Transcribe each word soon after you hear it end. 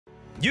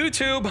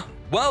YouTube,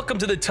 welcome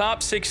to the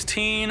top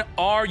 16.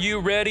 Are you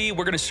ready?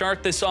 We're going to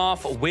start this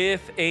off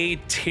with a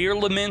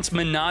Tearlament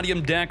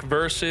Mannadium deck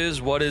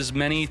versus what is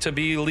many to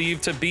believe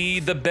to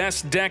be the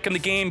best deck in the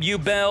game,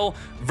 Yubel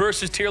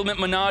versus Tearlament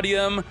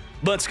Mannadium.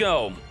 Let's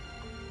go.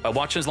 By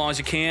watching as long as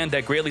you can,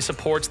 that greatly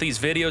supports these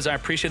videos. I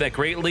appreciate that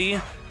greatly.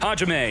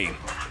 Hajime.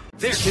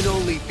 There can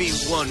only be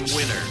one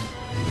winner,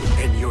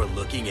 and you're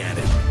looking at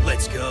it.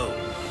 Let's go.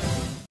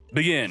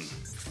 Begin.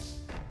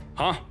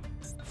 Huh?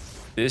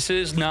 This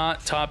is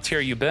not top tier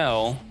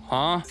Yubel,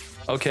 huh?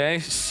 Okay,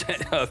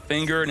 set a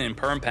finger and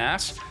imperm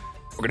pass.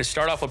 We're gonna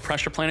start off with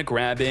Pressure Planet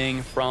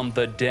grabbing from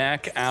the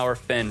deck our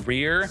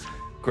Fenrir,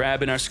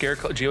 grabbing our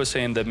Scarecrow. Gio was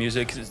saying the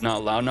music is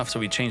not loud enough, so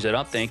we changed that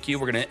up. Thank you.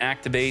 We're gonna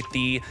activate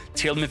the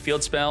Tearlament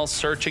field spell,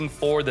 searching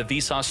for the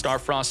Vsauce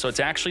Starfrost. So it's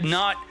actually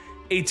not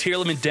a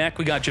Tearlament deck.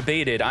 We got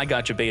jebaited. I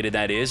got jebaited,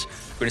 that is.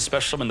 We're gonna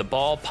special summon the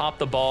ball, pop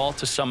the ball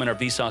to summon our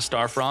Vsauce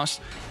Starfrost.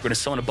 We're gonna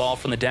summon a ball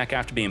from the deck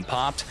after being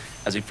popped.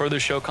 As we further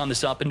Shokan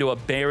this up into a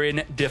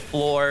Baron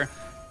DeFleur.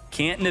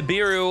 Can't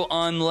Nibiru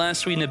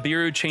unless we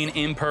Nibiru chain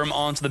Imperm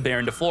onto the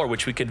Baron DeFleur,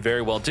 which we could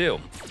very well do.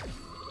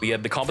 We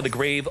have the Call of the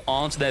Grave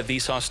onto that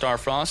Vsauce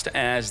Starfrost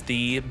as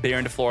the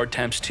Baron DeFleur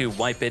attempts to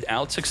wipe it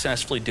out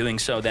successfully. Doing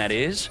so, that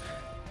is.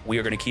 We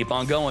are going to keep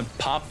on going.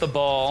 Pop the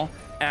ball,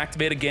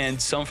 activate again,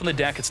 summon from the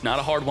deck. It's not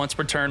a hard once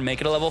per turn.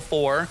 Make it a level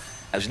 4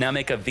 as we now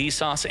make a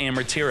Vsauce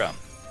Amortira.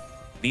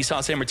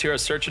 Vsauce Amortira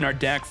searching our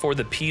deck for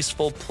the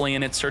Peaceful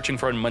Planet, searching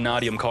for a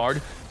Mannadium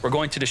card. We're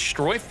going to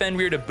destroy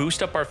Fenrir to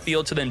boost up our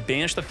field to then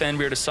banish the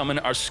Fenrir to summon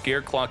our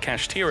Scareclaw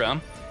Kashtira.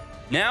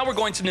 Now we're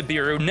going to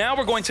Nibiru. Now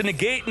we're going to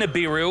negate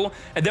Nibiru.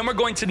 And then we're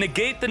going to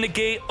negate the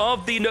negate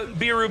of the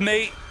Nibiru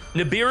mate.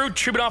 Nibiru,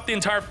 tribute off the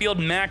entire field.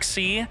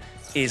 Maxi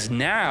is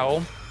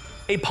now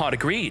a Pot of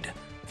Greed.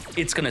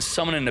 It's going to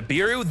summon a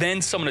Nibiru,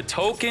 then summon a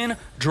token,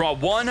 draw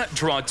 1,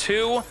 draw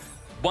 2,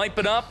 wipe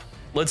it up.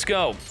 Let's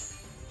go.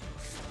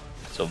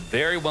 So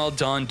very well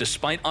done,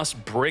 despite us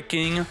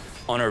bricking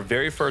on our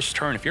very first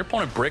turn. If your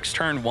opponent bricks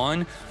turn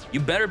 1,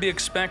 you better be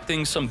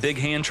expecting some big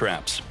hand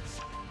traps.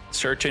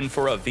 Searching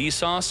for a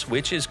Vsauce,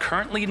 which is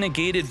currently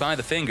negated by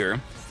the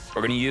finger.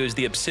 We're going to use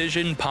the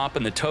Obsidian, pop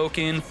in the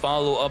token,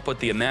 follow up with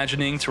the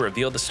Imagining to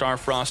reveal the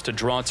Starfrost to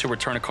draw 2,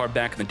 return a card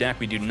back in the deck.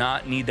 We do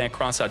not need that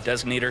crossout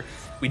designator.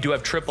 We do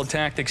have triple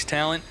tactics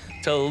talent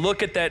to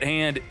look at that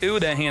hand. Ooh,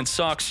 that hand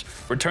sucks.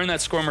 Return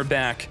that Squirmer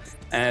back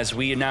as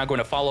we are now going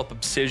to follow up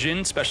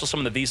Obsidian, special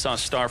summon the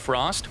Vsauce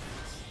Starfrost.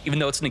 Even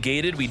though it's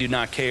negated, we do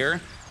not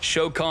care.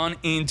 Shokan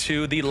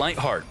into the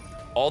Lightheart.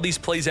 All these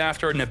plays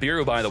after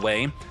Nibiru, by the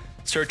way.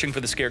 Searching for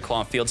the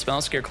Scareclaw field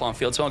spell. Scareclaw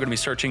field spell, going to be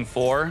searching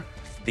for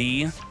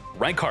the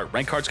Reinhardt.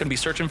 Reinhardt's going to be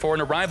searching for an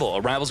Arrival.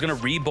 Arrival's going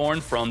to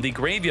reborn from the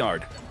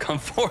graveyard. Come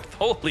forth.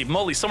 Holy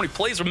moly, so many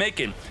plays we're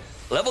making.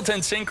 Level 10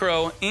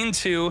 Synchro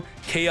into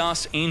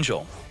Chaos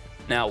Angel.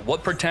 Now,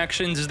 what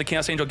protections is the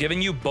Chaos Angel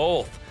giving you?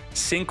 Both.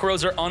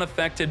 Synchros are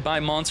unaffected by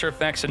monster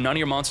effects, and none of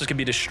your monsters can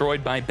be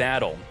destroyed by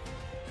battle.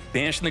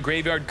 Banish in the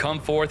graveyard, come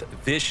forth,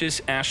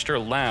 Vicious Aster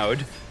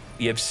Loud.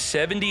 You have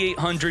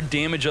 7,800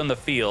 damage on the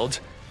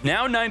field.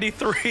 Now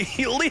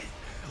 93.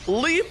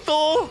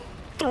 Lethal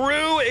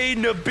through a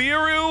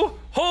Nibiru.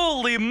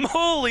 Holy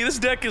moly, this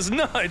deck is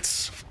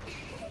nuts.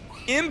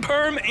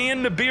 Imperm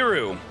and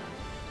Nibiru.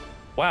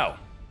 Wow.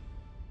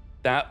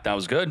 That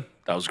was good.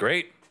 That was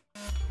great.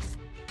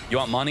 You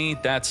want money?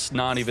 That's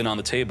not even on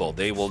the table.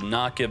 They will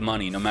not give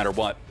money no matter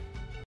what.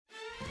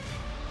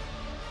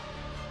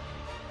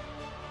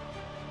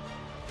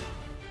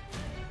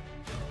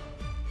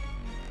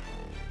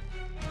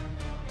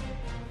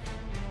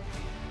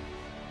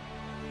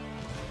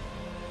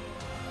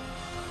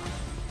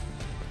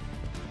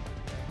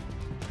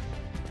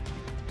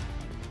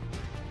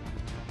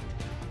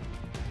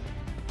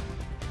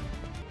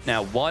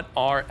 Now, what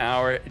are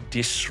our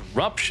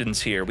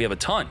disruptions here? We have a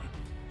ton.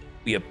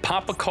 We have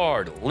pop a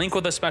card, link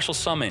with a special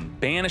summon,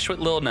 banish with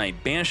Lil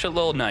Knight, banish with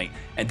Lil Knight,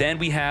 and then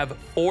we have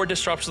 4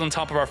 disruptions on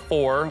top of our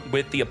 4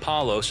 with the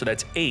Apollo, so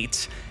that's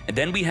 8. And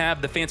then we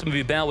have the Phantom of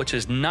Yubel, which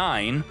is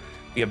 9.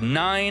 We have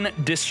 9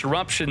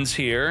 disruptions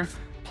here,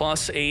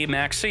 plus a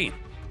Maxi.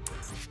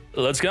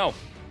 Let's go.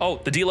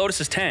 Oh, the D-Lotus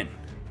is 10.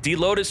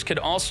 D-Lotus could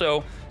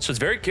also, so it's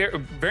very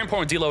important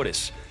with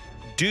D-Lotus.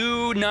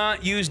 Do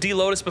not use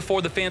D-Lotus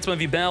before the Phantom of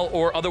Yubel,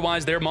 or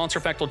otherwise their monster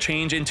effect will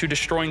change into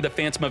destroying the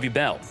Phantom of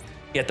Yubel.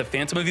 Get the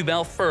Phantom of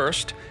Yubel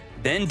first,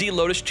 then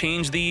D-Lotus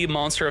change the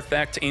monster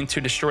effect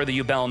into destroy the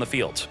Yubel on the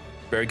field.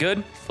 Very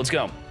good. Let's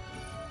go.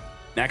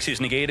 Maxi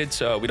is negated,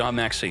 so we don't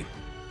have Maxi.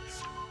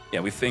 Yeah,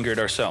 we fingered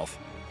ourselves.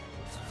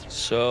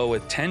 So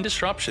with 10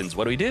 disruptions,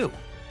 what do we do?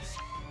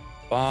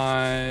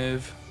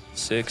 5,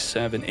 6,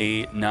 7,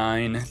 8,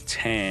 9,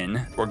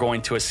 10. We're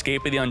going to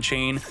Escape of the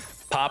Unchained,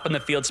 pop in the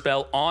field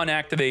spell on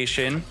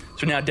activation.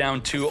 So now down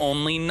to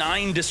only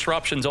 9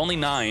 disruptions, only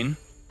 9.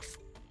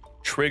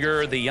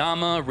 Trigger the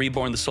Yama,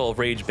 reborn the Soul of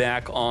Rage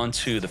back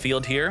onto the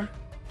field here.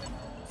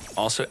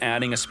 Also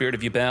adding a Spirit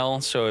of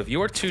Yubel. So if you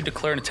were to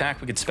declare an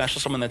attack, we could special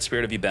summon that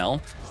Spirit of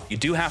Yubel. You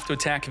do have to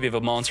attack if you have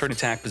a monster in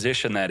attack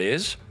position, that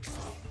is.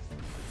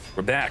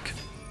 We're back.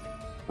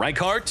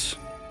 Reinhardt,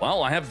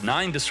 Well, I have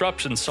 9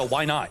 disruptions, so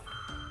why not?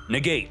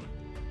 Negate.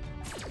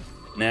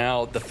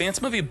 Now, the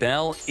Phantom of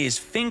Yubel is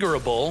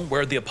fingerable,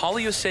 where the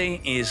Apollo-Yusei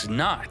is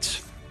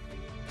not.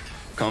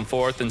 Come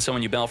forth and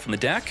summon Yubel from the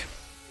deck.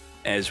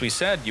 As we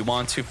said, you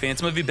want to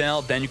Phantom of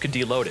Yubel, then you could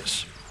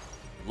D-Lotus.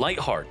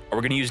 Lightheart, or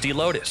we're going to use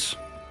D-Lotus.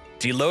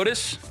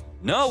 D-Lotus?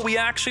 No, we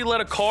actually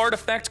let a card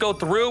effect go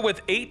through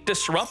with 8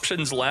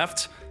 disruptions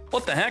left.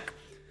 What the heck?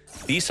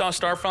 Vsauce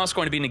Starfrost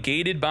going to be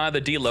negated by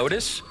the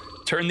D-Lotus.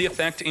 Turn the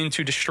effect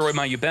into Destroy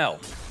My Yubel.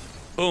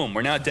 Boom,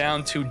 we're now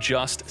down to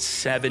just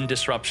 7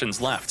 disruptions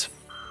left.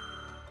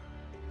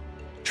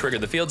 Trigger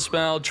the field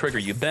spell, trigger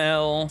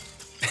Yubel.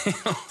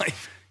 Like,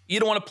 you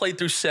don't want to play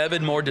through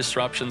 7 more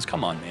disruptions.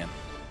 Come on, man.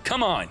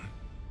 Come on.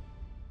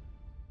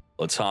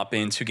 Let's hop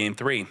into game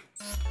 3.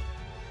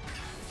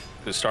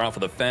 We'll start off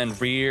with a Fen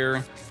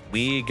rear.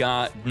 We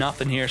got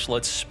nothing here, so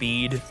let's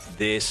speed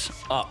this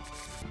up.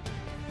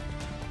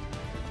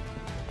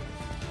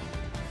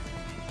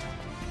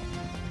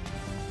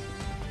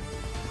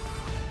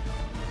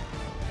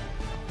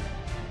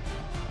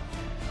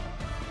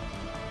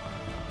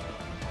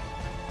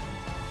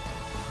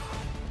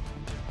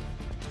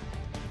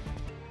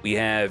 We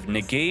have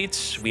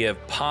negates, we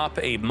have pop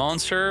a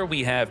monster,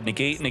 we have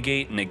negate,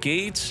 negate,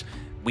 negates,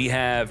 we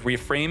have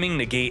reframing,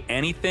 negate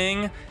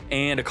anything,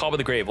 and a Call of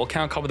the Grave. We'll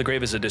count Call of the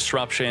Grave as a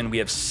disruption. We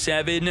have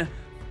 7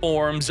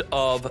 forms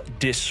of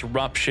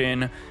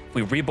disruption. If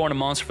we reborn a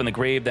monster from the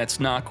grave, that's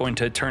not going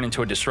to turn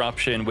into a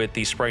disruption with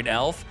the Sprite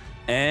Elf.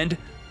 And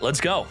let's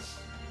go.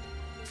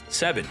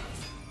 7.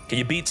 Can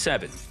you beat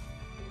 7?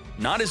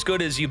 Not as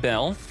good as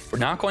Yubel. We're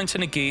not going to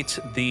negate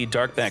the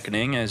Dark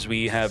Beckoning, as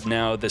we have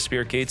now the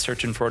Spirit Gate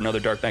searching for another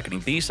Dark Beckoning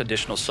Beast.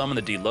 Additional summon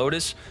the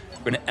D-Lotus.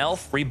 We're going to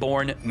Elf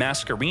Reborn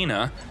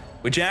Masquerena,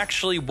 which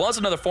actually was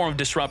another form of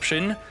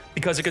disruption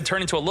because it could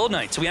turn into a Lil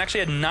Knight. So we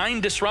actually had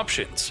 9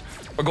 disruptions.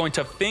 We're going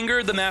to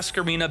finger the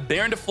Masquerena,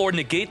 bear into floor,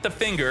 negate the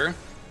finger.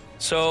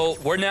 So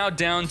we're now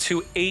down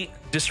to 8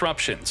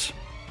 disruptions.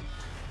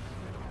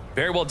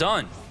 Very well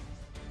done.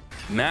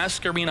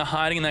 Masquerena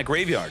hiding in that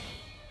graveyard.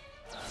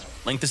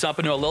 Link this up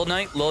into a Lil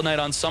Knight. Lil Knight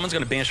on summon is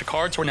going to banish a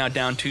card, so we're now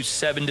down to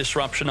 7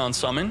 disruption on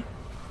summon.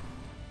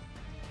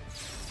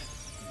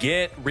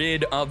 Get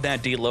rid of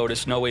that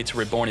D-Lotus. No way to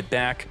reborn it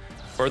back.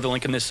 Further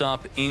linking this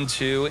up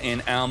into an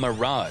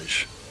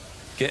Almirage.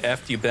 Get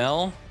F'd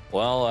Yubel.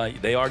 Well,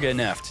 they are getting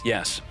F'd,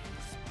 yes.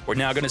 We're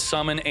now going to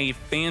summon a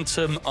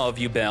Phantom of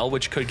Yubel,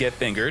 which could get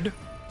fingered.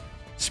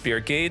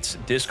 Spirit Gates,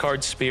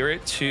 discard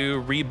Spirit to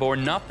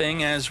reborn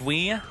nothing as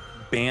we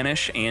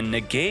banish and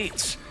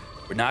negate.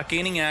 We're not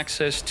gaining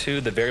access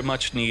to the very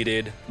much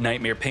needed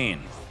Nightmare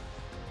Pain.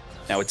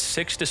 Now it's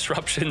 6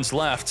 disruptions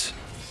left.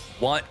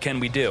 What can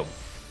we do?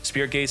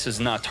 Spirit Gates is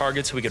not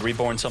target, so we could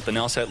reborn something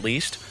else at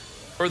least.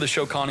 Further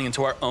showconning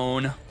into our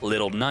own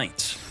Little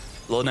Knights.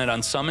 Little Knight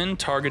on summon,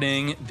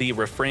 targeting the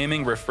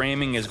Reframing.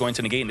 Reframing is going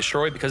to negate and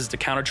destroy because it's a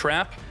counter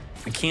trap.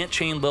 We can't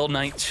chain Little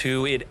Knight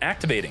to it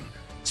activating.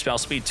 Spell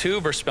speed 2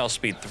 versus spell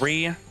speed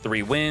 3.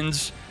 3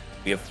 wins.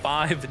 We have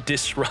 5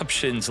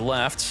 disruptions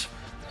left.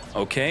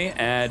 Okay,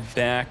 add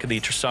back the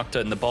Trisukta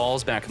and the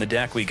balls. Back in the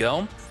deck we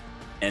go.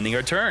 Ending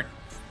our turn.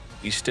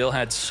 We still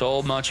had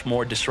so much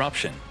more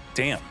disruption.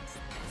 Damn.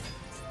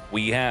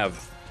 We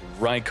have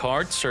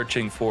Rykard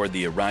searching for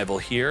the arrival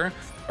here.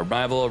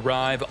 Arrival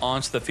arrive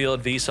onto the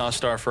field,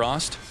 Vsauce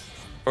Starfrost.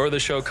 Further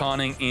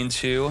showconning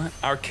into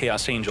our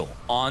Chaos Angel.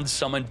 On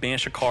summon,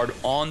 banish a card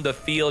on the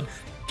field.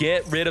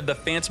 Get rid of the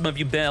Phantom of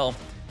Yubel.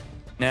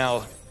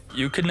 Now,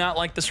 you could not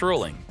like this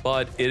ruling,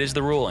 but it is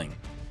the ruling.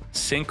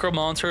 Synchro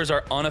monsters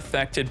are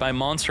unaffected by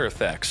monster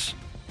effects.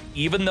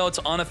 Even though it's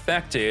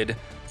unaffected,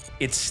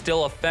 it's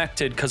still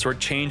affected because we're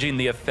changing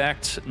the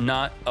effect,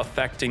 not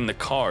affecting the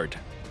card.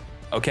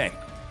 Okay,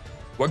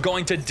 we're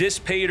going to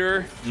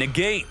Dissipator,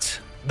 negate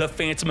the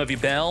Phantom of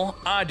Yubel.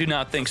 I do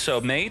not think so,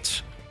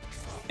 mate.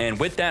 And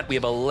with that, we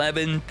have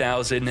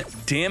 11,000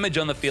 damage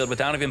on the field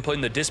without even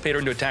putting the Dissipator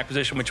into attack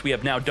position, which we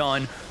have now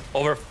done.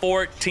 Over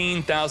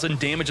 14,000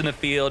 damage in the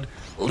field,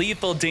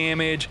 lethal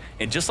damage,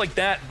 and just like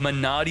that,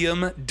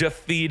 Monadium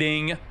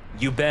defeating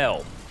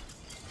Yubel.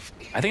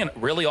 I think it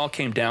really all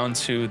came down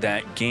to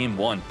that game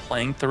 1,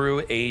 playing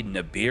through a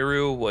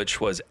Nibiru, which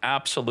was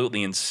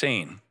absolutely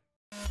insane.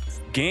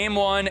 Game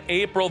 1,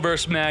 April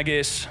versus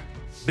Magus,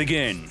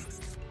 begin.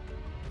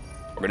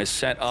 We're going to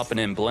set up an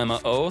Emblema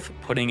Oath,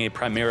 putting a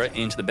Chimera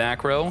into the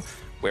back row.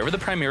 Wherever the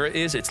Chimera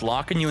is, it's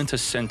locking you into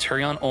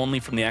Centuion only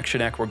from the extra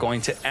deck. We're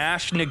going to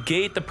Ash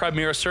negate the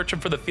Chimera, searching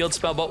for the field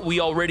spell, but we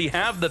already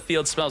have the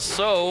field spell,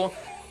 so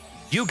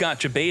you got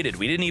jebaited.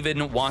 We didn't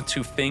even want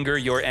to finger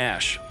your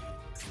Ash.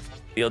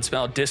 Field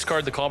spell,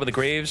 discard the Call of the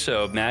Grave,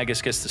 so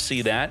Magus gets to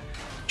see that.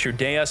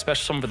 Chudea,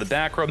 special summon for the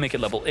back row, make it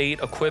level 8.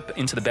 Equip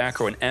into the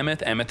back row an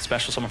Emeth. Emeth,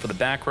 special summon for the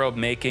back row,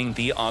 making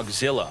the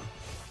Auxilla.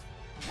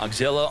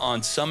 Auxilla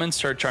on summon,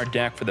 search our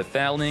deck for the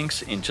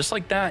Phalanx, and just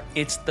like that,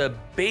 it's the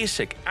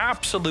basic,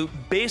 absolute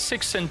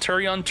basic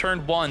Centurion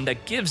turn 1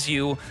 that gives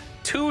you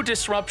 2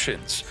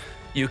 disruptions.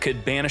 You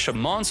could banish a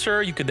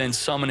monster. You could then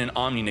summon an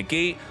Omni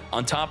Negate.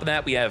 On top of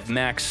that, we have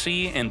Max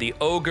C and the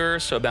Ogre,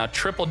 so about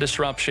triple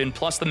disruption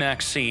plus the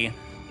Max C.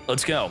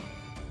 Let's go.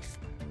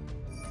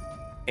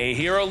 A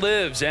hero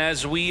lives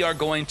as we are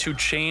going to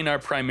chain our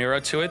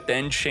Chimera to it,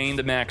 then chain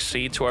the Max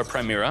C to our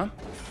Chimera.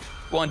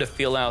 Wanted to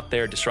feel out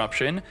their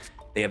disruption.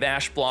 They have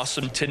Ash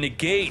Blossom to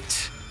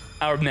negate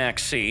our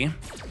Max C.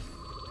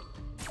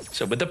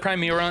 So with the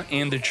Chimera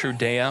and the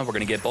Trudea, we're going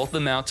to get both of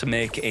them out to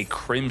make a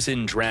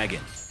Crimson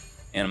Dragon.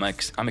 And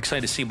I'm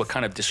excited to see what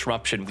kind of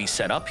disruption we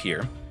set up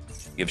here.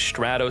 We have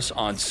Stratos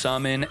on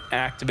summon,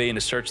 activating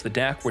to search the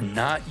deck. We're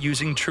not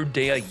using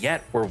Trudea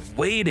yet. We're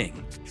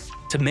waiting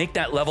to make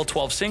that level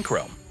 12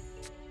 synchro.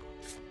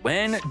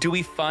 When do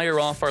we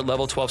fire off our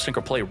level 12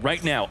 synchro play?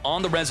 Right now,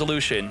 on the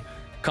resolution.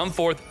 Come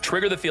forth,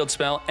 trigger the field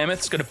spell.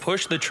 Emeth's going to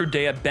push the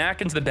Trudea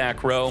back into the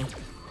back row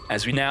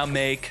as we now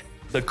make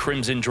the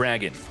Crimson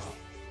Dragon.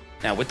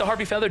 Now, with the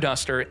Harpy Feather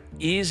Duster,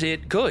 is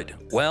it good?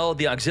 Well,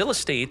 the Auxilla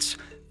states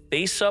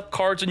face-up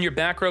cards in your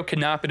back row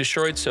cannot be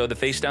destroyed, so the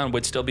face-down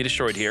would still be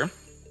destroyed here.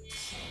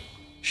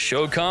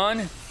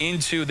 Shokan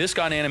into this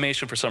god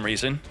animation for some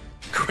reason.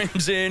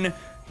 Crimson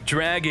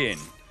Dragon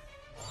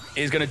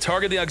is going to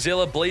target the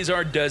Auxilla.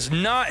 Blazar does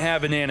not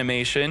have an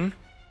animation.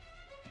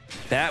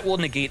 That will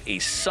negate a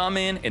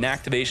summon, an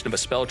activation of a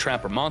spell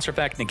trap or monster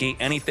effect, negate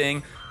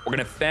anything. We're going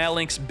to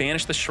Phalanx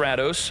banish the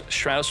Stratos.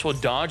 Stratos will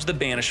dodge the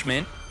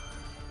banishment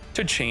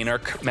to chain our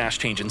Mass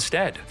Change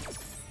instead.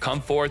 Come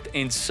forth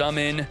and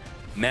summon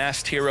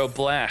Masked Hero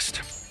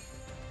Blast.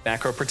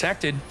 Back row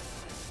protected.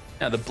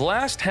 Now the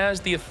Blast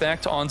has the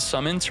effect on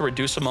summon to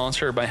reduce a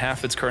monster by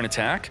half its current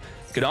attack.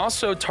 You could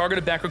also target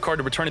a back row card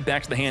to return it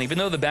back to the hand. Even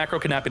though the back row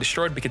cannot be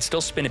destroyed, we could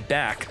still spin it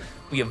back.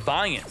 We have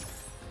Viant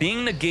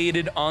being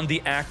negated on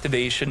the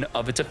activation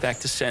of its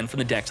effect to send from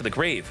the deck to the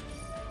grave.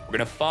 We're going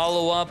to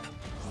follow up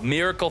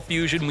Miracle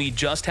Fusion. We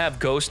just have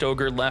Ghost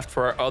Ogre left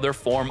for our other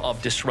form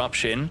of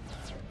disruption.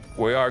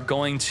 We are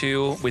going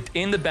to,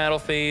 within the battle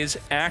phase,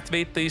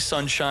 activate the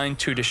Sunshine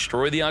to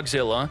destroy the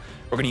Auxilla.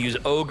 We're going to use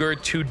Ogre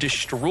to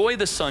destroy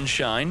the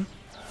Sunshine.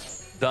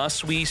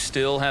 Thus, we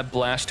still have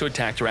Blast to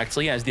attack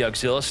directly as the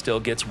Auxilla still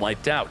gets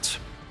wiped out.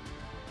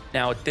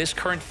 Now, at this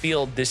current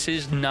field, this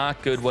is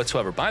not good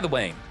whatsoever. By the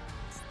way,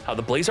 how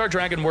the Blazar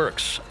Dragon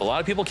works, a lot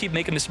of people keep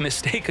making this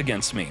mistake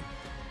against me.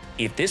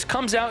 If this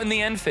comes out in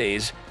the end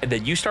phase, and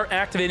then you start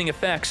activating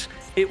effects,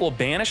 it will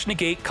banish,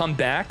 negate, come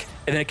back,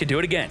 and then it can do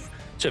it again.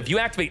 So if you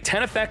activate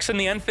 10 effects in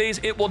the end phase,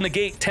 it will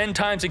negate 10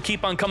 times and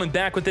keep on coming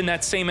back within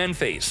that same end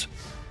phase.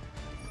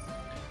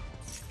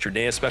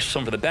 Trudea special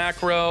summon for the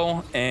back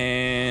row,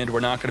 and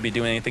we're not going to be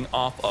doing anything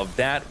off of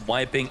that.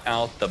 Wiping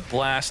out the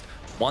Blast,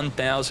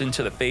 1,000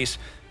 to the face.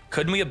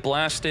 Couldn't we have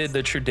blasted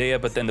the Trudea,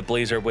 but then the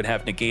Blazar would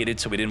have negated,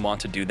 so we didn't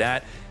want to do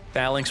that.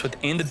 Phalanx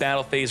within the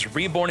battle phase,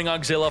 reborning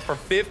Auxilla for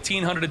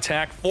 1,500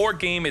 attack, 4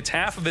 game, it's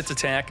half of its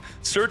attack,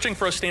 searching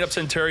for a stand-up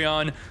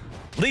Centuion,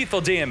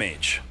 lethal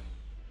damage.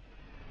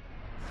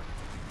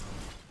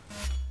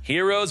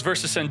 Heroes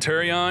versus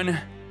Centuion,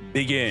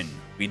 begin.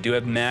 We do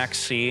have Max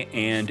C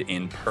and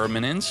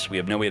Impermanence. We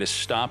have no way to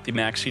stop the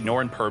Max C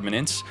nor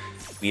Impermanence.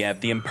 We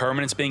have the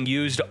Impermanence being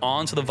used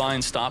onto the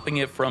Vine, stopping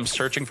it from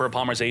searching for a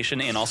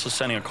polymerization and also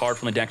sending a card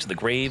from the deck to the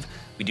grave.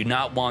 We do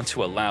not want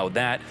to allow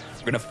that.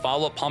 We're going to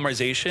follow up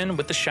polymerization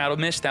with the Shadow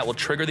Mist that will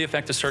trigger the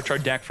effect to search our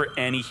deck for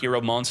any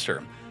hero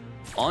monster.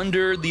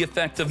 Under the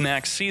effect of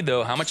Max C,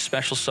 though, how much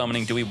special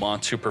summoning do we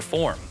want to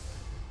perform?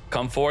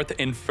 Come forth,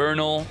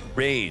 Infernal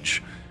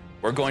Rage.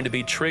 We're going to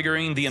be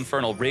triggering the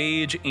Infernal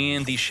Rage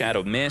and the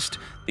Shadow Mist.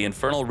 The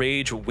Infernal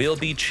Rage will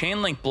be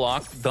Chain Link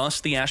blocked, thus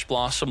the Ash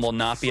Blossom will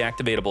not be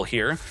activatable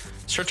here.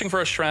 Searching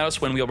for a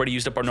Stratos when we already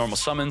used up our normal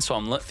summon, so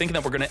I'm thinking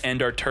that we're going to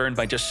end our turn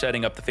by just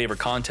setting up the favorite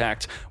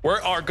contact. We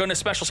are going to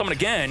special summon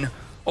again.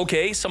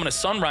 Okay, summon a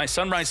Sunrise.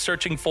 Sunrise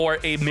searching for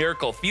a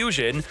Miracle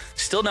Fusion,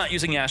 still not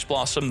using Ash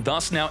Blossom,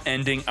 thus now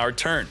ending our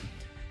turn.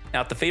 Now,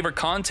 at the favorite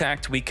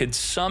contact, we could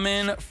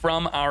summon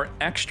from our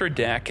extra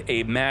deck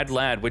a Mad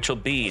Lad, which will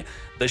be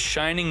the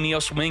Shining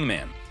Neos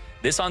Wingman.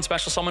 This on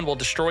special summon will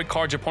destroy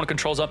cards your opponent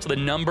controls up to the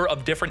number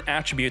of different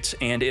attributes,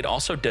 and it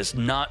also does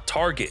not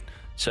target.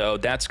 So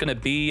that's going to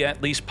be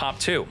at least pop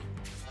 2.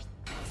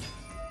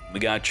 We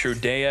got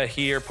Trudea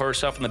here, put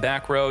herself in the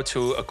back row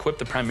to equip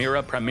the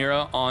Chimera.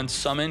 Chimera on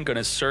summon, going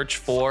to search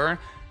for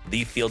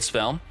the field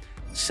spell.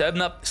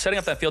 Setting up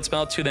that field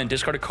spell to then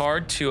discard a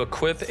card to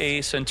equip a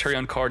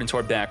Centuion card into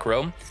our back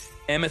row.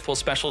 Emeth will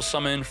special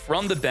summon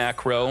from the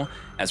back row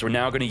as we're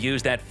now going to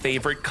use that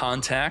favorite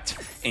contact.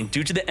 And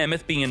due to the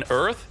Emeth being an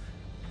Earth,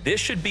 this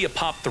should be a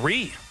pop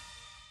 3.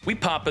 We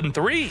pop in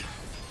 3.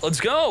 Let's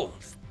go.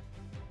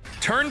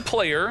 Turn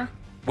player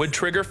would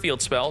trigger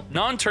field spell.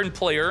 Non-turn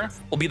player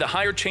will be the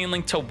higher chain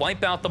link to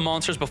wipe out the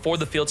monsters before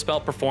the field spell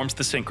performs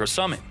the synchro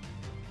summon.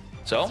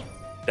 So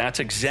that's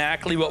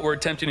exactly what we're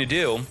attempting to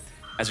do,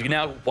 as we can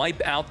now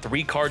wipe out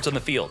 3 cards on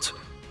the field.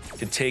 You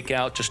can take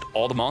out just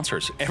all the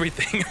monsters,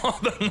 everything, all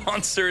the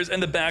monsters,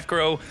 and the back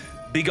row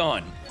be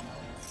gone.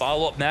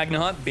 Follow-up Magna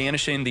Hut,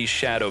 banishing the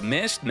Shadow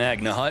Mist.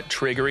 Magna Hut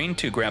triggering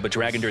to grab a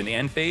dragon during the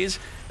end phase,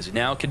 as we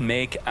now can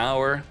make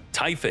our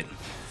Typhon.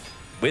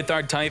 With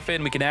our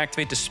Typhon, we can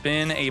activate to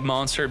spin a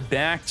monster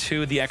back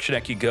to the extra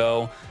deck you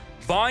go.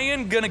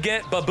 Vian gonna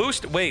get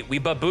boosted. Wait, we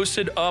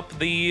boosted up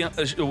the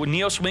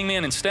Neo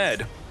Swingman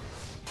instead.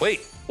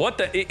 Wait, what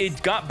the?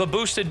 It got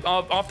boosted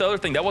off the other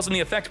thing. That wasn't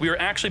the effect. We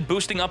were actually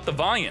boosting up the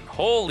Vian.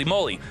 Holy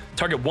moly.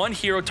 Target one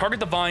hero, target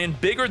the Vian,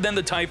 bigger than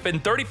the Typhon,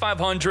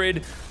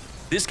 3,500.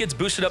 This gets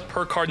boosted up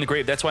per card in the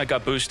grave. That's why it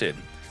got boosted.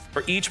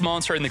 For each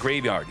monster in the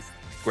graveyard.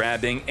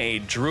 Grabbing a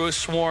Druid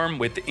Swarm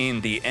within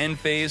the end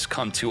phase.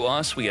 Come to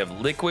us. We have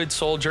Liquid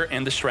Soldier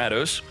and the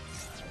Stratos.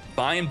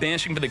 Vian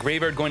banishing for the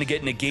graveyard going to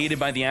get negated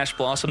by the Ash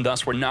Blossom.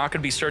 Thus, we're not going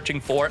to be searching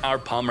for our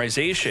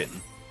Polymerization.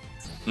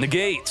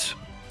 Negate.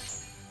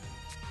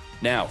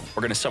 Now,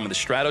 we're going to summon the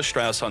Stratos.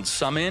 Stratos on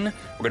summon.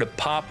 We're going to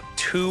pop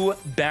 2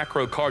 back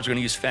row cards. We're going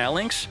to use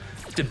Phalanx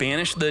to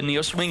banish the Neo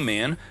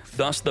Swingman.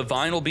 Thus, the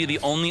Vine will be the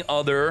only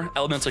other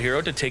elemental hero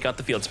to take out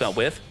the field spell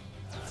with.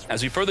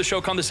 As we further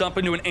Shokan this up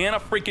into an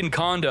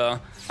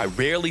Anaconda, I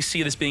rarely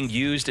see this being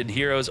used in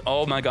heroes.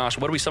 Oh my gosh,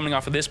 what are we summoning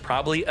off of this?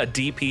 Probably a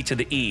DP to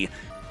the E.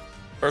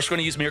 First, we're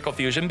going to use Miracle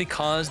Fusion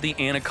because the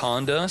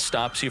Anaconda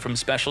stops you from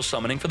special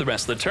summoning for the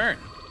rest of the turn.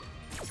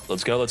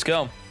 Let's go, let's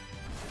go.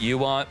 You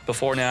want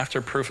before and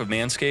after proof of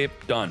Manscape?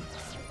 Done.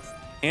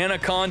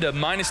 Anaconda,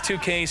 minus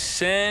 2k,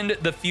 send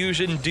the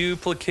Fusion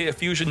Duplicate,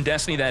 Fusion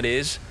Destiny that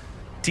is.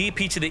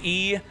 DP to the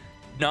E.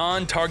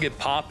 Non-target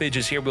poppage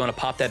is here. We want to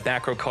pop that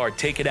back row card.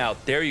 Take it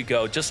out. There you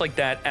go. Just like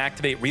that.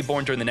 Activate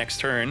Reborn during the next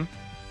turn.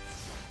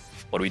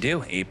 What do we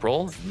do?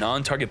 April.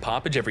 Non-target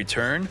poppage every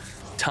turn.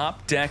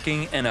 Top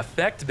decking an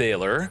Effect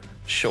Veiler.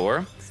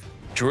 Sure.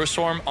 Druid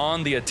Swarm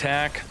on the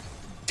attack.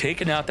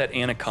 Taking out that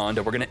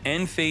Anaconda. We're going to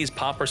end phase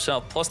pop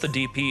ourselves plus the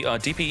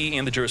DPE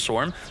and the Druid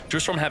Swarm.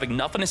 Druid Swarm having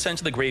nothing to send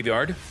to the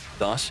graveyard.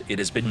 Thus, it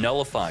has been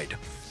nullified.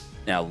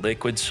 Now,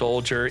 Liquid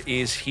Soldier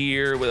is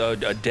here with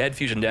a dead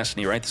Fusion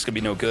Destiny, right? This is going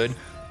to be no good.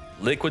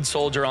 Liquid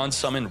Soldier on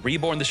summon,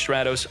 Reborn the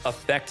Stratos,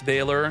 Effect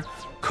Veiler,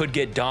 could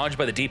get dodged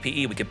by the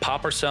DPE. We could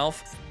pop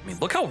ourselves. I mean,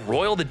 look how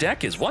royal the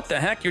deck is. What the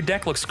heck? Your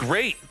deck looks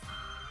great.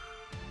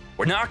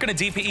 We're not going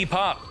to DPE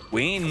pop.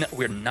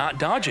 We're not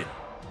dodging.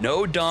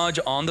 No dodge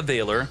on the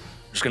Veiler. We're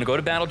just going to go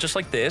to battle just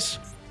like this.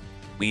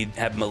 We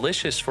have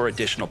Malicious for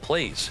additional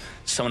plays.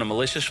 Summon a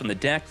Malicious from the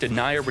deck,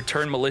 deny or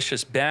return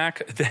Malicious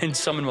back, then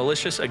summon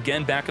Malicious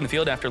again back in the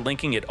field after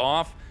linking it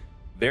off.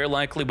 Very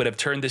likely would have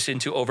turned this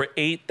into over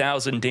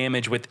 8,000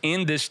 damage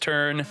within this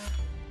turn.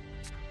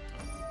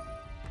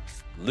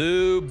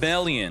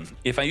 Lubellion.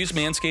 If I use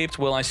Manscaped,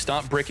 will I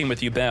stop bricking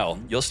with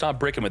Yubel? You'll stop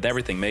bricking with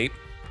everything, mate.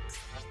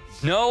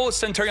 No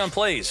Centuion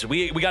plays.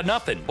 We got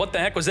nothing. What the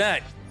heck was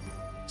that?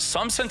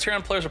 Some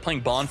Centuion players are playing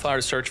Bonfire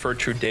to search for a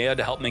Trudea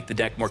to help make the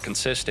deck more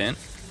consistent.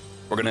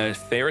 We're going to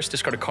Ferris,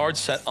 discard a card,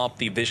 set up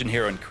the Vision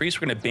Hero Increase.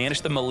 We're going to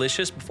banish the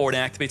Malicious before it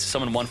activates to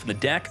summon one from the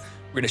deck.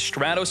 We're going to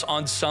Stratos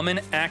on summon,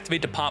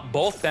 activate to pop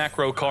both back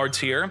row cards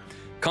here.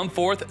 Come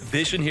forth,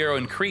 Vision Hero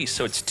Increase.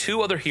 So it's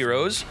 2 other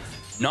heroes.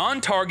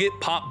 Non-target,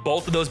 pop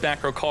both of those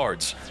back row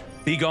cards.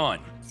 Be gone.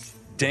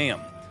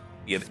 Damn.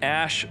 We have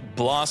Ash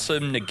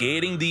Blossom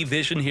negating the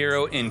Vision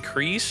Hero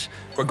Increase.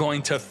 We're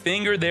going to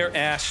finger their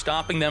Ash,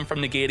 stopping them from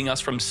negating us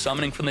from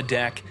summoning from the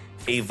deck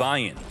a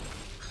Vian.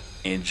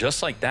 And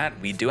just like that,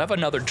 we do have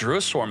another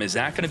Druid Swarm. Is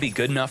that going to be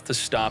good enough to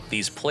stop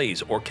these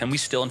plays, or can we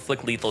still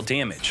inflict lethal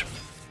damage?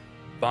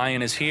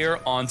 Vian is here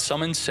on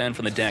summon, send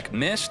from the deck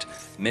Mist.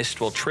 Mist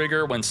will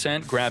trigger when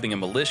sent, grabbing a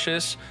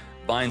Malicious.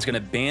 Vian's going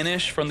to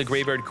banish from the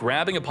graveyard,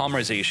 grabbing a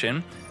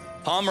Polymerization.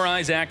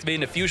 Polymerize,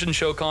 activating a Fusion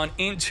Shokan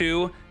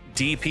into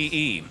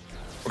DPE.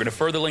 We're going to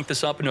further link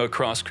this up into a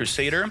Cross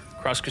Crusader.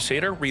 Cross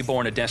Crusader,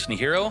 reborn a Destiny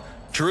Hero.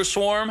 Druid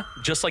Swarm,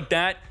 just like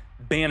that,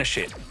 banish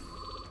it.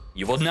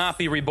 You will not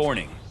be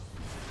reborning.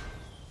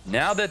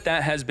 Now that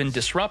that has been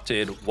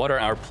disrupted, what are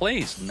our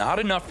plays? Not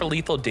enough for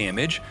lethal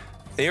damage.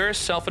 There is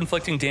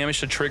self-inflicting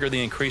damage to trigger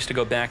the increase to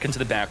go back into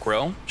the back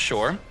row.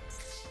 Sure.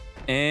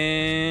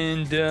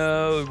 And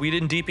we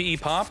didn't DPE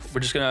pop.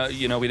 We're just gonna,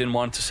 we didn't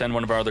want to send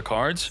one of our other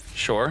cards.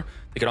 Sure.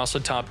 They could also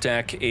top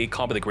deck a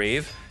Call by the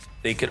Grave.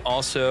 They could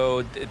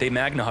also, they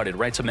Magna Hutted,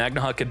 right? So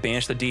Magna Hut could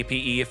banish the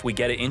DPE if we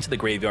get it into the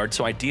graveyard.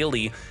 So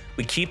ideally,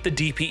 we keep the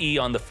DPE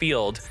on the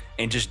field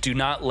and just do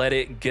not let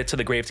it get to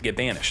the grave to get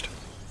banished.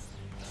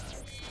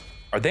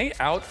 Are they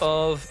out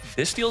of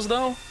Bystials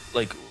though?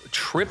 Like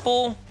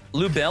triple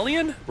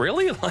Lubellion?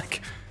 Really?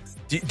 Like,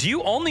 do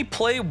you only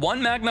play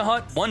 1 Magna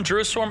Hut, 1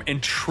 Druid Swarm,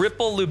 and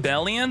triple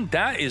Lubellion?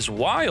 That is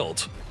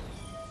wild.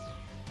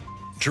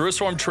 Druid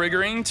Swarm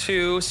triggering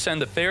to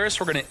send the Ferris.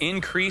 We're going to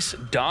increase,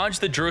 dodge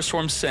the Druid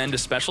Swarm send to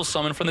special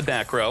summon from the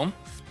back row.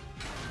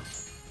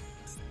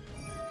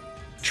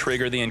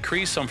 Trigger the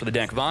increase, summon from the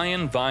deck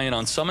Vian. Vian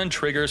on summon,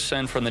 trigger,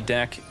 send from the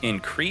deck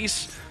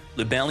increase.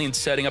 Lubellion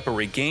setting up a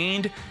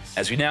regained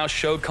as we now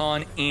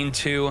Shokan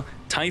into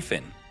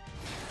Typhon.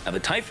 Now the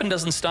Typhon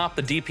doesn't stop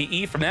the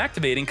DPE from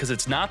activating because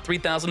it's not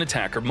 3,000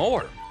 attack or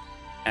more.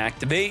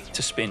 Activate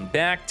to spin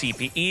back,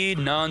 DPE,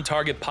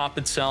 non-target pop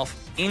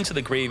itself into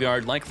the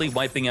graveyard, likely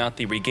wiping out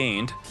the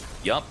regained.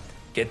 Yup,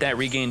 get that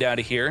regained out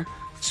of here.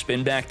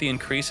 Spin back the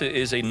increase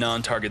is a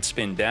non-target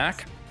spin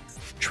back.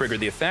 Trigger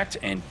the effect,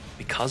 and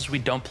because we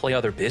don't play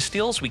other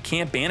Bystials, we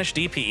can't banish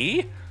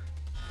DPE?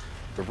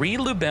 3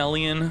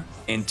 Lubellion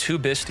and 2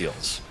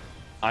 Bystials.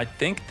 I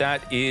think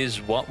that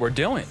is what we're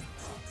doing.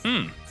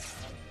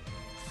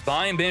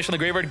 Vine banish on the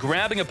graveyard,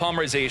 grabbing a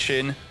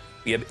Polymerization.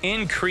 We have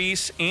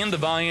Increase and the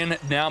Vine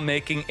now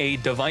making a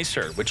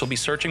Devicer, which will be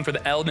searching for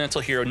the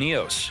elemental hero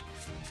Neos.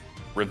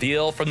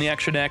 Reveal from the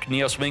extra deck,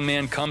 Neos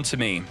Wingman, come to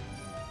me.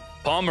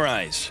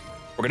 Polymerize.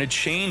 We're going to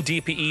chain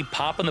DPE,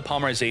 pop in the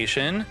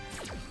Polymerization,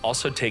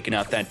 also taking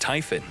out that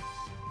Typhon.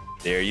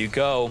 There you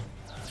go.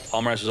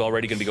 Polymerize is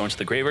already going to be going to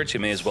the graveyard, so you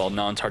may as well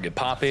non-target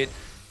pop it.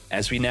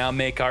 As we now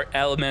make our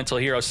elemental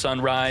hero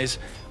Sunrise,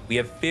 we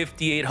have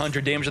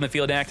 5,800 damage on the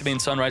field, activating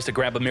Sunrise to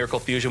grab a Miracle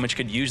Fusion, which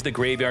could use the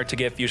graveyard to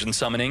get Fusion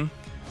Summoning.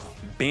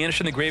 Banish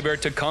in the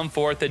graveyard to come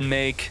forth and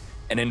make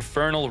an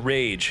Infernal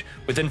Rage.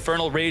 With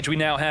Infernal Rage, we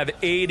now have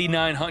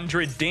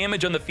 8,900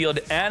 damage on the field,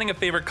 adding a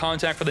favorite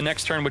contact for the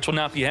next turn, which will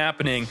not be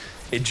happening.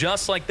 It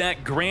just like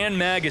that, Grand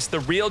Magus,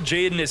 the real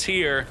Jaden is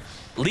here.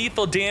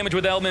 Lethal damage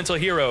with elemental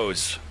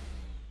heroes.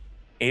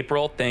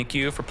 April, thank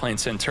you for playing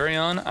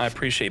Centuion. I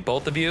appreciate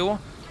both of you.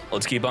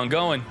 Let's keep on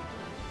going.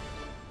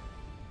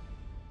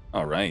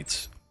 All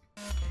right.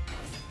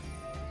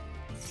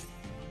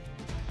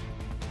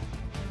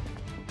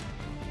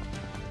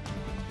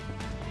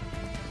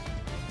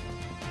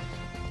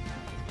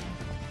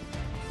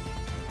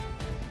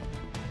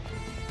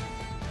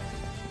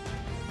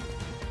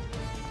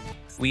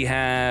 We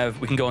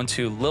can go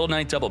into Little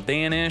Knight double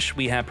banish.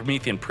 We have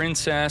Promethean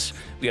Princess.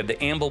 We have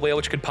the Amble Whale,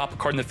 which could pop a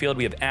card in the field.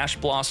 We have Ash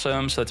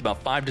Blossom, so that's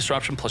about 5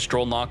 disruption plus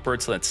Droll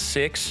Lockbird, so that's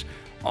 6.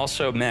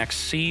 Also Max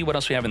C. What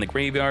else we have in the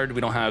graveyard?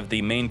 We don't have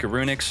the main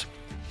Garunix.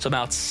 So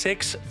about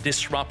 6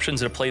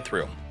 disruptions in a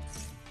playthrough.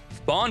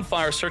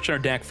 Bonfire, search in our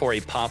deck for a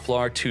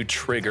Poplar to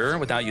trigger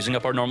without using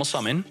up our normal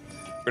summon.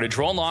 We're going to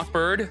draw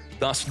Lockbird,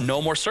 thus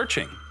no more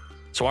searching.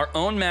 So our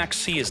own Max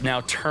C is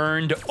now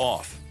turned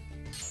off.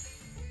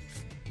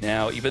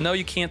 Now, even though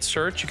you can't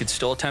search, you could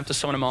still attempt to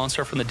summon a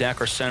monster from the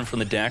deck or send from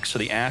the deck, so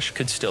the Ash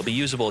could still be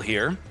usable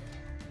here.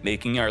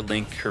 Making our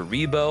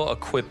Linkuriboh,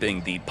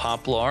 equipping the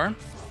Poplar.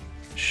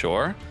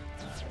 Sure.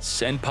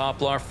 Send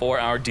Poplar for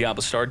our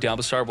Diablo Star.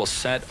 Diablo Star will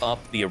set up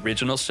the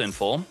original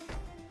Sinful.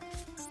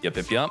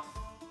 Yep.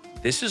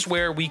 This is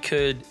where we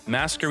could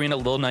Masquerena,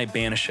 Little Knight,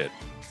 banish it.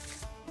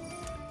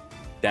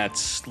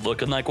 That's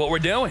looking like what we're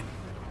doing.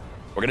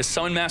 We're going to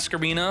summon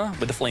Masquerena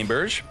with the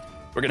Flameburge.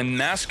 We're going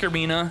to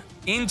Masquerena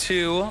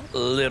into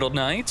Little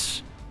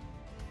Knights.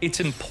 It's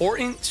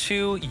important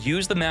to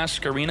use the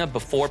Masquerena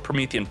before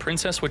Promethean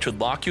Princess, which would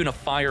lock you in a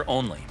fire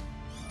only.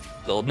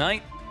 Little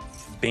Knight,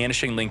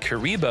 banishing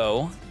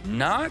Linkuriboh,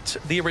 not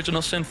the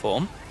original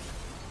Sinful.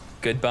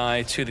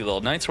 Goodbye to the Little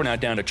Knights. We're now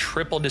down to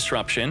triple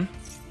disruption.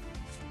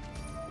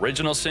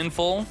 Original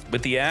Sinful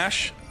with the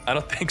Ash? I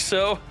don't think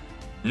so.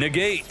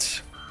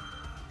 Negate.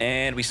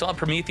 And we still have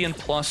Promethean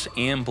plus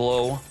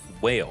Amble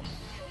Whale.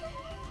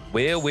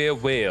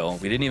 Whale.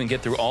 We didn't even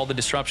get through all the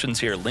disruptions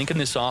here. Linking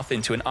this off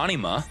into an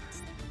Anima.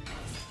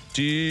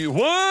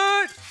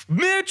 What?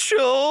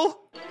 Mitchell?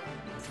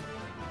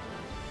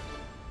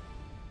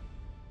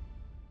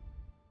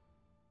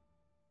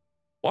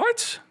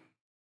 What?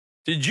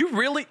 Did you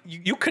really?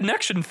 You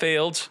connection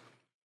failed.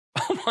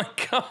 Oh my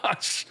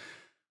gosh.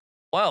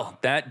 Well,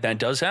 that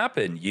does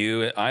happen.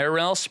 You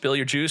IRL spill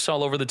your juice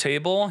all over the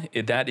table.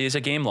 That is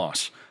a game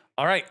loss.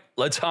 All right,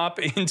 let's hop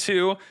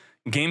into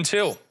game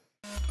 2.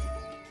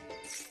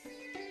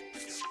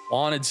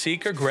 Wanted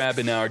Seeker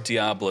grabbing our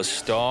Diablo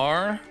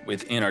Star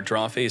within our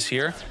draw phase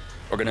here.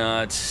 We're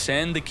gonna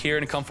send the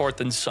Kieran to come forth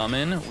and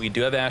summon. We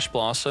do have Ash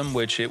Blossom,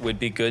 which it would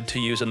be good to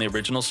use on the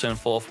original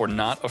Sinful if we're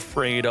not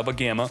afraid of a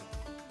Gamma.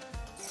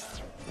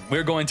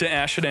 We're going to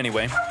Ash it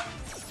anyway.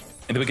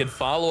 And then we could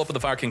follow up with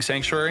the Fire King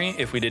Sanctuary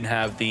if we didn't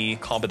have the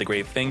Call by the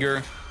Great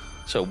Finger.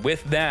 So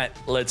with that,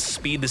 let's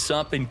speed this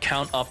up and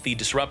count up the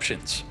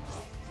disruptions.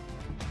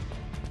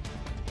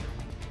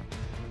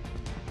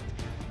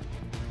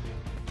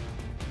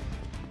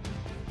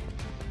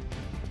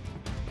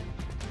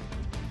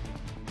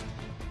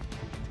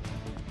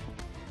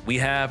 We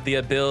have the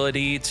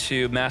ability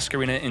to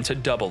Masquerena into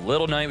double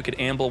Little Knight. We could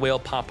Amble Whale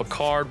pop a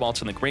card while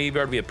it's in the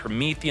graveyard. We have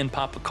Promethean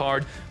pop a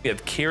card. We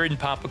have Kieran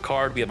pop a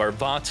card. We have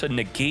Arvata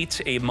negate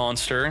a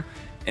monster.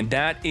 And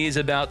that is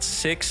about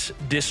 6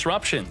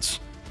 disruptions.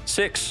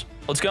 6.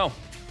 Let's go.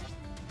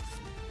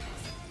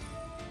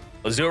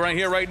 Let's do it right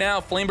here, right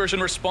now. Flameburst in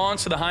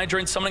response to the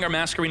Hydrant, summoning our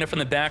Masquerena from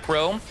the back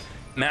row.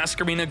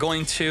 Masquerena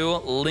going to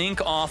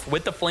link off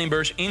with the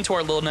Flameburst into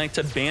our Little Knight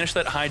to banish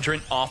that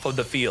Hydrant off of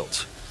the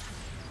field.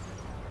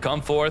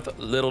 Come forth,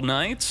 Little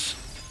Knights.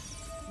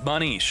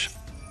 Banish.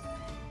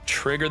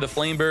 Trigger the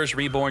Flameburst,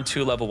 Reborn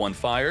 2 level 1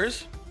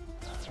 fires.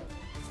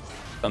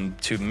 Come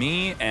to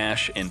me,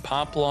 Ash and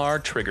Poplar.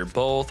 Trigger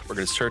both. We're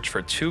going to search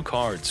for 2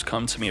 cards.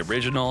 Come to me,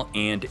 Original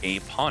and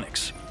a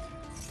Ponix.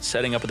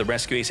 Setting up with the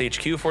Rescue Ace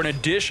HQ for an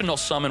additional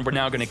summon. We're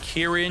now going to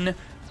Kieran,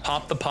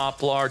 pop the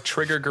Poplar,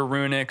 trigger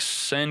Garunix,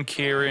 send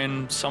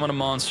Kieran, summon a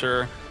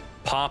monster,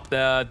 pop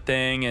that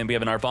thing, and we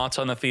have an Arvats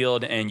on the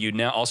field, and you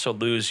now also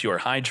lose your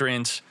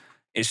Hydrant.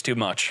 It's too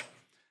much.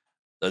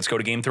 Let's go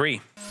to game 3.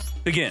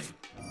 Begin.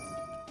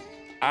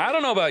 I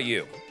don't know about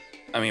you.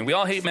 I mean, we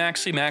all hate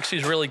Maxi.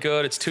 Maxi's really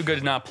good. It's too good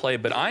to not play,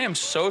 but I am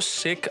so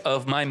sick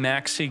of my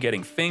Maxi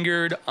getting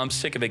fingered. I'm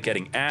sick of it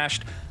getting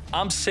ashed.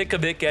 I'm sick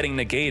of it getting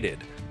negated.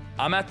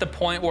 I'm at the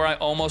point where I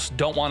almost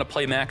don't want to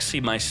play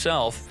Maxi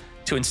myself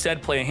to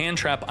instead play a hand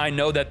trap I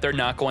know that they're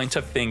not going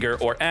to finger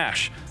or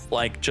ash,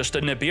 like just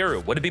a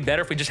Nibiru. Would it be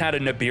better if we just had a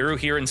Nibiru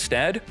here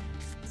instead?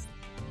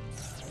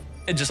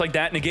 And just like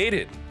that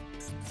negated.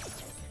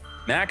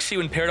 Maxi,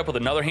 when paired up with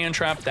another hand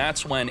trap,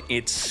 that's when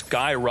it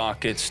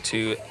skyrockets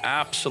to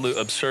absolute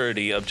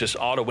absurdity of just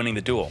auto-winning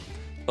the duel.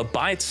 But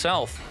by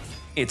itself,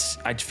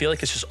 I feel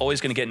like it's just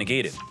always going to get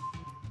negated.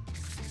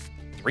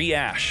 3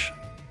 ash,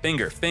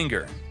 finger,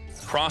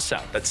 cross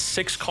out. That's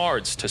 6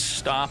 cards to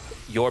stop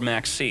your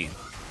Maxi.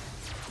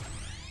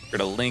 We're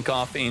going to link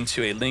off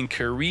into a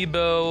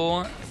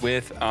Linkuriboh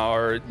with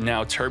our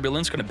now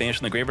Turbulence. Going to banish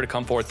from the graveyard to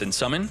come forth and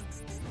summon.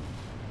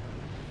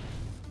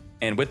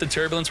 And with the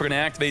Turbulence, we're going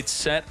to activate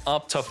set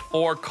up to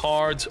 4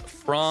 cards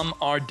from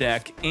our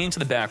deck into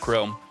the back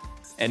row.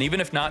 And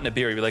even if not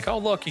Nibiru, you're like, oh,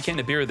 look, you can't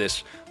Nibiru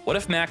this. What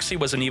if Maxi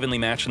was an evenly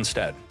match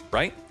instead,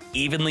 right?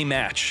 Evenly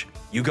match.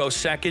 You go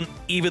second,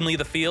 evenly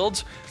the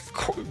fields.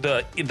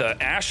 The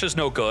Ash is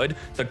no good.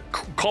 The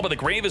Call by the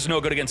Grave is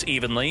no good against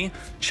evenly.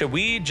 Should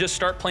we just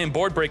start playing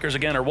board breakers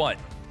again or what?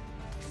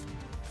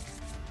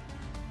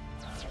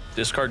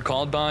 Discard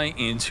Called By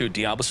into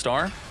Diablo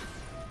Star.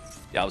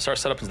 Diablo Star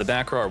set up into the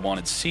back row, our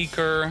Wanted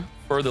Seeker.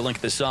 Further link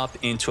this up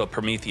into a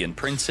Promethean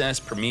Princess,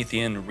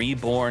 Promethean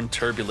Reborn,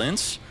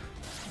 Turbulence.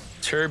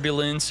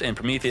 Turbulence and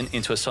Promethean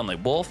into a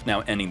Sunlight Wolf,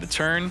 now ending the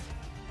turn.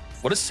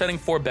 What does setting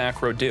 4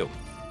 back row do?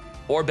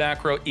 4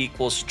 back row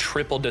equals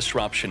triple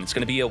disruption. It's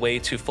going to be a way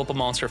to flip a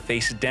monster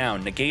face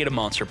down, negate a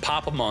monster,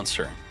 pop a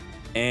monster.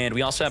 And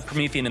we also have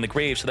Promethean in the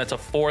grave, so that's a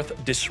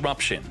 4th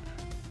disruption.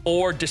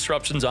 4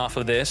 disruptions off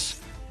of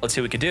this. Let's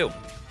see what we can do.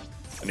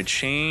 I'm going to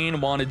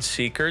chain Wanted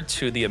Seeker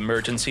to the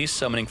emergency,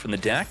 summoning from the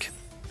deck.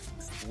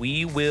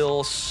 We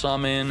will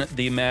summon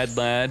the Mad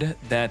Lad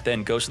that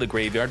then goes to the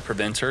graveyard,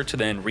 prevents her to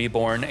then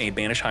reborn a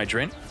Banish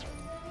Hydrant.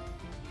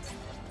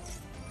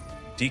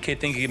 DK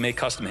think you can make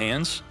custom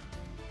hands?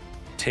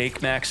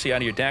 Take Maxi out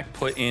of your deck,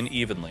 put in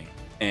evenly,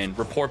 and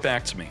report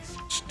back to me.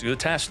 Just do the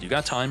test. You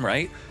got time,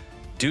 right?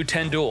 Do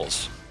 10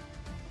 duels.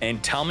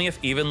 And tell me if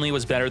evenly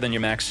was better than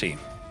your Maxi.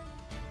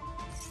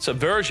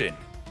 Subversion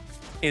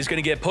is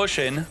going to get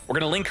pushing. We're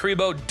going to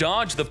Linkuriboh,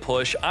 dodge the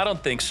push. I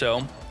don't think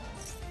so.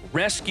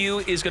 Rescue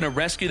is going to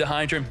rescue the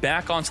Hydrant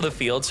back onto the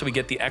field, so we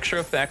get the extra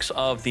effects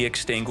of the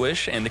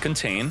Extinguish and the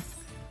Contain.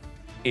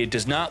 It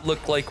does not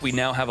look like we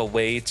now have a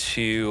way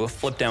to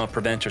flip down a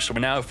Preventer, so we're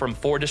now from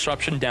 4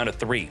 disruption down to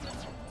 3.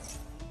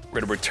 We're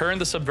going to return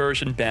the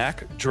Subversion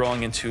back,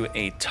 drawing into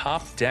a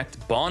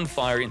top-decked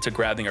Bonfire into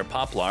grabbing our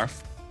Poplar.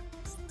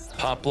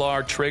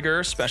 Poplar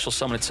trigger, special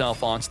summon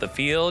itself onto the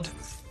field.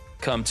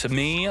 Come to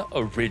me,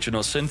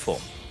 Original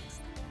Sinful.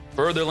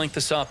 Further link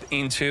this up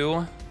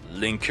into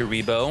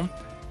Linkuriboh.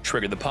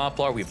 Trigger the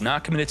Poplar. We've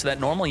not committed to that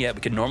normal yet.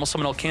 We can normal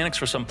summon Volcanics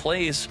for some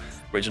plays.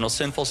 Original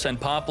Sinful,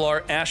 send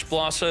Poplar. Ash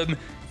Blossom,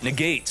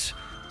 negate.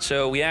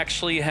 So we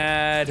actually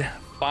had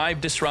 5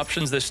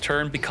 disruptions this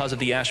turn because of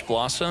the Ash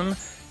Blossom.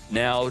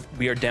 Now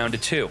we are down to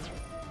 2. We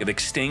have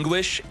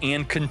Extinguish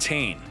and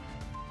Contain.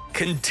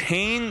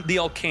 Contain the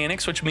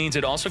Volcanics, which means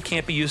it also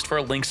can't be used for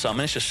a Link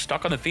summon. It's just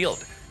stuck on the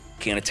field.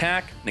 Can't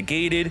attack,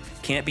 negated,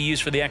 can't be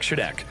used for the extra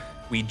deck.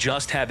 We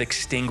just have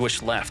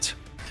Extinguish left.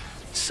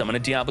 Summon a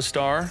Diablo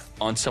Star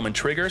on summon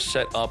trigger,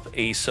 set up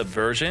a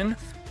Subversion.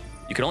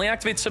 You can only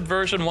activate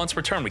Subversion once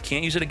per turn. We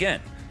can't use it again.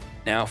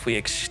 Now, if we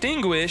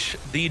extinguish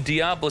the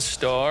Diablo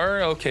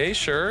Star, okay,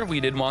 sure. We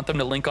did want them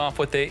to link off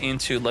with it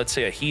into, let's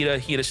say, a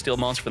Hida Steel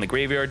Monster from the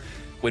graveyard.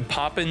 Would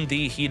pop in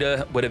the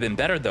Hida would have been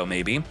better, though,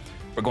 maybe.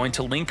 We're going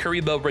to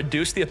Linkuriboh,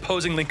 reduce the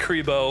opposing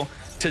Linkuriboh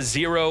to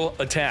 0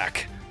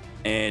 attack.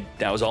 And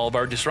that was all of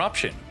our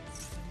disruption.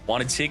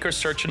 Wanted Seeker,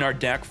 searching our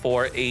deck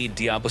for a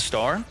Diablo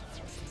Star.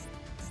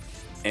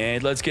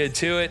 And let's get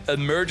to it.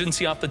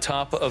 Emergency off the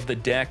top of the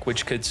deck,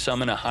 which could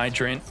summon a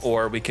Hydrant,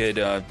 or we could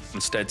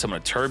instead summon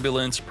a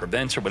Turbulence,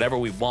 Preventer, whatever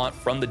we want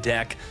from the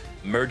deck.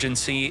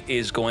 Emergency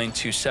is going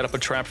to set up a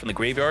trap from the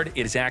graveyard.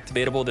 It is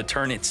activatable the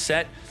turn it's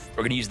set.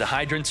 We're going to use the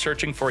Hydrant,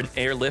 searching for an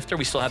Airlifter.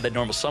 We still have that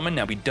normal summon.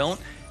 Now we don't.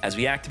 As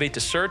we activate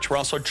to search, we're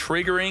also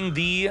triggering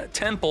the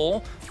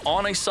Temple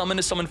on a summon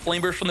to summon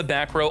Flameburge from the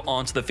back row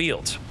onto the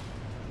field.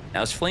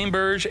 Now, is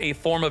Flameburge a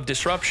form of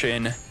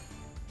disruption?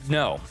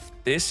 No.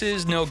 This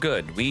is no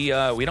good. We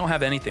don't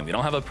have anything. We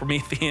don't have a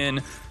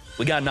Promethean.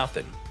 We got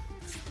nothing.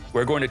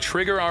 We're going to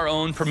trigger our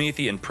own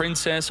Promethean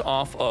Princess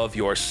off of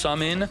your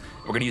summon.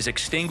 We're going to use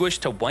Extinguish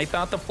to wipe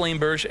out the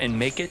Flameburge and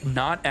make it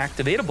not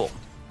activatable.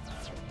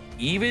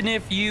 Even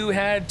if you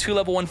had 2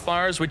 level 1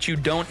 fires, which you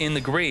don't in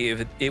the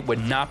grave, it would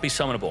not be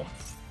summonable.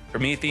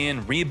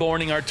 Promethean,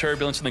 reborning our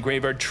Turbulence in the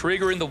graveyard,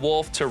 triggering the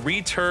Wolf to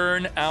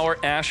return our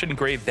Ashen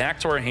Grave back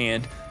to our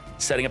hand,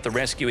 setting up the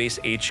Rescue Ace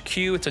HQ.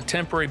 It's a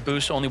temporary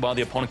boost only while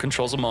the opponent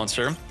controls a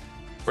monster.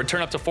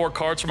 Return up to 4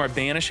 cards from our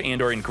Banish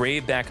and or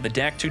Engrave back in the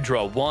deck to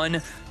draw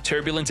 1.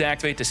 Turbulence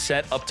activate to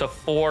set up to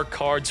 4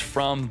 cards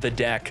from the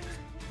deck.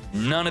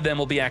 None of them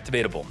will be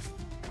activatable.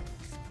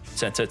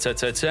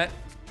 Set.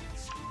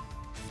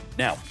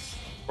 Now,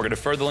 we're going to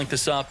further link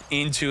this up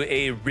into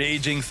a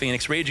Raging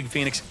Phoenix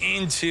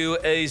into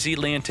a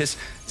Zealantis.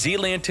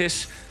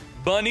 Zealantis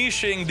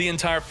banishing the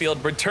entire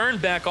field. Return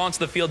back onto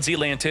the field,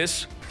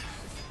 Zealantis.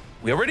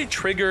 We already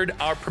triggered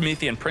our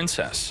Promethean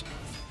Princess,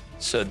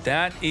 so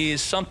that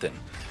is something.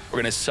 We're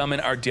going to summon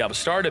our Diablo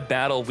Star. To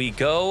battle we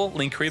go.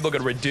 Linkuriboh going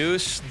to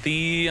reduce.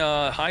 The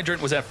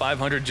Hydrant was at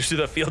 500 just to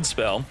the field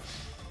spell.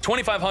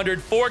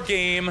 2,500 for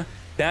game.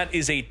 That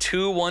is a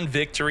 2-1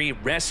 victory.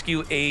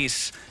 Rescue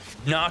Ace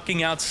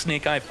knocking out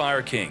Snake Eye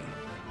Fire King.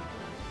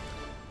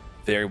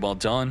 Very well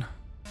done.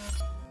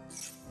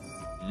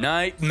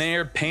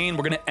 Nightmare Pain.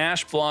 We're going to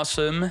Ash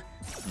Blossom.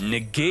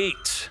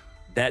 Negate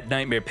that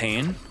Nightmare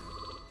Pain.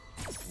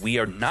 We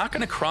are not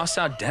going to cross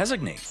out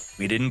Designate.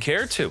 We didn't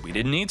care to. We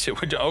didn't need to.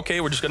 Okay,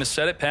 we're just going to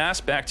set it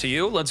pass. Back to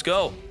you. Let's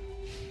go.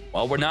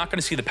 Well, we're not going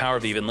to see the power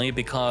of Evenly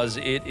because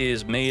it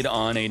is made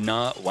on a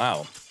not...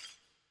 Wow.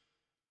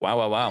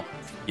 Wow.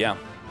 Yeah.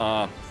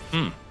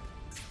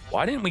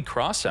 Why didn't we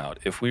cross out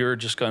if we were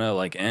just going to,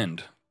 like,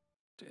 end?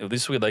 At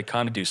least we'd, like,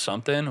 kind of do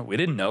something. We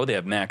didn't know they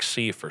have Max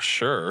C for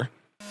sure.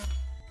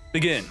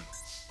 Begin.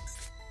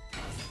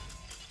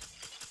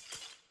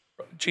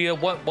 Gia,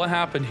 what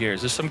happened here?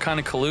 Is this some kind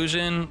of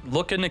collusion?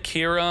 Look into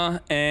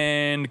Kira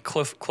and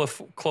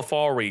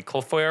Clefairy.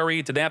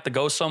 Did they have to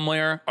go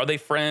somewhere? Are they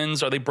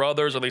friends? Are they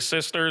brothers? Are they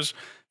sisters?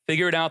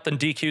 Figure it out, then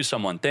DQ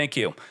someone. Thank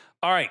you.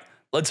 All right,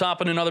 let's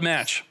hop in another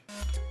match.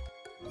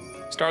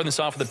 Starting this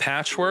off with a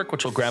Patchwork,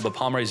 which will grab a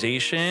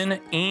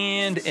Polymerization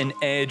and an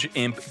Edge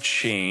Imp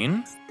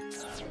Chain.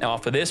 Now,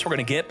 off of this, we're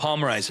going to get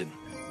Polymerizing.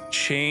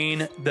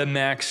 Chain the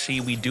Maxi.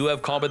 We do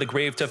have Call by the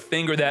Grave to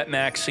finger that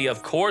Maxi.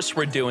 Of course,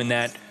 we're doing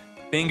that.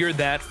 Finger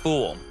that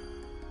fool.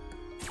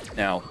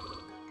 Now,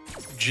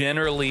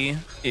 generally,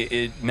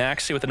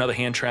 Maxi with another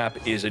hand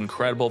trap is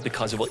incredible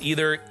because it will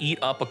either eat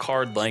up a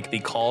card like the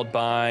Called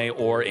By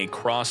or a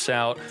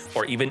Crossout,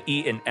 or even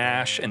eat an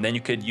Ash, and then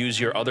you could use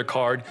your other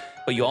card.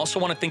 But you also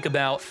want to think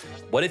about,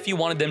 what if you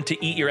wanted them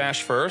to eat your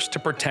Ash first to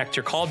protect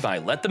your Called By?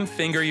 Let them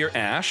finger your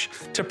Ash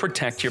to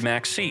protect your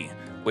Maxi,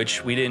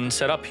 which we didn't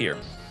set up here.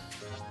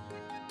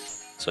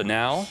 So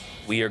now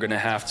we are going to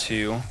have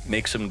to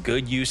make some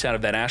good use out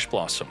of that Ash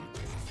Blossom.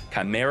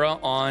 Chimera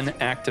on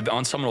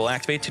summon will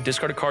activate to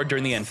discard a card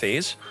during the end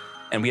phase.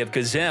 And we have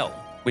Gazelle,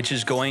 which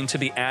is going to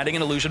be adding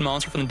an illusion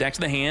monster from the deck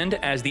to the hand,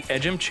 as the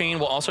Edge Imp Chain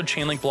will also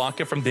chainlink block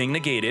it from being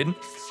negated.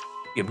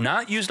 We have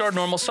not used our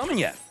normal summon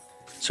yet.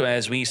 So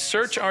as we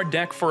search our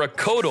deck for a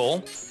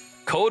Codal,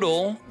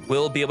 Codal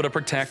will be able to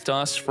protect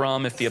us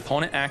from, if the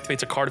opponent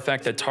activates a card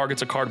effect that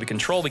targets a card we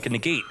control, we can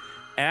negate.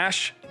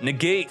 Ash,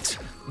 negate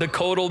the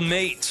Codal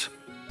mate.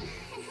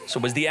 So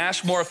was the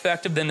Ash more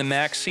effective than the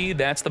Maxi?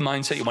 That's the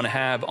mindset you want to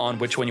have on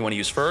which one you want to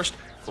use first.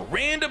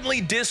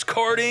 Randomly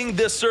discarding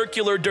the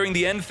Circular during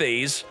the end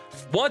phase.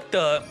 What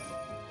the?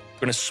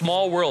 We're in a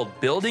Small World,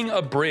 building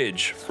a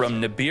bridge from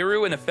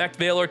Nibiru and Effect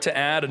Veiler to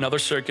add another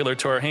Circular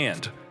to our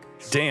hand.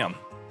 Damn.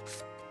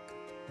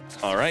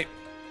 All right.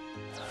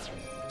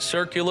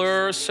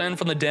 Circular, send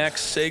from the deck,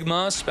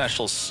 Sigma,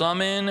 special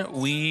summon.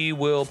 We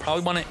will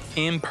probably want to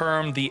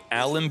imperm the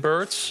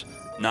Alimberts,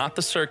 not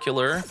the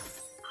Circular.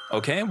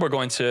 Okay, we're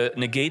going to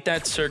negate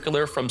that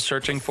Circular from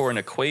searching for an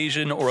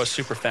Equation or a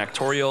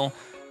Superfactorial.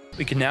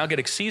 We can now get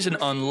Exceedon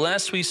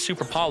unless we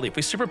Super Poly. If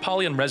we Super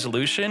Poly on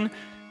Resolution,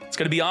 it's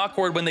going to be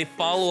awkward when they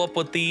follow up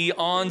with the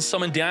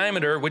on-summon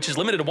Diameter, which is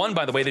limited to 1,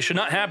 by the way. They should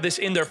not have this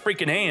in their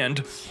freaking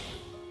hand.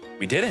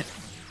 We didn't.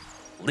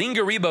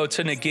 Linkuriboh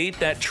to negate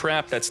that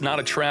trap. That's not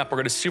a trap. We're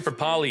going to Super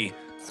Poly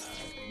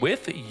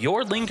with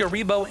your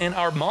Linkuriboh and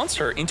our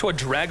monster into a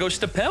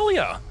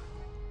Dragostapelia.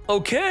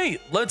 Okay,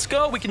 let's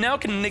go. We can now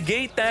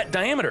negate that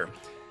Diameter.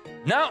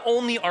 Not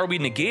only are we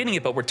negating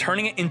it, but we're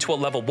turning it into a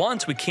level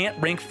 1, so we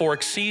can't rank 4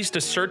 Xyz to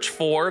search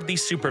for the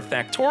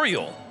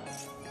Superfactorial.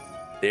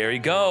 There you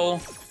go.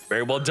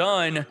 Very well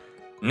done.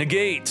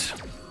 Negate.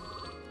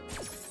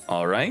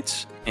 All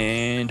right,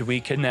 and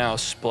we can now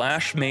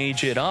Splash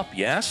Mage it up,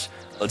 yes?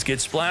 Let's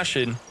get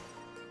splashing.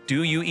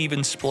 Do you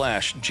even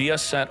splash? Gia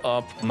set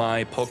up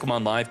my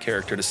Pokemon Live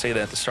character to say that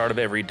at the start of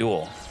every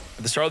duel.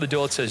 At the start of the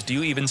duel, it says, do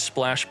you even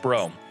splash,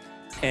 bro?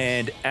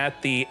 And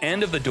at the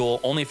end of the duel,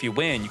 only if you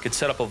win, you could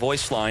set up a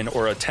voice line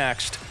or a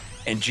text,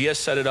 and Gia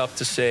set it up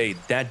to say,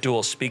 that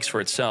duel speaks for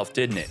itself,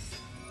 didn't it?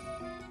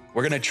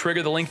 We're going to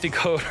trigger the Link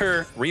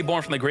Decoder,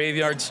 Reborn from the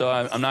Graveyard, so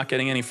I'm not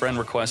getting any friend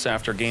requests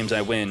after games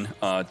I win,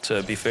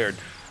 to be fair.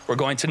 We're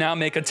going to now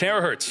make a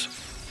Terahertz.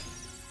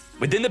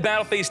 Within the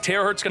battle phase,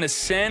 Terahertz going to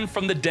send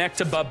from the deck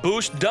to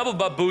Baboost, double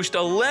Baboost,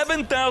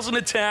 11,000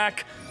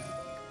 attack.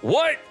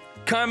 What?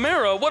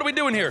 Chimera, what are we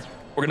doing here?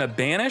 We're going to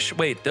banish.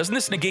 Wait, doesn't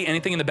this negate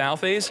anything in the battle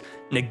phase?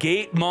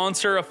 Negate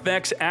monster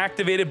effects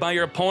activated by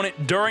your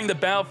opponent during the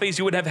battle phase.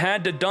 You would have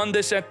had to done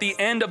this at the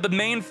end of the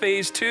main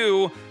phase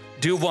too.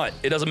 Do what?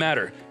 It doesn't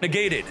matter.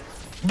 Negated.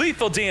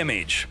 Lethal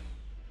damage.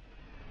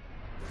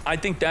 I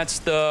think that's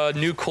the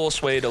new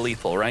coolest way to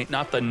lethal, right?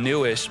 Not the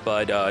newest,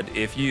 but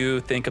if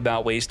you think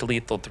about ways to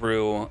lethal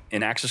through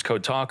an access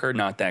code talker,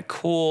 not that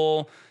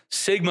cool.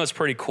 Sigma's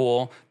pretty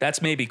cool.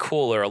 That's maybe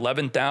cooler.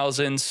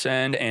 11,000,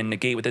 send, and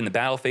negate within the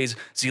battle phase.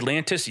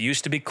 Zelantis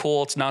used to be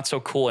cool. It's not so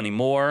cool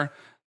anymore.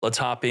 Let's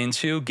hop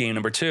into game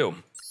number 2.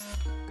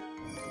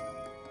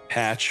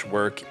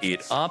 Patchwork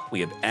it up. We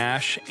have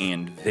Ash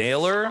and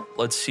Valor.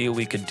 Let's see what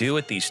we could do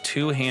with these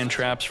 2 hand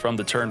traps from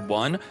the turn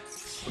 1.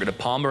 We're going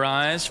to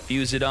Polymerise,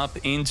 fuse it up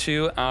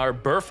into our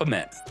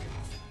Baphomet.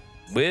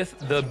 With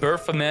the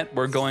Baphomet,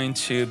 we're going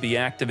to be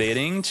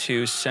activating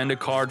to send a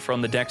card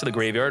from the deck to the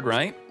graveyard,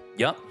 right?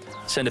 Yep.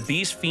 Send a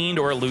Beast, Fiend,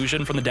 or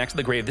Illusion from the deck to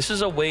the grave. This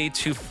is a way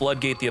to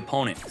floodgate the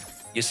opponent.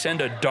 You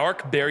send a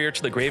Dark Barrier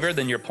to the graveyard,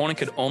 then your opponent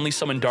could only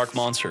summon dark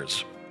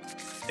monsters.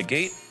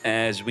 Negate,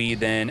 as we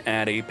then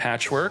add a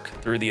Patchwork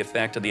through the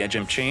effect of the Edge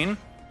Imp Chain.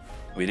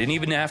 We didn't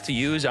even have to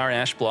use our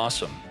Ash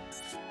Blossom.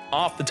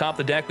 Off the top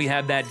of the deck, we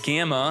have that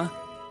Gamma.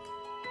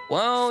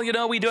 Well, you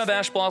know, we do have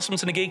Ash Blossoms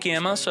to negate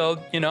Gamma, so,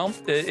 you know,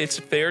 it's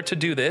fair to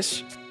do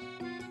this.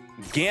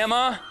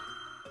 Gamma,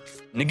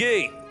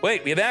 negate.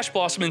 Wait, we have Ash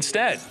Blossom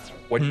instead.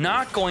 We're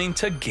not going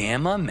to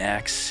Gamma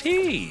Max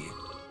C.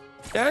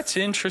 That's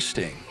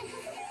interesting.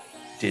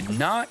 Did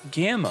not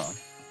Gamma.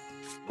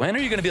 When are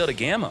you going to be able to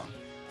Gamma?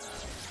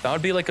 That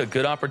would be like a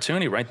good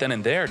opportunity right then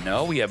and there.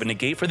 No, we have a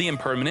negate for the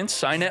impermanence,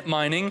 Signet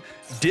Mining,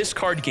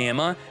 discard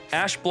Gamma,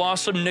 Ash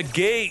Blossom,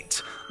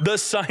 negate the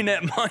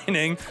Signet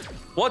Mining.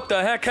 What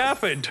the heck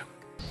happened?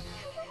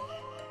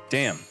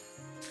 Damn.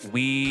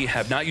 We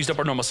have not used up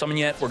our normal summon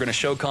yet. We're going to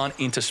Shokan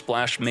into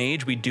Splash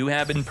Mage. We do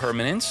have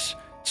impermanence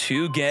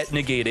to get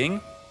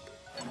negating.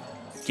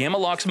 Gamma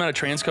locks him out of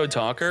Transcode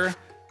Talker.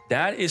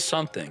 That is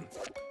something.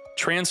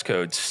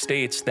 Transcode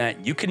states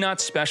that you cannot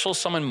special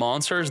summon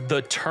monsters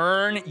the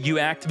turn you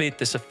activate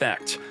this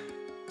effect.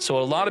 So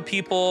a lot of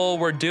people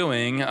were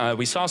doing,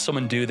 we saw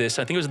someone do this,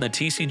 I think it was in the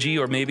TCG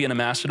or maybe in a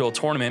Master Duel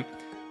tournament.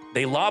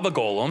 They Lava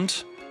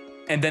Golemed,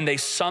 and then they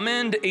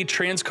summoned a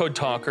Transcode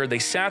Talker. They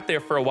sat there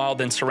for a while,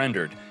 then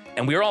surrendered.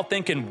 And we were all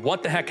thinking,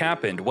 what the heck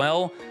happened?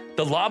 Well,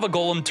 the Lava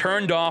Golem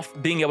turned off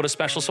being able to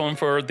special summon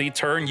for the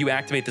turn you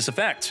activate this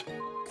effect.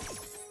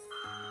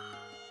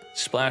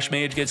 Splash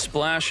Mage gets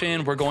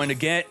splashing. We're going to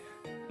get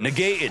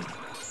negated.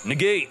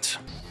 Negate.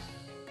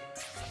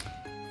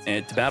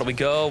 And to battle we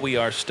go. We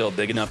are still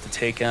big enough to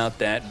take out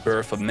that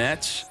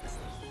Baphomet.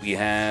 We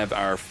have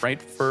our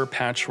Frightfur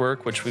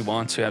Patchwork, which we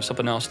want to have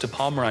something else to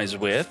polymerize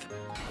with.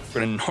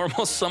 We're going to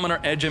normal summon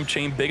our Edge Imp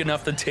Chain big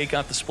enough to take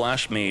out the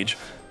Splash Mage.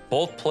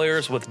 Both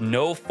players with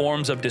no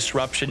forms of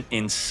disruption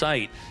in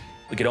sight.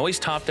 We can always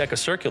top deck a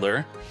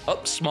Circular.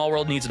 Oh, Small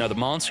World needs another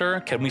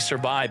monster. Can we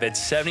survive at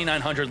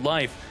 7,900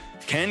 life?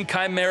 Can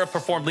Chimera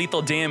perform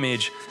lethal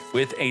damage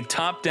with a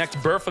top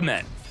decked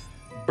Baphomet?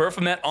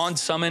 Baphomet on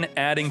summon,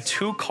 adding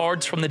 2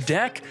 cards from the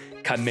deck,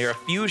 Chimera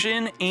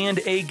Fusion and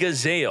a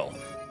Gazelle.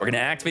 We're going to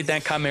activate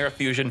that Chimera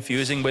Fusion,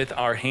 fusing with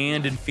our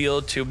hand and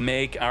field to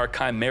make our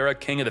Chimera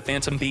King of the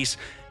Phantom Beast,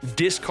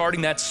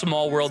 discarding that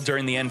Small World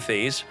during the end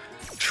phase,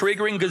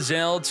 triggering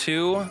Gazelle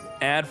to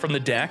add from the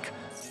deck,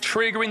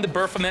 triggering the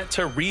Baphomet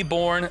to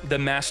reborn the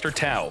Master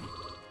Tau.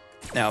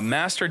 Now,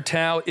 Master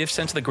Tau, if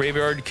sent to the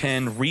graveyard,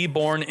 can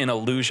reborn an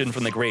illusion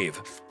from the grave.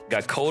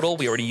 Got Kodal.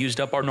 We already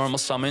used up our normal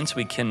summons.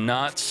 We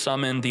cannot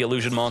summon the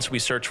illusion monster we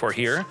search for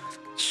here.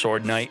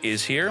 Sword Knight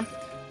is here.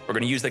 We're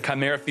going to use the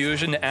Chimera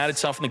Fusion to add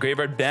itself from the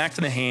graveyard back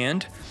to the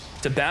hand.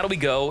 To battle we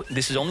go.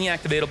 This is only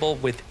activatable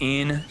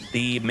within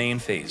the main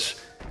phase.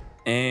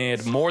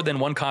 And more than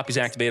 1 copy is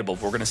activatable.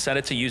 We're going to set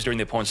it to use during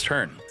the opponent's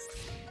turn.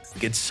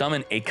 We could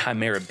summon a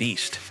Chimera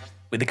Beast.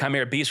 With the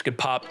Chimera Beast, we could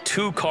pop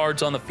 2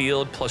 cards on the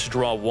field plus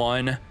draw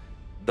 1.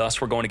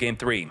 Thus, we're going to game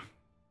 3.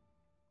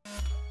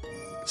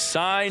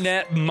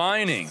 Signet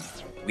Mining.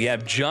 We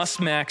have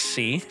just Max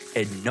C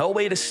and no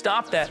way to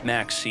stop that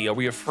Max C. Are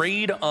we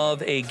afraid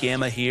of a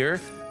Gamma here?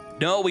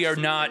 No, we are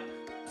not.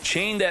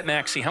 Chain that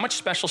Max C. How much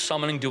special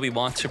summoning do we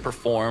want to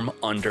perform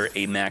under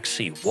a Max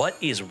C? What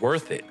is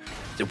worth it?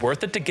 Is it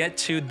worth it to get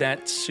to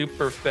that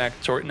Super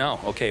Factor? No.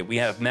 Okay, we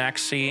have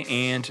Max C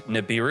and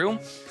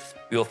Nibiru.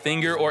 We will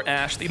Finger or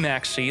Ash the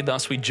Max C.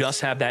 Thus, we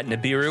just have that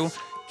Nibiru.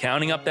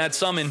 Counting up that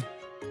summon.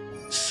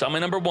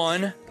 Summon number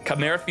 1.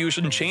 Chimera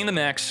Fusion, chain the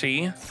Max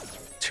C.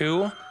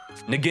 2.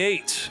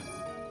 Negate.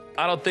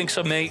 I don't think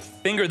so, mate.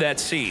 Finger that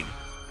C.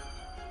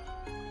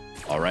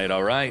 All right,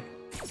 all right.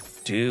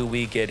 Do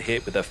we get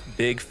hit with a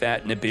big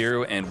fat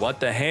Nibiru? And what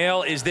the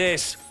hell is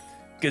this?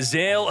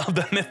 Gazelle of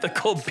the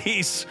Mythical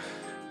Beast.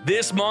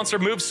 This monster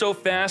moves so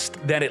fast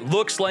that it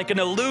looks like an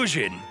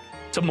illusion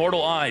to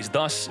mortal eyes.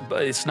 Thus,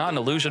 it's not an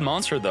illusion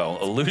monster, though.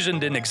 Illusion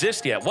didn't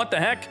exist yet. What the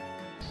heck?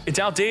 It's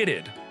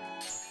outdated.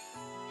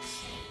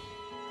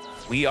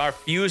 We are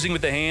fusing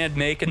with the hand,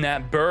 making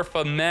that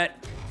Baphomet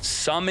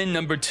summon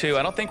number 2.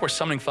 I don't think we're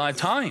summoning 5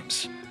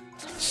 times.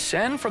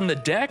 Send from the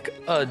deck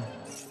a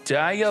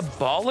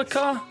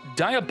Diabolica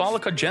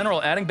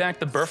General, adding back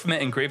the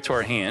Baphomet engraved to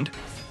our hand.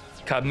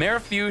 Chimera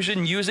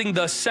Fusion using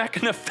the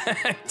second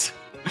effect.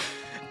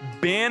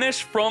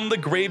 Banish from the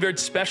graveyard,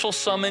 special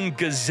summon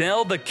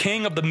Gazelle, the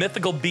king of the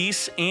mythical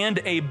beasts, and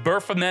a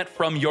Baphomet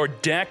from your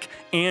deck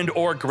and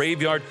or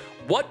graveyard.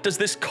 What does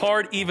this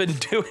card even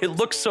do? It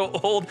looks so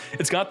old.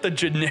 It's got the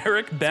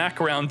generic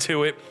background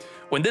to it.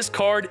 When this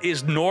card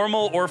is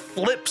normal or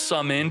flip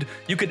summoned,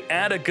 you could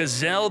add a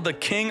Gazelle, the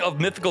king of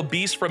mythical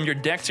beasts, from your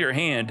deck to your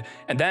hand,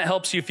 and that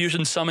helps you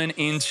fusion summon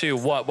into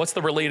what? What's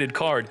the related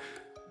card?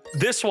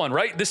 This one,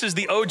 right? This is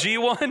the OG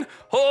one?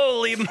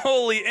 Holy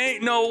moly,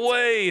 ain't no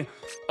way.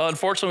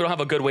 Unfortunately, we don't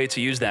have a good way to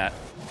use that.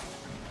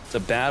 To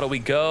battle we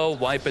go,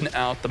 wiping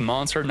out the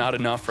monster. Not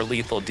enough for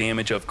lethal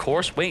damage, of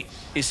course. Wait,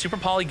 is Super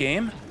Poly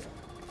game?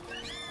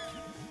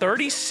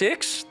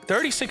 36?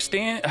 36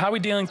 damage? How are we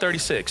dealing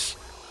 36?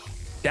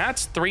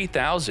 That's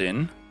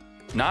 3,000.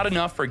 Not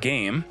enough for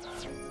game.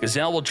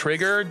 Gazelle will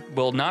trigger,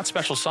 will not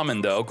special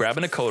summon though.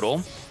 Grabbing a Codal.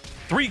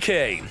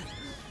 3K.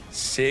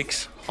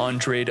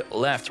 600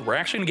 left. We're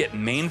actually gonna get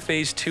main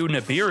phase 2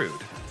 Nibiru.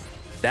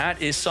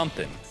 That is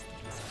something.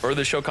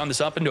 Further Shokan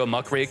this up into a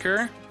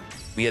Muckraker.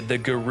 We had the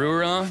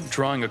Garura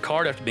drawing a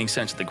card after being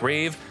sent to the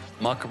grave.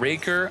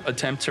 Muckraker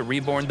attempt to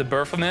reborn the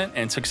Baphomet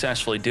and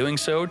successfully doing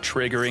so,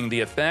 triggering the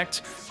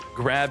effect.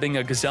 Grabbing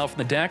a Gazelle from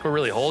the deck. We're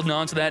really holding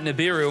on to that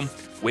Nibiru.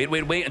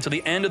 Wait until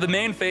the end of the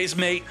main phase,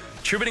 mate.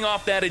 Tributing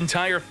off that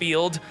entire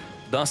field.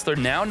 Thus, they're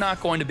now not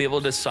going to be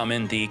able to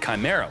summon the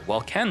Chimera.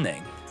 Well, can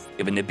they?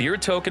 You have a Nibiru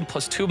token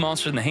plus 2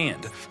 monsters in the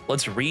hand.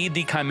 Let's read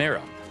the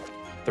Chimera.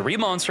 3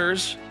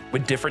 monsters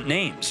with different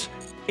names.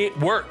 It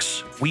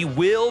works. We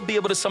will be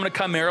able to summon a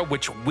Chimera,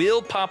 which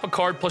will pop a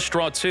card plus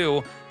draw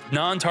 2,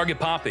 non-target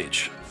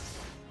poppage.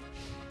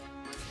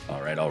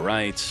 All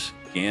right.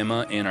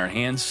 Gamma in our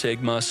hand,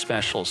 Sigma,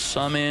 special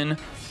summon.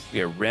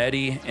 We are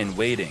ready and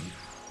waiting.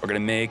 We're gonna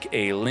make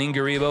a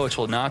Lingaribo, which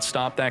will not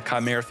stop that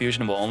Chimera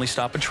Fusion and will only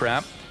stop a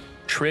trap.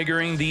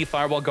 Triggering the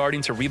Firewall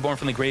Guardian to reborn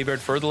from the graveyard,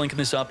 further linking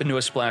this up into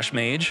a Splash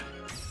Mage.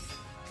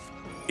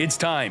 It's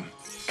time.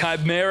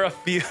 Chimera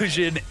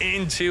Fusion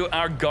into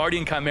our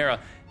Guardian Chimera.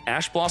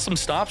 Ash Blossom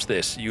stops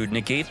this. You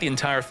negate the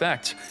entire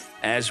effect.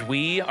 As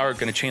we are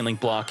gonna Chain Link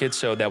block it,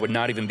 so that would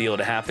not even be able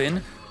to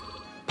happen.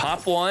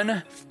 Pop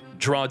 1,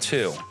 draw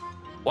 2.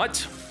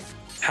 What?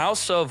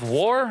 House of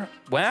War?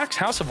 Wax?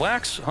 House of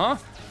Wax? Huh?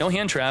 No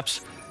hand traps.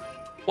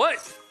 What?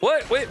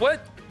 Wait, what?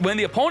 When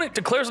the opponent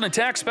declares an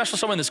attack, special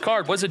summon this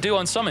card. What does it do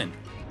on summon?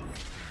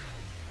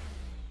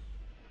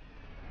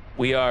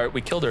 We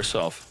killed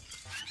ourselves.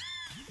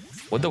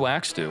 What'd the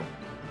Wax do?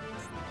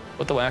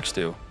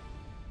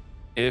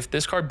 If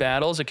this card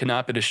battles, it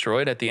cannot be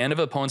destroyed. At the end of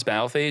an opponent's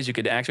battle phase, you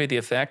could activate the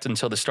effect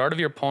until the start of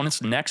your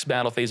opponent's next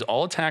battle phase.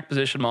 All attack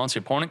position monsters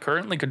your opponent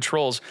currently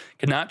controls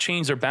cannot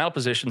change their battle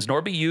positions,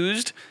 nor be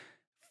used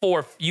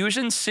for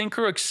fusion,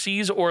 synchro,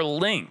 exceeds, or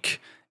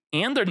link.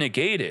 And they're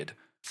negated.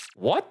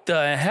 What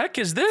the heck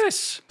is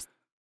this?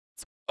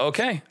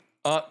 Okay,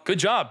 good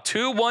job.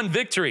 2-1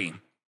 victory.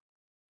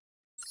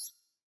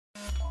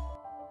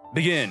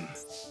 Begin.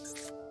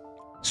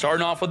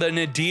 Starting off with a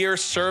Nadir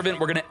Servant,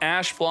 we're gonna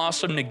Ash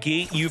Blossom,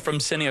 negate you from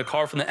sending a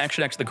card from the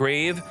extra deck to the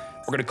grave.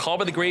 We're gonna call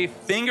by the grave,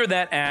 finger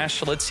that Ash,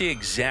 so let's see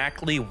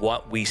exactly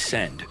what we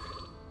send.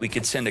 We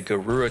could send a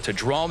Garura to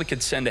draw, we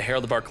could send a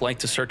Herald of Arclight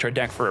to search our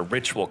deck for a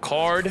ritual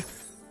card.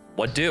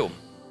 What do?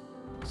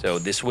 So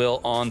this will,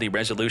 on the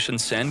resolution,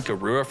 send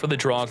Garura for the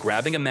draw,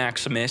 grabbing a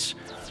Maximus,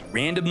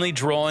 randomly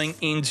drawing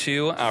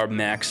into our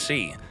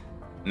Maxi.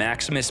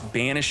 Maximus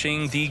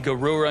banishing the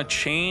Garura,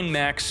 chain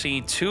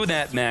Maxi to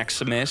that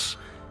Maximus.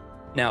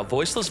 Now,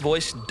 Voiceless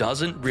Voice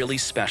doesn't really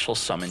special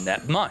summon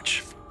that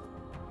much.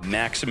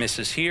 Maximus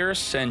is here,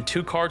 send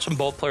 2 cards from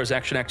both players'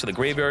 action deck to the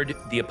graveyard.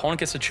 The opponent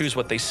gets to choose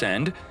what they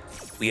send.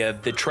 We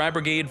have the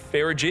Tri-Brigade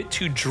Farragut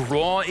to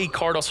draw a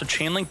card, also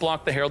Chain Link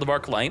block the Herald of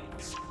Arclight.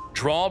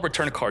 Draw,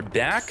 return a card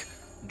back,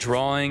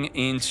 drawing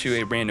into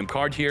a random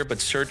card here, but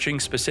searching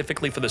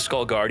specifically for the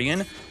Skull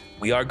Guardian.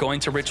 We are going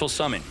to Ritual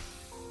Summon.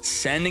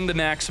 Sending the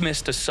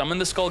Maximus to summon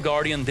the Skull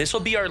Guardian. This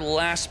will be our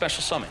last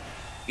special summon.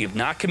 We have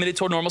not committed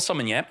to a normal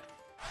summon yet.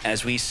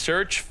 As we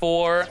search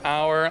for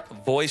our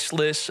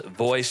Voiceless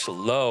Voice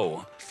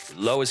Low.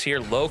 Low is here.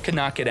 Low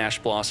cannot get Ash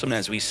Blossom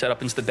as we set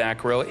up into the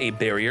back row a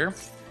Barrier.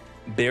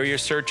 Barrier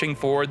searching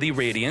for the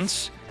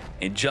Radiance.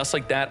 And just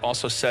like that,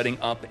 also setting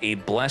up a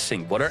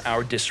Blessing. What are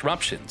our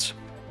disruptions?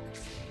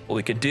 What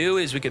we could do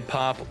is we could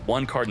pop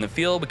 1 card in the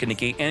field. We could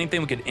negate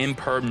anything. We could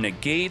imperm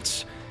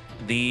negate.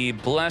 The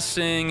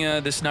Blessing,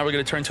 this is now we're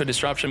going to turn to a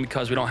disruption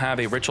because we don't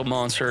have a ritual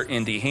monster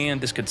in the hand.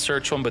 This could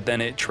search one, but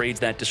then it trades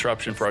that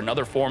disruption for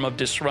another form of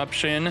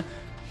disruption.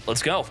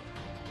 Let's go.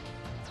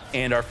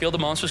 And our field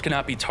of monsters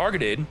cannot be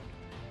targeted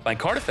by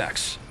card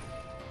effects.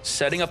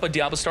 Setting up a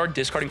Diablo Star,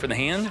 discarding from the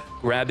hand,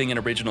 grabbing an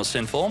original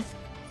Sinful.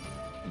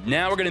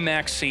 Now we're going to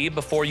max C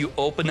before you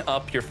open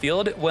up your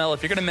field. Well,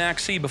 if you're going to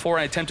max C before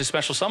I attempt to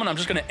special summon, I'm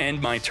just going to end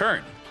my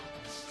turn.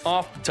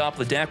 Off the top of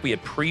the deck, we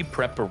have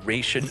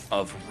pre-preparation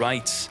of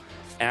rites.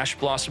 Ash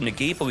Blossom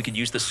negate, but we could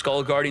use the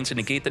Skull Guardian to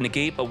negate the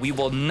negate, but we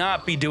will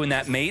not be doing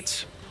that,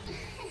 mates.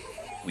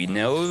 We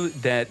know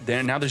that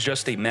now there's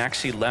just a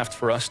Maxi left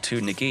for us to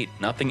negate.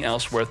 Nothing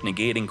else worth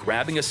negating.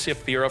 Grabbing a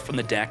Saphira from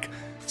the deck.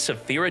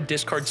 Saphira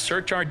discard,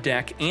 search our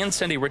deck, and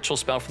send a ritual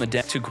spell from the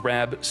deck to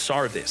grab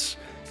Sarvis.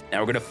 Now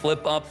we're going to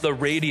flip up the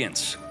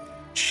Radiance.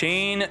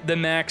 Chain the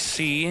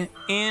Maxi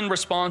in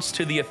response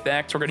to the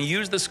effect. We're going to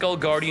use the Skull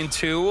Guardian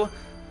to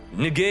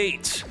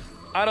negate.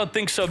 I don't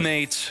think so,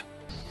 mates.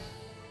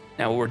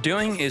 Now what we're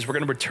doing is we're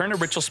going to return a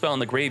ritual spell in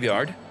the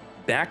graveyard,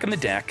 back in the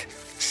deck,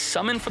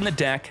 summon from the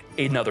deck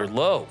another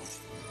Low.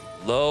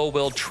 Low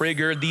will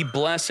trigger the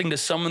Blessing to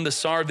summon the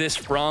Sarvis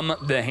from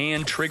the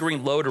hand,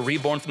 triggering Low to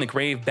reborn from the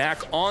grave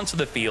back onto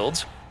the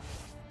field.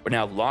 We're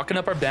now locking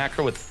up our back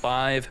row with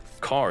 5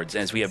 cards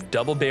as we have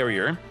double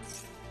barrier.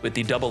 With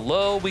the double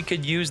Low, we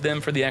could use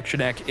them for the extra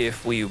deck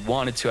if we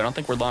wanted to. I don't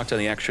think we're locked on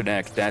the extra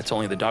deck. That's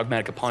only the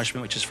Dogmatic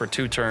Punishment, which is for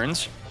 2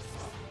 turns.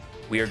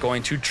 We are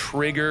going to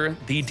trigger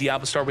the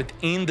Diablo Star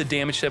within the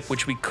damage step,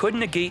 which we could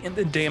negate in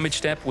the damage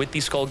step with the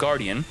Skull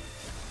Guardian.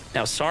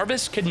 Now,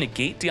 Sarvis can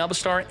negate Diablo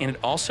Star, and it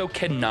also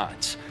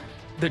cannot.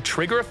 The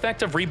trigger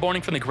effect of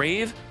reborning from the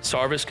grave,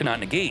 Sarvis cannot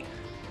negate.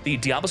 The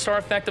Diablo Star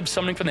effect of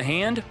summoning from the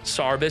hand,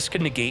 Sarvis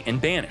can negate and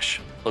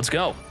banish. Let's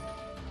go.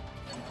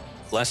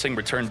 Blessing,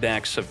 return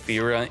back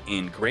Saphira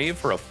in grave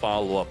for a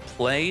follow-up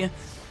play.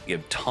 We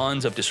have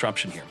tons of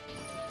disruption here.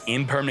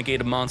 Imperm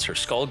negate a monster,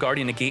 Skull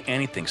Guardian negate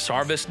anything,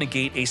 Sarvis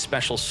negate a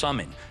special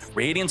summon,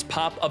 Radiance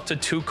pop up to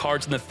 2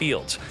 cards in the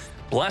field,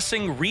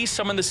 Blessing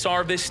resummon the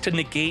Sarvis to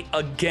negate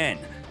again.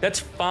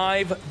 That's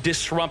 5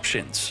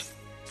 disruptions.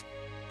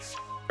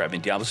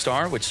 Grabbing Diablo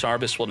Star, which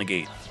Sarvis will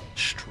negate.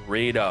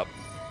 Straight up.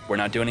 We're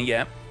not doing it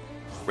yet.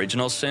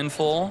 Original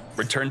Sinful,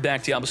 return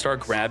back Diablo Star,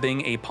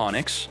 grabbing a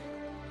Ponix.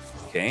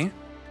 Okay.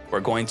 We're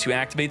going to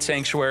activate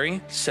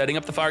Sanctuary, setting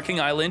up the Fire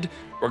King Island.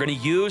 We're going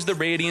to use the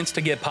Radiance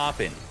to get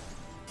poppin'.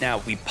 Now,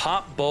 we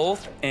pop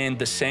both, and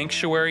the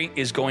Sanctuary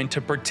is going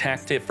to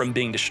protect it from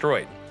being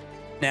destroyed.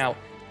 Now,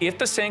 if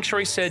the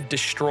Sanctuary said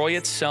destroy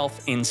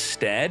itself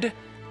instead,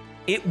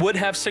 it would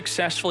have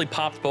successfully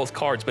popped both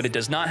cards, but it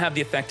does not have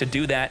the effect to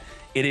do that.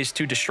 It is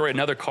to destroy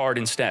another card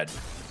instead.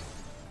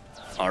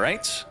 All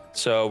right,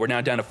 so we're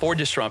now down to 4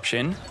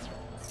 disruption.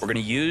 We're going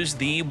to use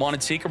the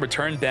Wanted Seeker,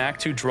 return back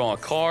to draw a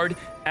card,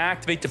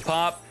 activate to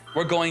pop.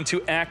 We're going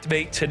to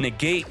activate to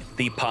negate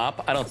the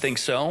pop. I don't think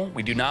so.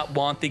 We do not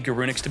want the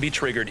Garunix to be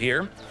triggered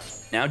here.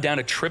 Now down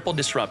to triple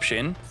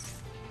disruption.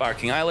 Fire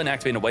King Island,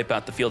 activating to wipe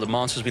out the field of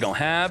monsters we don't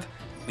have.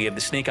 We have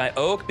the Snake Eye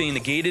Oak being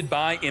negated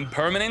by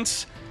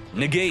Impermanence.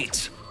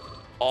 Negate.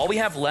 All we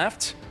have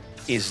left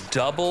is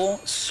double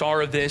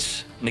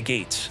Sarvis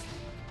negates.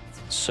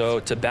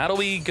 So to battle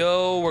we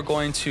go. We're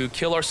going to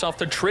kill ourselves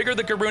to trigger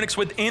the Garunix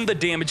within the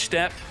damage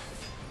step.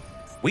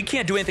 We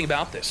can't do anything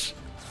about this.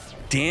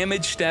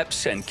 Damage step,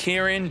 send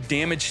Kieran.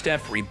 Damage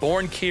step,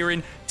 reborn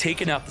Kieran.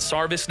 Taking out the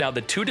Sarvis. Now the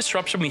 2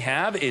 disruption we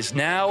have is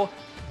now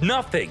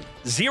nothing.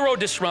 0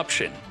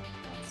 disruption.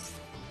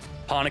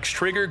 Ponix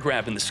trigger,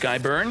 grabbing the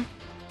Skyburn.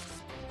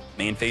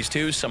 Main phase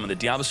 2, summon the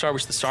Diablo Star,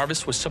 which the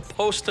Sarvis was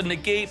supposed to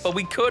negate, but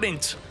we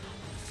couldn't.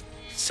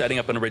 Setting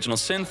up an Original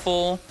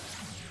Sinful.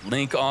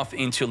 Link off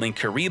into Link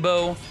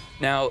Karibo.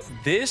 Now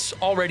this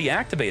already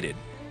activated.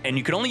 And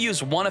you can only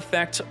use 1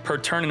 effect per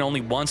turn and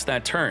only once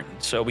that turn.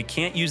 So we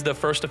can't use the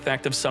first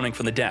effect of summoning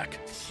from the deck.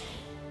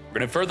 We're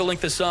going to further link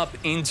this up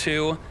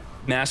into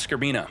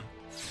Masquerena.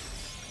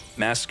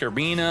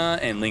 Masquerena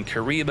and Link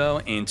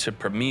Karibo into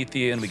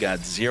Promethean. We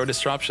got 0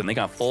 disruption. They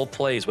got full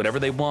plays, whatever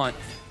they want.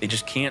 They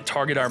just can't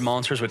target our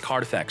monsters with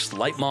card effects.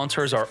 Light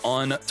monsters are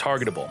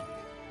untargetable.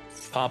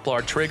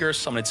 Poplar trigger,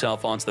 summon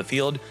itself onto the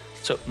field.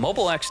 So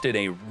Mobile X did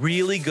a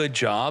really good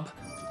job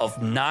of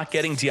not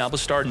getting Diablo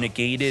Star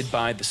negated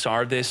by the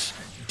Sarvis,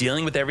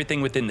 dealing with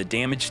everything within the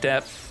damage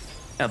step.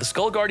 Now, the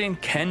Skull Guardian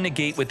can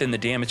negate within the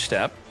damage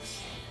step.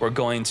 We're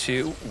going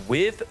to,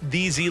 with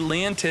the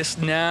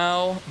Zealantis,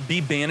 now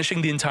be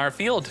banishing the entire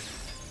field.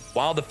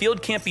 While the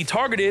field can't be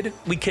targeted,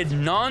 we could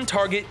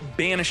non-target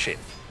banish it.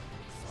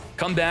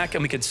 Come back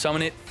and we could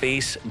summon it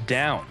face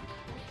down.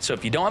 So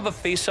if you don't have a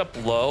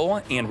face-up Low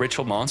and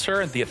Ritual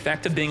Monster, the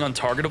effect of being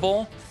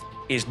untargetable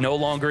is no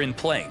longer in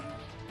play.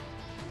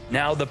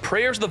 Now, the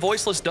Prayers of the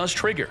Voiceless does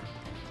trigger.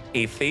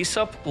 A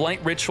face-up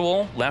Light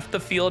Ritual left the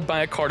field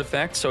by a card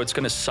effect, so it's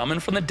going to summon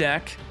from the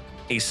deck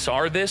a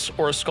Sarvis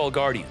or a Skull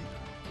Guardian.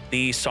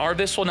 The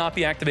Sarvis will not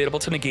be activatable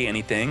to negate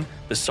anything.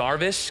 The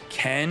Sarvis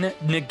can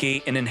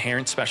negate an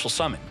inherent special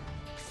summon.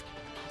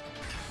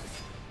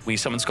 We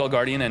summon Skull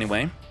Guardian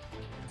anyway.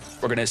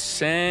 We're going to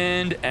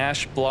send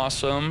Ash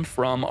Blossom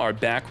from our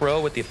back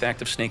row with the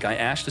effect of Snake Eye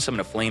Ash to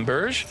summon a Flame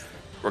Burge.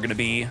 We're going to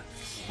be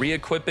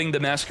re-equipping the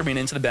Masquerena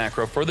into the back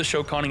row, further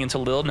showconning into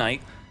Lil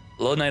Knight.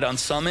 Lil Knight on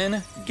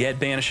summon, get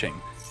banishing.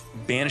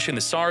 Banishing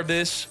the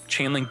Sarvis,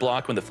 chainlink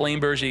block with the Flame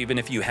Burge. Even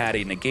if you had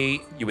a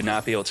negate, you would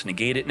not be able to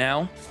negate it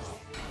now.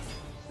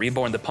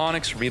 Reborn the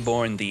Ponix,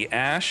 reborn the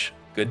Ash.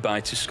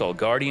 Goodbye to Skull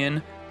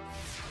Guardian.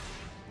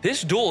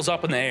 This duel is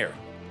up in the air.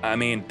 I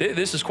mean,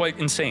 this is quite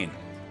insane.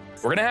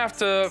 We're going to have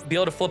to be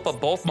able to flip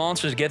up both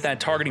monsters to get that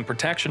targeting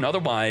protection.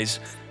 Otherwise,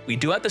 we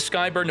do have the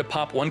Skyburn to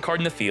pop one card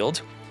in the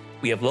field.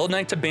 We have Little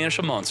Knight to banish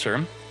a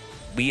monster.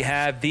 We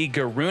have the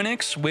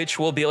Garunix, which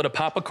will be able to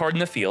pop a card in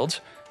the field.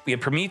 We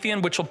have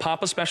Promethean, which will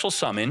pop a special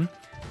summon.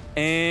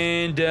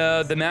 And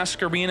the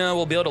Masquerena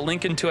will be able to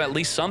link into at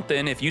least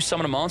something. If you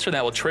summon a monster,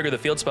 that will trigger the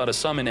field spell to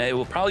summon. It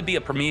will probably be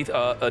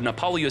an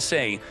Apollo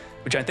USA,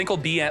 which I think will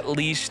be at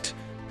least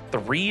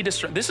 3.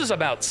 This is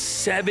about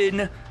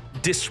 7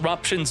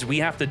 disruptions we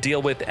have to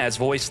deal with as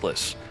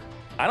voiceless.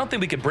 I don't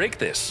think we could break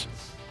this.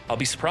 I'll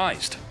be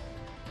surprised.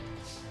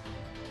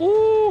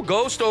 Ooh,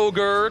 Ghost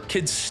Ogre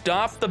could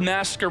stop the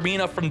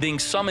Masquerena from being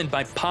summoned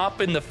by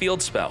popping the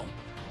field spell.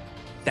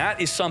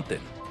 That is something.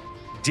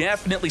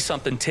 Definitely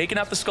something. Taking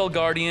out the Skull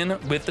Guardian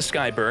with the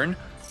Skyburn,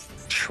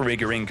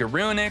 triggering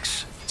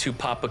Garunix to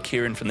pop a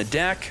Kieran from the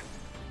deck.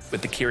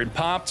 With the Kieran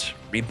popped,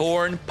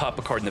 Reborn, pop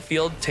a card in the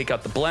field, take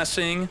out the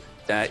Blessing.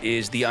 That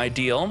is the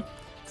ideal.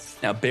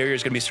 Now Barrier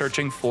is going to be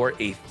searching for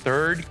a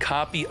 3rd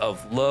copy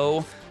of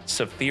Low.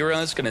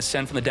 Saphira is going to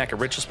send from the deck a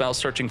ritual spell,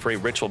 searching for a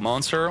ritual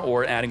monster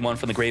or adding one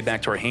from the grave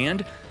back to her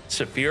hand.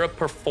 Saphira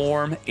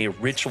perform a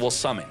ritual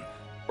summon.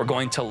 We're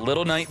going to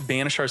Little Knight,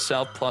 banish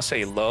ourselves, plus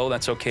a Low.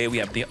 That's okay. We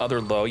have the other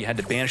Low. You had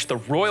to banish the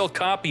royal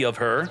copy of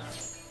her.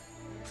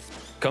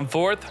 Come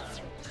forth,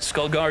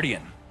 Skull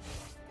Guardian.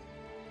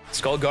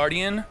 Skull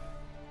Guardian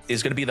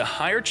is going to be the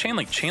higher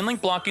Chainlink. Chainlink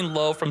blocking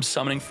Low from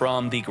summoning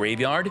from the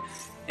graveyard.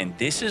 And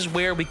this is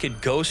where we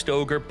could Ghost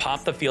Ogre,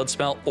 pop the field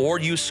spell, or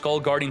use Skull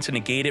Guardian to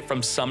negate it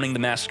from summoning the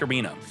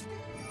Masquerena.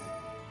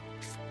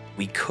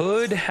 We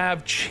could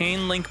have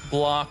Chainlink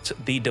blocked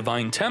the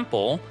Divine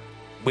Temple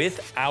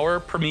with our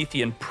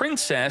Promethean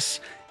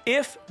Princess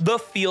if the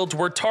fields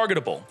were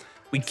targetable.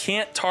 We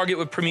can't target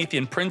with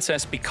Promethean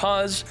Princess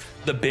because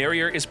the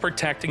barrier is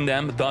protecting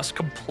them, thus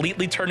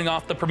completely turning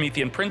off the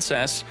Promethean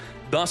Princess,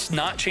 thus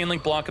not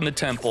Chainlink blocking the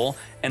temple,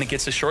 and it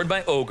gets destroyed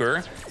by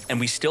Ogre, and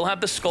we still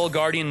have the Skull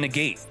Guardian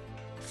negate.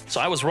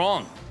 So I was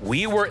wrong.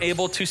 We were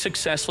able to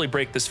successfully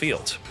break this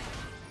field.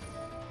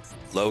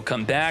 Low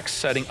come back,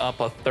 setting up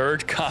a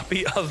 3rd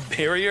copy of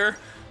Barrier.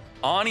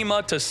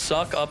 Anima to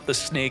suck up the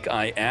Snake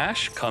Eye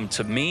Ash. Come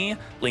to me.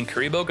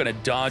 Linkuriboh gonna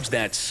dodge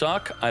that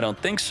suck. I don't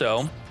think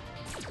so.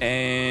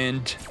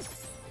 And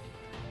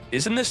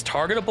isn't this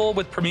targetable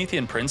with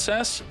Promethean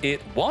Princess?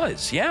 It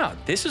was, yeah.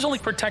 This is only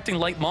protecting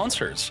light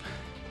monsters.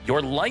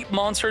 Your light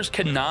monsters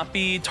cannot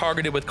be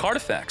targeted with card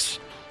effects.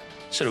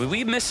 So did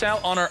we miss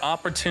out on our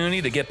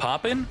opportunity to get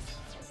poppin'?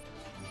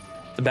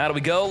 The battle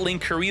we go.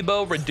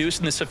 Linkuriboh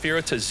reducing the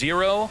Saphira to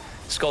 0.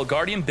 Skull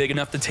Guardian big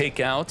enough to take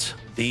out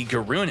the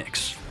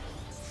Garunix.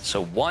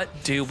 So what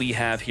do we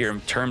have here in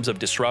terms of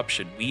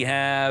disruption? We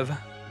have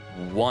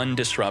 1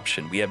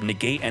 disruption. We have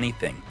negate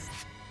anything.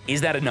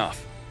 Is that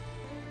enough?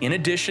 In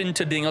addition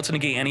to being able to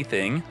negate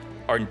anything,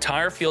 our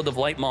entire field of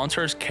light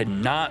monsters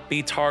cannot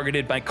be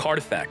targeted by card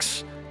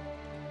effects.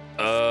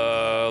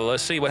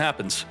 Let's see what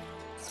happens.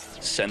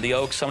 Send the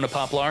Oak, summon a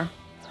Poplar.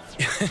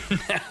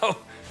 Now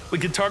we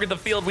can target the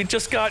field. We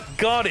just got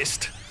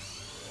Goddessed.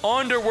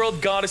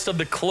 Underworld Goddess of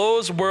the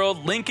Closed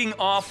World, linking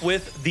off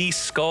with the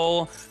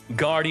Skull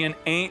Guardian.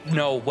 Ain't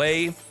no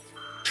way.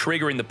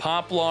 Triggering the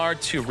Poplar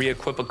to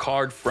re-equip a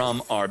card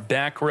from our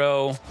back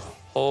row.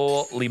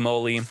 Holy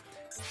moly.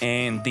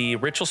 And the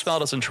ritual spell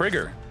doesn't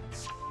trigger.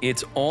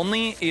 It's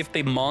only if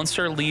the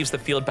monster leaves the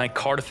field by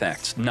card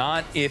effects,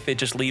 not if it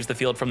just leaves the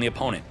field from the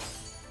opponent.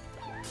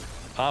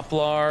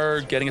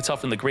 Poplar getting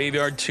itself in the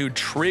graveyard to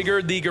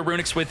trigger the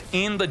Garunix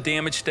within the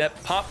damage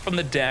step. Pop from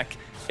the deck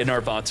in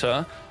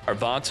Arvata.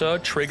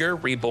 Arvata, trigger,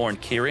 reborn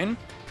Kieran.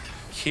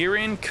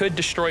 Kieran could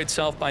destroy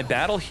itself by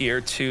battle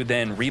here to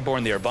then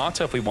reborn the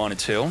Arvata if we wanted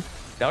to.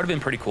 That would have been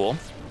pretty cool.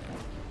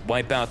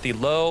 Wipe out the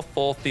Low,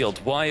 full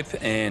field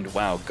wipe, and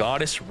wow,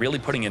 Goddess really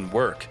putting in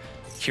work.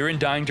 Kieran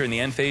dying during the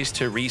end phase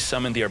to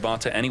resummon the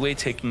Arvata anyway,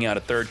 taking out a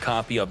 3rd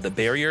copy of the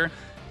Barrier.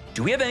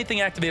 Do we have anything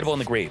activatable in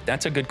the grave?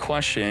 That's a good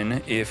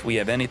question. If we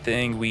have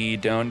anything, we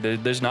don't.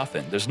 There's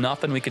nothing. There's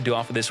nothing we can do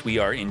off of this. We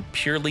are in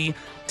purely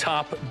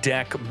top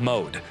deck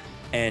mode.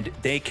 And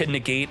they can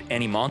negate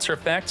any monster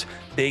effect.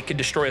 They could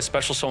destroy a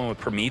special summon with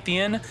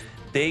Promethean.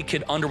 They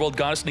could Underworld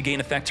Goddess negate an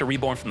effect to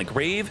reborn from the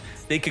grave.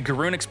 They could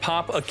Garunix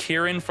pop a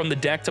Kieran from the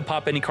deck to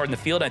pop any card in the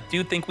field. I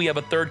do think we have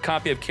a 3rd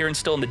copy of Kieran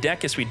still in the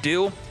deck. Yes, we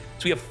do.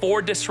 So we have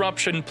 4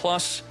 disruption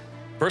plus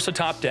versus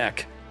top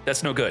deck.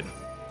 That's no good.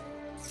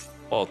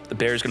 Well, the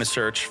Bear's going to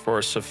search for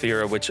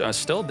Saphira, which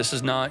still, this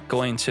is not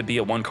going to be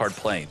a 1-card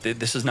play.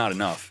 This is not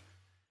enough.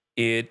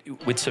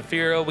 With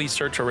Saphira, we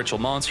search a ritual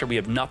monster. We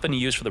have nothing to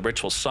use for the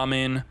ritual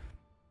summon.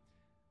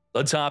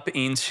 Let's hop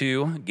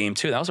into game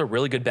 2. That was a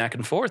really good back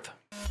and forth.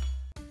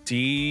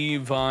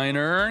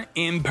 Diviner,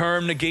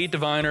 Imperm, negate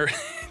Diviner.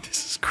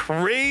 This is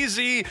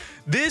crazy.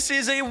 This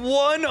is a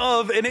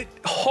 1-of, and it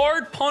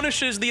hard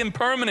punishes the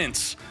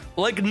impermanence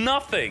like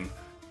nothing.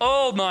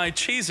 Oh my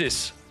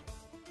Jesus.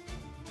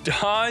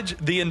 Dodge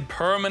the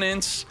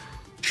impermanence,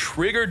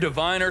 trigger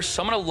Diviner,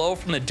 summon a Low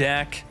from the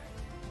deck.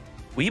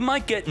 We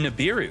might get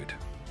Nibiru'd.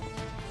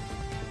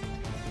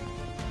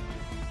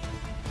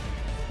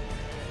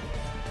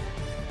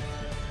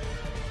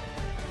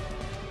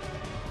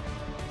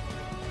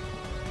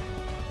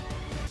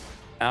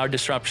 our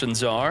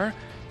disruptions are,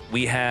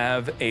 we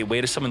have a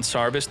way to summon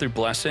Sarvis through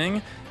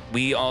Blessing.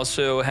 We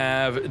also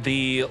have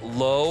the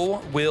low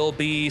will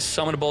be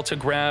summonable to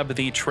grab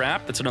the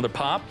trap. That's another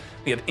pop.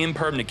 We have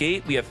Imperm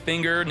negate. We have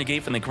Finger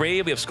negate from the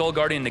grave. We have Skull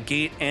Guardian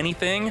negate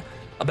anything.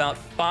 About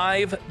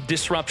 5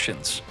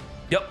 disruptions.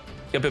 Yep.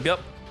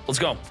 Let's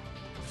go.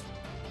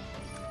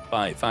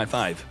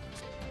 5.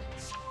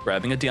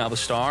 Grabbing a Diablo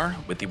Star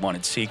with the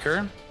wanted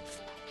Seeker.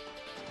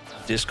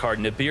 Discard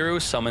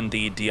Nibiru, summon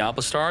the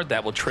Diablo Star.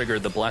 That will trigger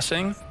the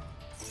Blessing.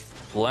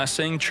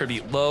 Blessing,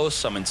 Tribute Low,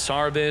 summon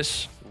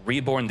Sarvis.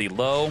 Reborn the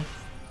low.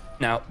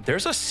 Now,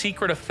 there's a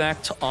secret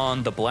effect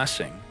on the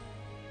Blessing.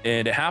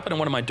 It happened in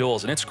one of my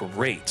duels, and it's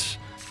great.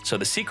 So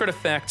the secret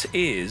effect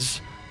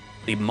is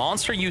the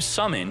monster you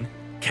summon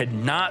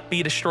cannot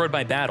be destroyed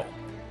by battle.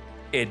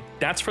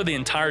 That's for the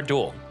entire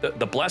duel.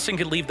 The Blessing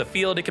could leave the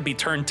field. It could be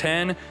turn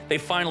 10. They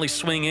finally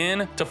swing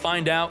in to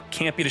find out,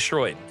 can't be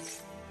destroyed.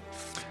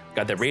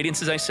 Got that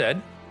Radiance, as I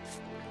said.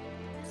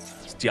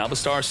 Diablo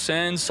Star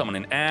sends, summon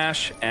an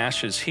Ash.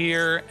 Ash is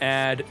here.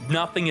 Add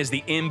nothing is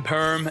the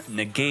Imperm,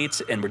 negates,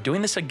 and we're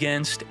doing this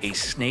against a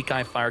Snake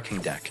Eye Fire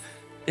King deck.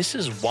 This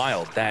is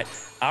wild that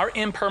our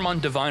Imperm on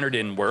Diviner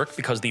didn't work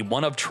because the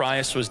one of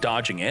Trias was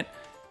dodging it,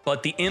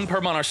 but the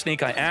Imperm on our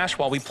Snake Eye Ash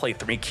while we play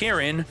 3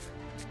 Kirin,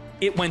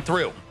 it went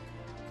through.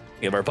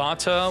 We have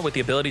Arvata with the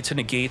ability to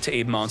negate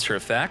a monster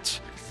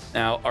effect.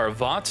 Now,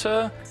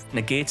 Arvata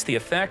negates the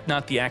effect,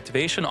 not the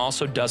activation,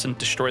 also doesn't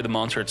destroy the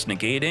monster it's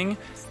negating.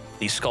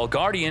 The Skull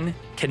Guardian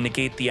can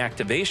negate the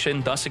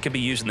activation, thus it can be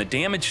used in the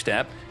damage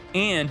step,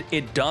 and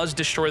it does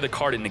destroy the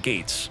card it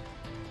negates.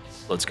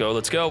 Let's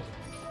go.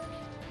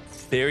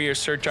 Barrier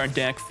search our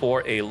deck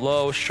for a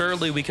low.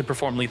 Surely we can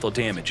perform lethal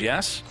damage,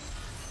 yes?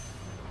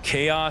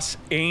 Chaos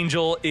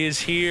Angel is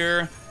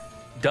here.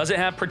 Does it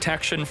have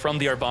protection from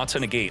the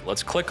Arvata negate?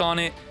 Let's click on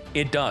it.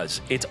 It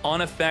does. It's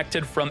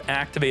unaffected from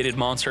activated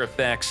monster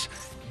effects,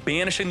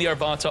 banishing the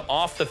Arvata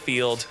off the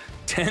field.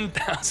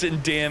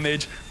 10,000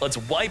 damage. Let's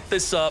wipe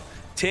this up,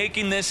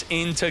 taking this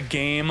into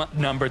game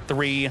number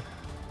 3.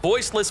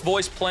 Voiceless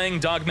voice playing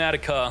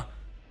Dogmatica.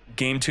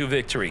 Game 2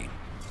 victory.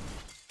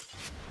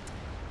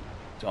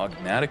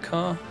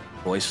 Dogmatica,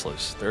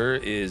 Voiceless.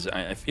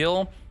 I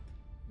feel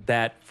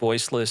that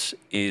Voiceless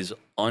is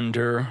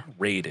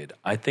underrated.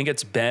 I think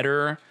it's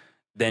better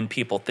than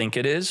people think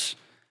it is.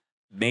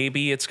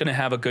 Maybe it's going to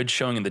have a good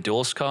showing in the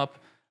Duelist Cup.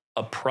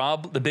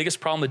 The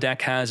biggest problem the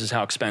deck has is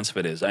how expensive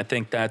it is. I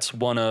think that's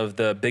one of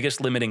the biggest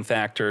limiting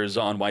factors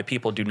on why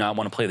people do not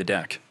want to play the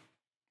deck.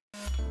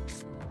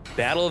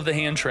 Battle of the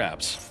Hand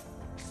Traps.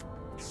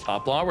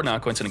 Top Law, we're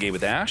not going to negate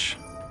with Ash.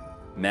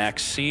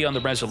 Max C on the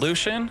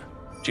Resolution.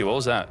 Gee, what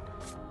was that?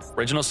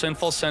 Original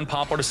Sinful, send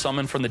Poplar to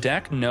summon from the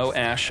deck. No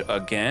Ash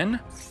again.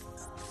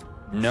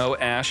 No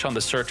Ash on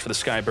the search for the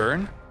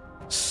Skyburn.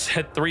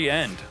 Set 3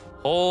 end.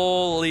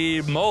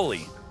 Holy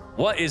moly.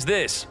 What is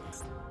this?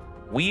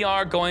 We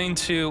are going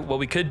to, what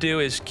we could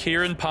do is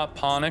Kirin pop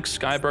Ponix,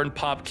 Skyburn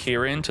pop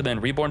Kirin, to then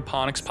Reborn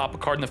Ponix, pop a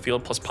card in the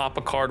field, plus pop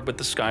a card with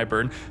the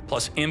Skyburn,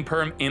 plus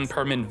Imperm,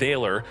 and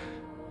Veiler.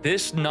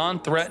 This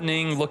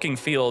non-threatening looking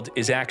field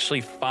is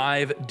actually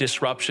 5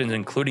 disruptions,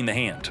 including the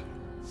hand.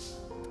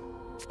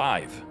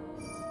 5.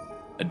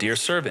 A Dear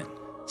Servant,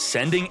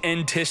 sending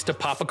Entis to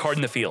pop a card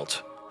in the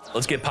field.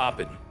 Let's get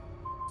popping.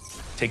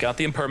 Take out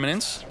the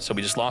impermanence, so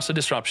we just lost a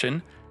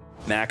disruption.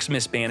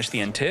 Maximus banish the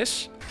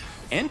Entis.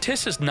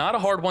 Entis is not a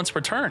hard once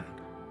per turn.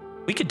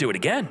 We could do it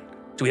again.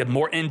 Do we have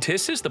more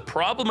Entises? The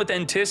problem with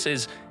Entis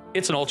is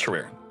it's an ultra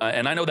rare,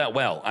 and I know that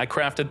well. I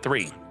crafted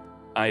 3.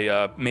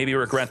 I maybe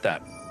regret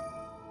that.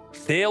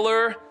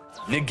 Veiler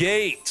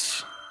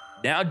negates.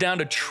 Now down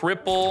to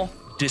triple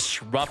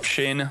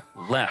disruption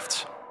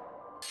left.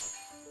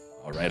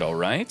 All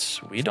right.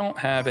 We don't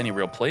have any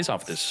real plays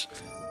off this.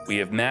 We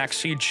have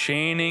Maxi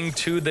chaining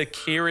to the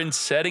Kirin,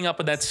 setting up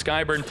with that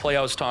Skyburn play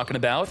I was talking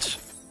about.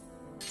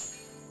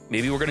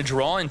 Maybe we're going to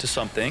draw into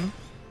something.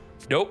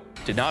 Nope,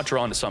 did not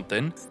draw into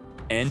something.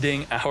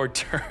 Ending our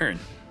turn.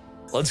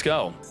 Let's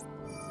go.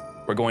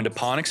 We're going to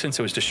Ponix since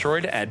it was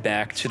destroyed, add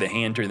back to the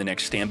hand during the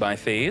next standby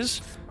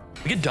phase.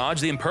 We could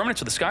dodge the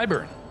impermanence with the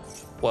Skyburn.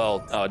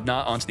 Well,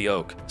 not onto the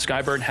Oak.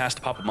 Skyburn has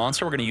to pop a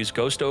monster. We're going to use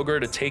Ghost Ogre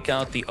to take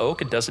out the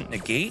Oak. It doesn't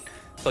negate,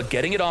 but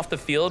getting it off the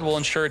field will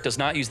ensure it does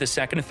not use the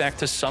second effect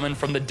to summon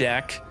from the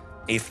deck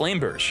a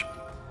Flameburge.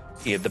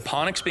 We have the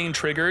Ponix being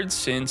triggered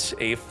since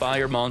a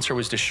fire monster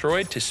was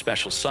destroyed to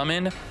special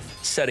summon,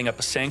 setting up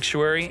a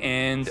Sanctuary,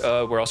 and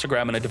we're also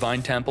grabbing a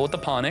Divine Temple with the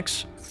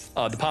Ponix,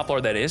 the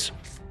Poplar that is.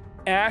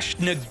 Ash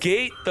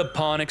negate the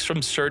Ponix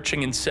from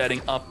searching and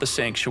setting up the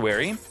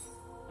Sanctuary.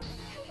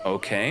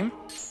 Okay.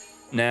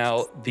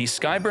 Now, the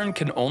Skyburn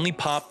can only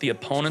pop the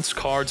opponent's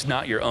cards,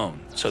 not your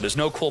own. So there's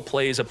no cool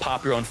plays of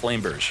pop your own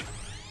Flameburge.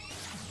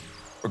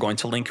 We're going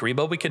to link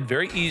Rebo. We could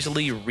very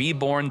easily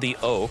reborn the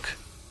Oak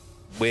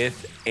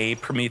with a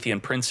Promethean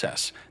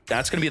Princess.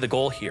 That's going to be the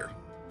goal here.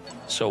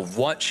 So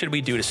what should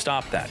we do to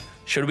stop that?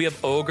 Should we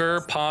have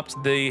Ogre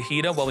popped the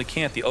Hida? Well, we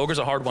can't. The Ogre's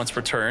a hard once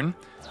per turn.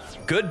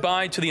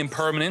 Goodbye to the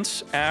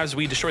impermanence as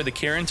we destroy the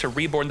Kieran to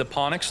reborn the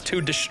Ponix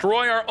to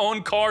destroy our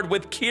own card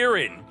with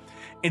Kieran.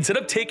 Instead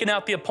of taking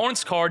out the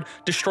opponent's card,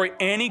 destroy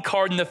any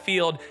card in the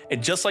field.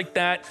 And just like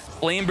that,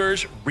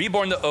 Flameburs,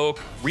 reborn the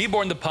Oak,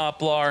 reborn the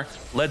Poplar.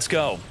 Let's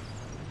go.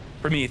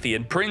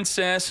 Promethean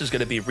Princess is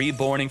going to be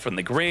reborning from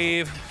the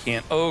grave.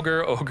 Can't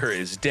Ogre. Ogre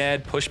is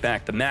dead. Push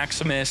back the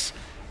Maximus.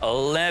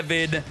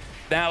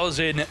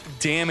 11,000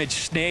 damage.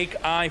 Snake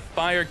Eye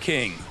Fire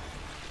King.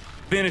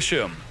 Finish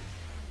him.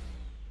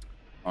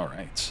 All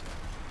right.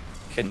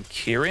 Can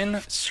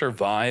Kieran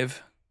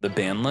survive the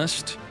ban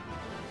list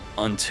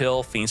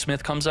until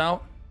Fiendsmith comes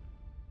out?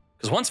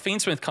 Because once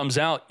Fiendsmith comes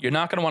out, you're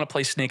not going to want to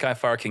play Snake Eye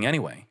Fire King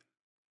anyway.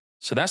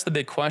 So that's the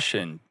big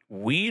question.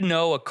 We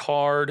know a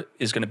card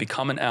is going to be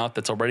coming out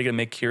that's already going to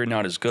make Kieran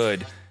not as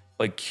good,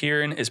 but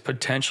Kieran is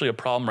potentially a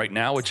problem right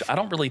now, which I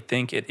don't really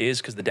think it is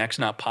because the deck's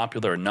not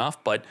popular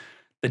enough, but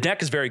the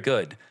deck is very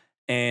good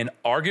and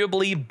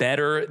arguably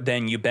better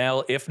than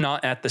Yubel, if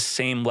not at the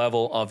same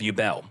level of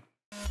Yubel.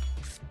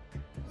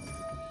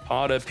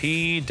 Pada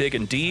P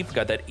digging deep,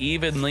 got that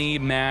evenly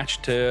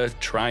matched to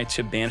try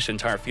to banish the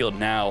entire field.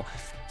 Now,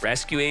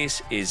 Rescue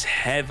Ace is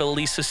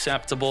heavily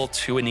susceptible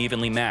to an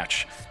evenly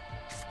match.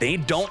 They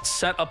don't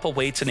set up a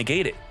way to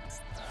negate it.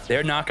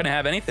 They're not going to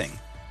have anything.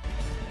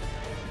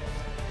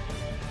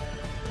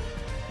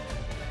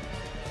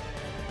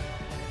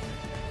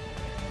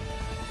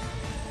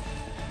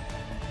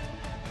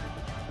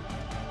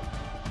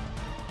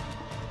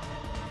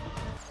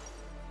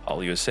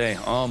 All USA,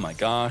 oh my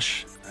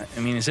gosh. I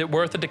mean, is it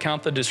worth it to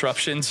count the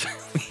disruptions?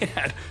 We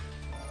had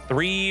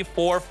 3,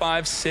 4,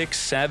 5, 6,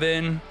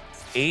 7,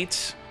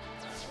 8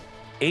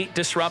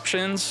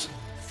 disruptions,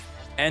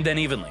 and then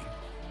evenly.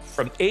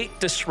 From 8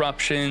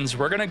 disruptions,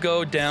 we're going to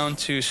go down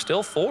to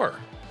still 4.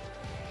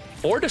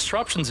 4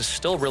 disruptions is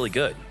still really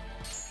good.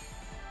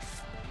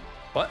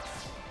 What?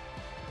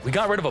 We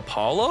got rid of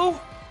Apollo?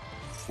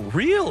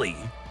 Really?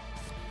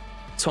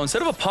 So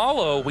instead of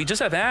Apollo, we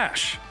just have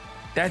Ash.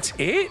 That's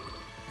it?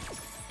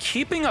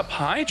 Keeping up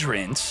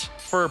Hydrants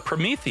for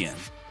Promethean.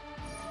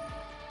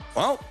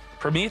 Well,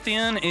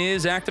 Promethean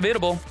is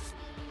activatable.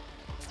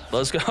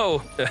 Let's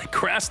go.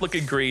 Grass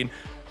looking green.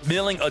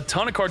 Milling a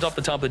ton of cards off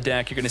the top of the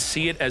deck. You're going to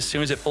see it as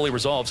soon as it fully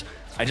resolves.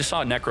 I just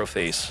saw a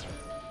Necroface.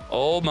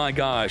 Oh my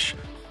gosh.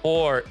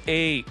 4,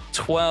 8,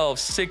 12,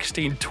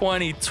 16,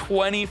 20,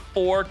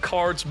 24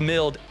 cards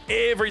milled.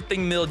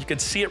 Everything milled. You can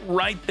see it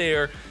right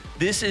there.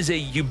 This is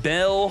a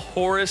Yubel,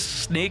 Horus,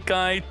 Snake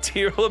Eye,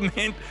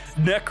 Tearlament,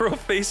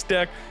 Necroface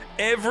deck.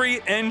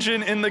 Every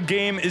engine in the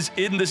game is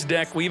in this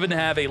deck. We even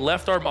have a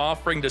left arm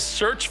offering to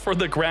search for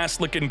the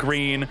grass-looking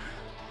green.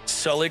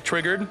 Sulik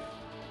triggered.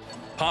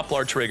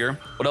 Poplar trigger.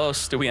 What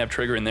else do we have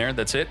trigger in there?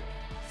 That's it.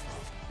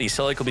 The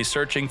Sulik will be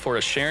searching for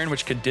a Sharon,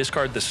 which could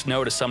discard the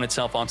snow to summon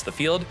itself onto the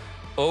field.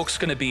 Oak's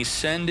going to be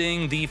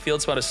sending the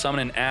field spell to summon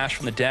an Ash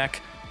from the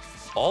deck,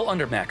 all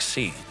under Max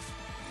C.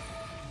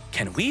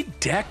 Can we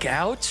deck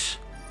out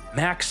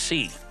Max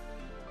C?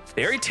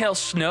 Fairy Tale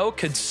Snow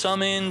could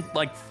summon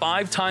like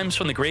 5 times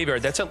from the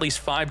graveyard. That's at least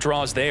 5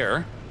 draws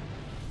there.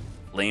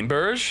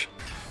 Flameburs.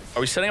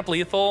 Are we setting up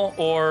lethal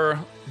or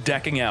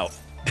decking out?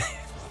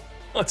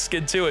 Let's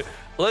get to it.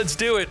 Let's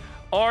do it.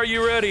 Are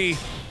you ready?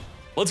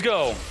 Let's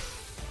go.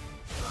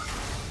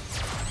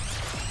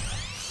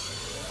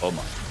 Oh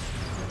my.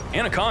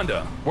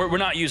 Anaconda. We're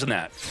not using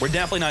that. We're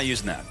definitely not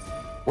using that.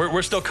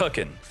 We're still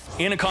cooking.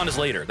 Anaconda's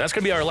later. That's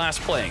going to be our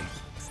last play.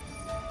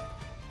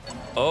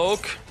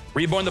 Oak.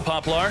 Reborn the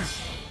Poplar.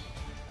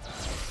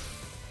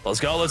 Let's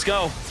go, let's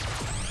go.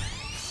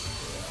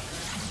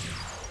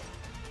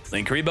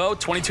 Linkuriboh,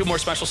 22 more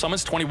special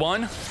summons,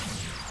 21.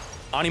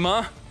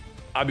 Anima.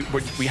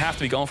 We have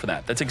to be going for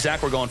that. That's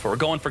exactly what we're going for. We're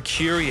going for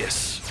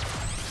Curious.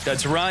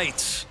 That's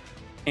right.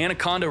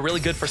 Anaconda, really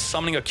good for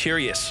summoning a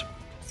Curious.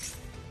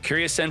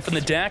 Curious send from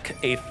the deck,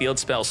 a field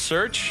spell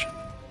search.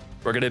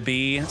 We're going to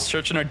be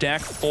searching our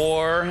deck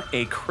for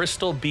a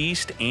Crystal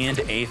Beast and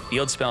a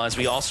field spell as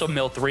we also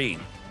mill 3.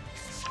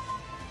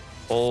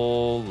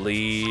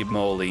 Holy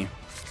moly.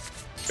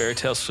 Fairy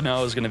Tale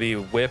Snow is going to be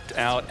whipped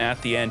out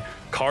at the end.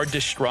 Card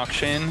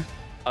Destruction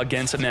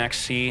against a Max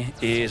C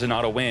is an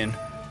auto win.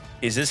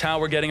 Is this how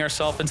we're getting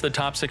ourselves into the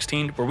top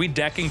 16? Were we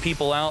decking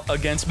people out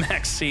against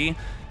Max C?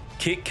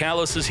 Kit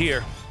Kalos is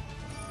here.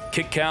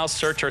 Kit Kal,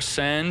 search or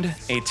send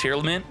a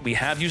Tearlament. We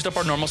have used up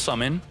our normal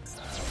summon.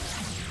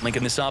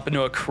 Linking this up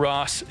into a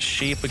cross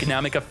sheep. We can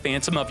now make a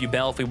Phantom of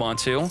Yubel if we want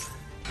to.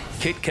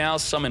 Kit Kal,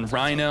 summon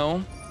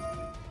Rhino.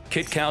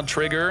 Kit Kal,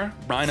 trigger.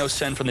 Rhino,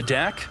 send from the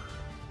deck.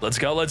 Let's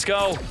go, let's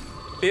go.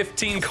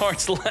 15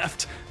 cards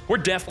left. We're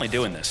definitely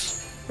doing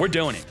this. We're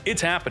doing it.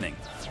 It's happening.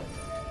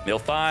 Mill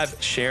 5,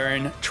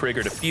 Sharon,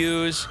 trigger to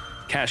fuse.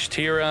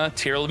 Kashtira,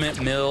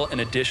 Tearlament, mill an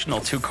additional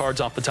 2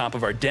 cards off the top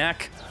of our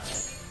deck.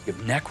 We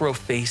have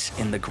Necroface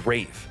in the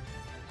grave.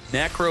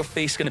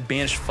 Necroface going to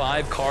banish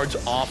 5 cards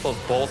off of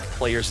both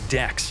players'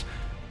 decks.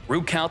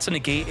 Root Counts to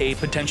negate a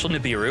potential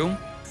Nibiru.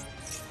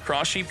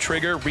 Cross Sheep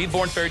trigger,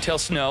 Reborn Fairy Tale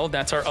Snow.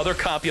 That's our other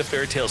copy of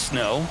Fairy Tale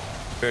Snow.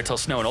 Fairy Tale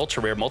Snow and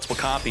Ultra Rare, multiple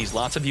copies,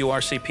 lots of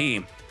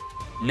URCP.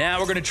 Now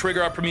we're going to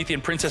trigger our Promethean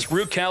Princess.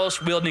 Root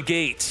Kalos will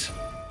negate.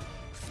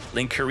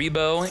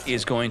 Linkuriboh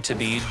is going to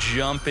be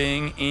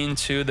jumping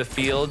into the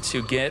field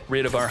to get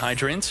rid of our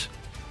Hydrant.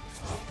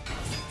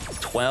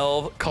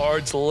 12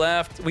 cards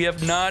left. We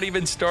have not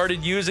even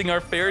started using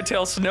our Fairy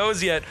Tale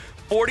Snows yet.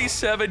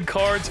 47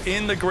 cards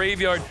in the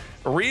graveyard.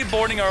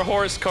 Reborning our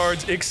Horus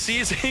cards,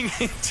 exceeding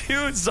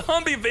into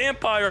Zombie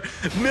Vampire.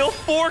 Mill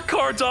 4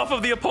 cards off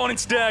of the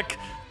opponent's deck.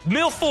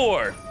 Mill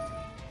 4.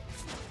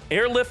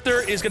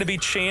 Airlifter is going to be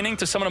chaining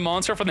to summon a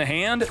monster from the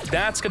hand.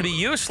 That's going to be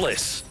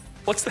useless.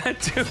 What's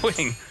that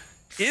doing?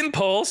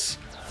 Impulse.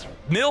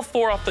 Mill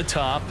 4 off the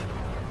top.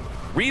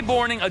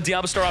 Reborning a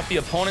Diablo Star off the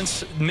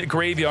opponent's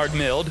graveyard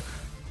milled.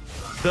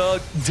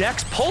 The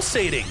deck's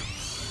pulsating.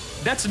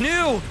 That's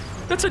new.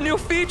 That's a new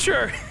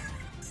feature.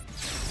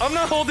 I'm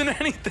not holding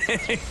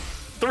anything.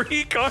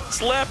 3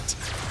 cards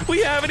left. We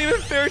haven't even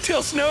Fairy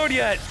Tale Snowed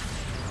yet.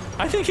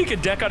 I think he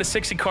could deck out a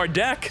 60-card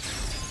deck.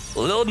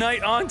 Little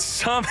Knight on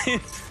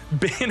summon,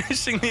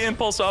 banishing the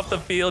Impulse off the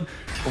field,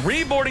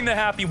 reboarding the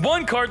Happy.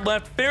 1 card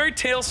left. Fairy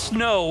Tale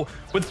Snow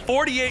with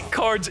 48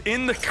 cards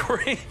in the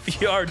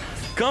graveyard.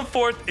 Come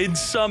forth and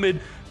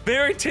summon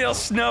Fairy Tale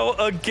Snow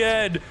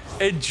again.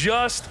 And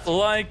just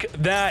like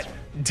that,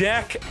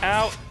 deck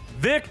out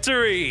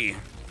victory.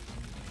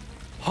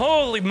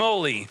 Holy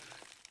moly.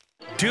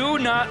 Do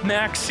not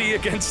maxi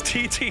against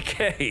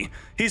TTK.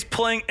 He's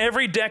playing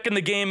every deck in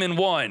the game in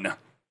one.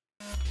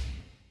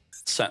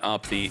 Set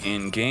up the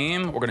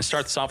in-game. We're going to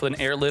start this off with an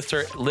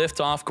Airlifter.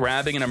 Lift off,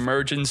 grabbing an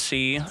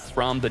emergency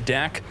from the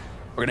deck.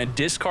 We're going to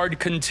discard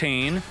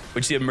Contain,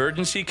 which the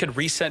emergency could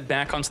reset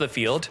back onto the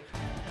field.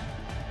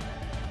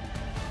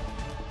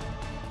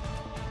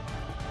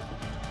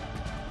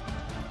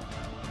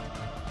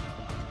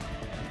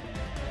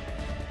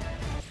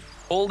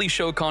 Holy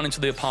Shokan into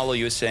the Apollo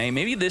USA.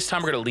 Maybe this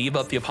time we're going to leave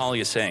up the Apollo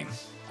USA.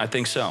 I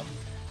think so.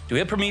 Do we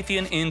have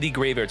Promethean in the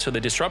graveyard? So the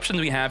disruptions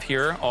we have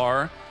here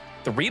are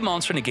 3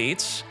 monster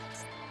negates,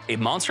 a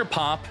monster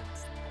pop,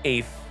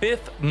 a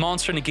 5th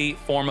monster negate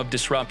form of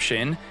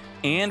disruption,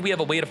 and we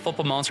have a way to flip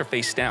a monster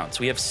face down.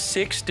 So we have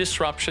 6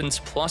 disruptions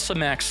plus a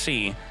max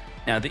C.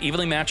 Now the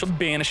evenly match will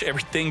banish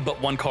everything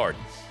but 1 card.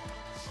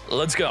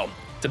 Let's go.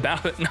 It's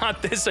about it.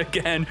 Not this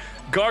again.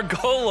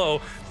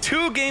 Gargolo,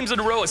 2 games in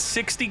a row, a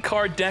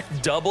 60-card deck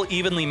double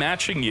evenly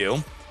matching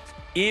you.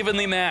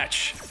 Evenly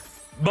match.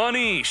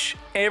 Banish.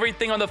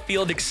 Everything on the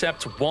field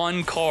except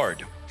 1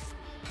 card.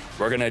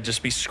 We're going to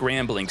just be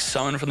scrambling.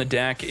 Summon from the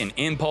deck in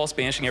Impulse,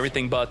 banishing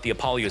everything but the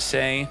Apollo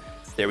USA.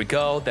 There we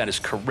go. That is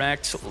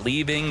correct.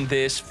 Leaving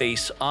this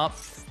face up.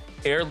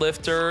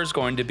 Airlifter is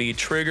going to be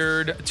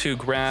triggered to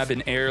grab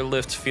an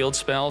Airlift field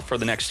spell for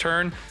the next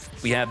turn.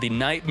 We have the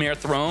Nightmare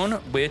Throne,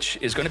 which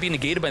is going to be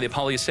negated by the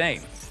Apollo USA.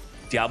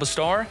 Diablo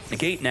Star,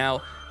 negate.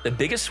 Now, the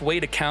biggest way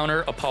to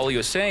counter Apollo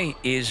USA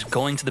is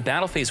going to the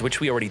battle phase, which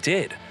we already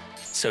did.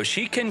 So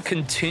she can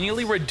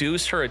continually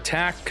reduce her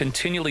attack,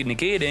 continually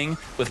negating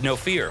with no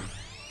fear.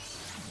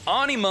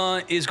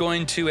 Anima is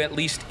going to at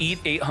least eat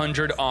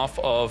 800 off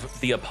of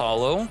the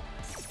Apollo.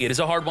 It is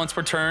a hard once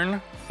per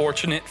turn.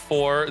 Fortunate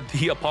for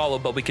the Apollo,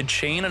 but we could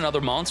chain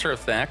another monster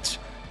effect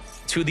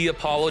to the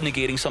Apollo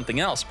negating something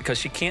else because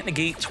she can't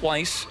negate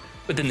twice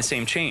within the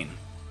same chain.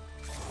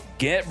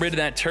 Get rid of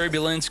that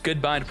Turbulence.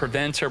 Goodbye to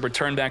Preventer.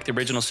 Return back the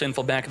original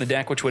Sinful back in the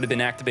deck, which would have been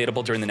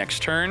activatable during the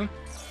next turn.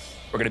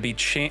 We're going to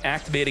be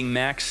activating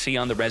Max C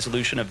on the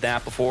resolution of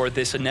that before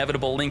this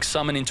inevitable Link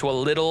summon into a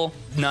Little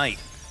Knight.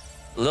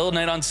 Little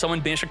Knight on someone,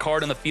 banish a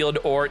card on the field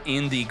or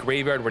in the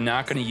graveyard. We're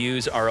not going to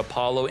use our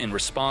Apollo in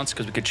response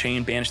because we could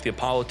chain banish the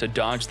Apollo to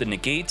dodge the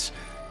negates.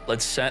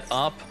 Let's set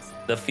up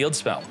the field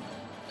spell.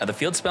 Now, the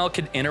field spell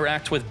can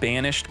interact with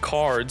banished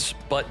cards,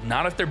 but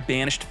not if they're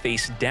banished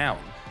face down.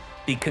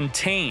 The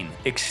Contain,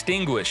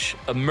 Extinguish,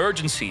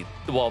 Emergency,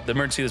 well, the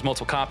Emergency, there's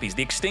multiple copies.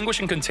 The Extinguish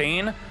and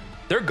Contain,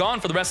 they're gone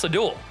for the rest of the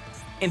duel.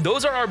 And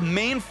those are our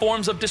main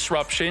forms of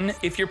disruption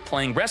if you're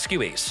playing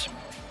Rescue Ace.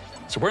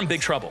 So we're in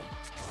big trouble.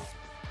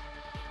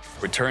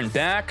 Return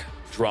back,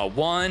 draw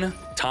 1,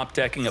 top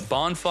decking a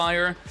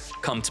Bonfire,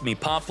 come to me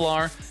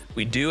Poplar.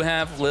 We do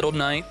have Little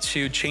Knight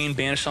to chain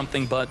banish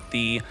something, but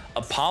the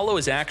Apollo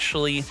is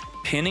actually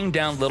pinning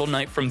down Little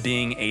Knight from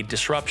being a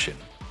disruption.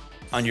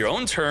 On your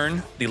own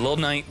turn, the Little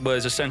Knight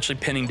was essentially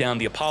pinning down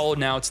the Apollo.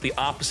 Now it's the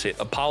opposite.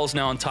 Apollo's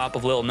now on top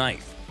of Little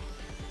Knight.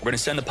 We're going to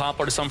send the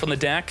Poplar to summon from the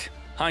deck.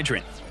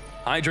 Hydrant.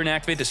 Hydrant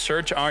activate to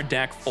search our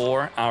deck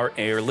for our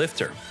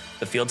Airlifter.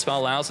 The field spell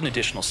allows an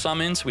additional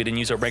summon, so we didn't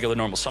use our regular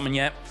normal summon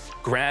yet.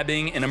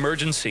 Grabbing an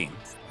Emergency.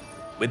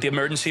 With the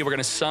Emergency, we're going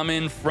to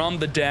summon from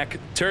the deck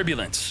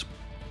Turbulence.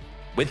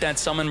 With that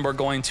summon, we're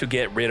going to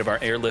get rid of our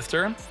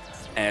Airlifter,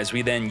 as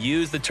we then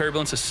use the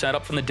Turbulence to set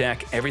up from the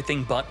deck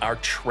everything but our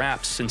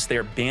traps, since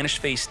they're banished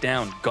face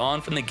down,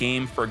 gone from the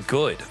game for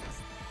good.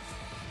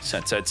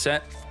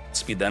 Set.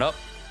 Speed that up.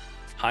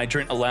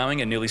 Hydrant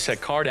allowing a newly set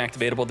card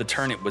activatable the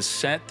turn it was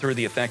set through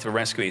the effect of a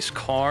Rescue Ace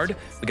card.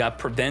 We got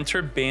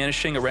Preventer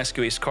banishing a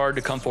Rescue Ace card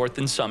to come forth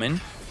and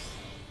summon.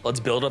 Let's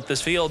build up this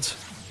field.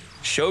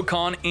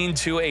 Shokan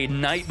into a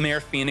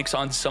Nightmare Phoenix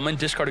on summon,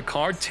 discard a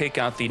card, take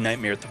out the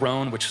Nightmare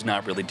Throne, which is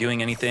not really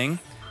doing anything.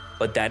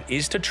 But that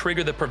is to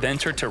trigger the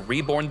Preventer to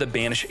reborn the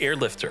Banish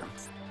Airlifter.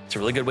 It's a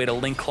really good way to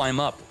link climb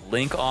up.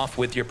 Link off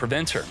with your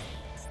Preventer.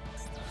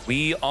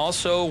 We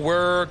also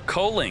were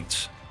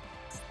co-linked.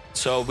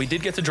 So we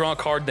did get to draw a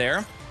card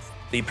there.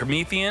 The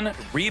Promethean,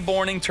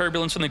 reborning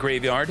Turbulence in the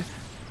graveyard,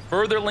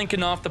 further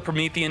linking off the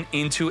Promethean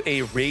into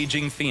a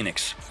Raging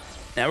Phoenix.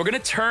 Now we're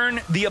going to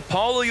turn the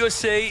Apollo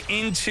USA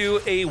into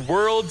a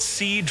World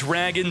Sea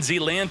Dragon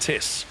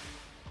Zealantis.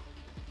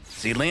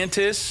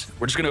 Zealantis,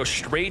 we're just going to go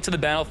straight to the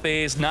battle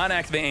phase, not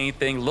activate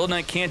anything. Lil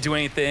Knight can't do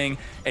anything.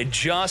 And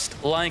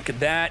just like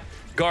that,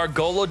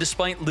 Gargolo,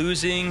 despite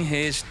losing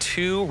his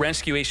 2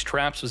 Rescue Ace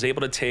traps, was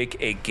able to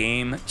take a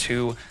Game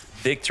 2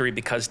 victory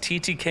because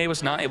TTK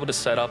was not able to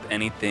set up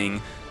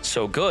anything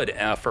so good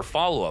for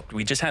follow-up.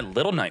 We just had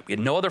Little Knight. We had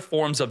no other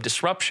forms of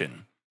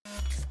disruption.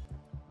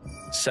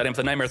 Setting up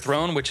the Nightmare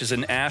Throne, which is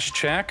an Ash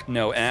check.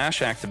 No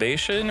Ash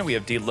activation. We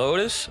have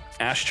D-Lotus.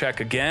 Ash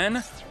check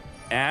again.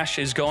 Ash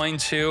is going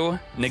to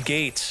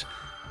negate.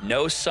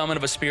 No summon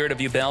of a Spirit of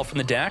Yubel from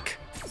the deck.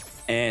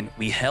 And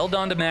we held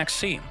on to Max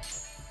C.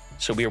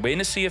 So we are waiting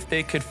to see if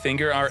they could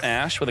finger our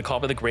Ash with a Call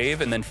by the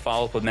Grave and then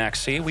follow up with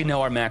Max C. We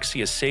know our Max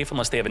C is safe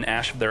unless they have an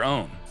Ash of their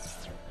own.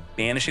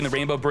 Banishing the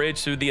Rainbow Bridge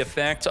through the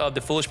effect of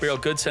the Foolish Burial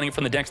Good, sending it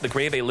from the deck to the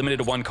grave, a limited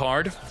to 1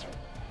 card.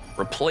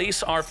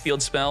 Replace our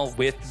field spell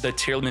with the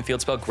tier limit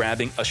field spell,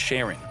 grabbing a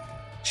Sharon.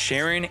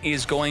 Sharon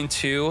is going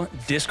to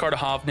discard a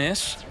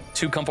Hovness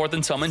to come forth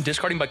and summon,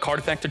 discarding by card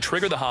effect to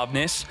trigger the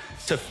Hovness,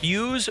 to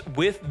fuse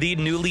with the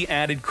newly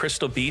added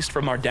Crystal Beast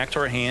from our deck to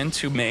our hand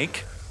to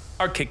make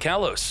our Kit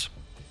Kalos.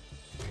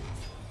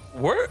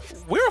 We're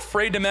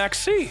afraid to Max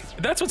C.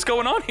 That's what's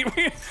going on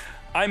here.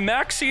 I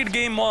Max C'd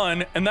game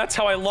 1, and that's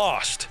how I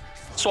lost.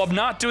 So I'm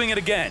not doing it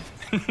again.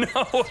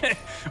 No way.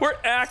 We're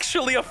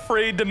actually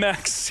afraid to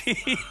Max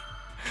C.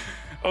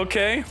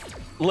 Okay,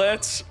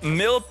 let's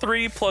mill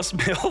 3 plus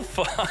mill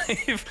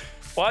 5.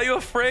 Why are you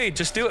afraid?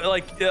 Just do it.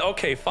 Like,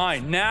 okay,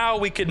 fine. Now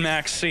we can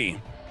Max C.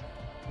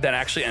 That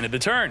actually ended the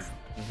turn.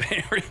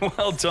 Very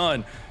well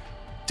done.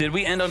 Did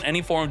we end on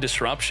any form of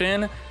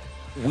disruption?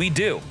 We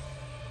do.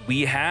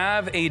 We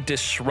have a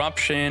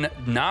disruption,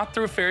 not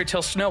through Fairy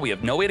Tale Snow. We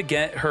have no way to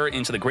get her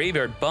into the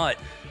graveyard, but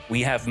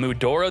we have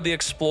Mudora the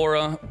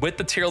Explorer with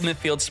the tier limit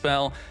field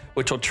spell,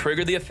 which will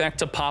trigger the effect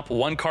to pop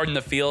 1 card in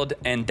the field,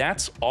 and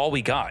that's all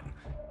we got.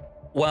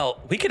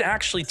 Well, we could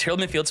actually tier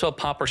limit field spell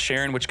pop our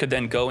Sharon, which could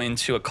then go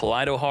into a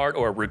Kaleido Heart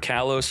or a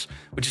Rukalos,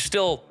 which is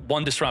still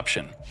 1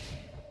 disruption.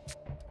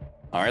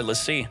 All right, let's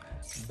see.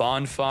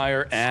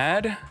 Bonfire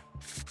add,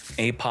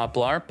 a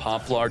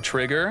Poplar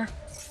trigger.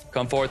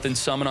 Come forth and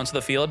summon onto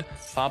the field.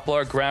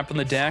 Poplar, grab from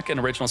the deck, and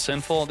Original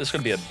Sinful. This is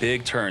going to be a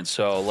big turn,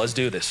 so let's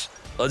do this.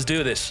 Let's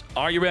do this.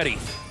 Are you ready?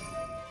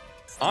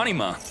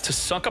 Anima to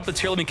suck up the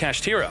tier limit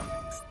Kashtira.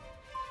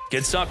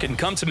 Get sucking.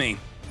 Come to me.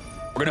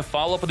 We're going to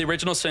follow up with the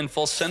Original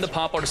Sinful. Send the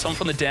Poplar to summon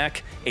from the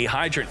deck. A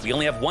Hydrant. We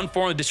only have 1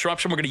 form of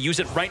disruption. We're going to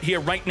use it right here,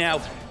 right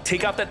now.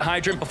 Take out that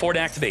Hydrant before it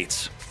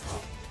activates.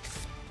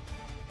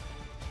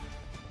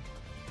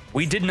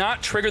 We did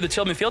not trigger the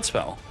tier limit field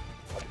spell.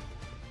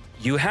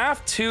 You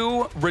have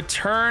to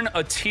return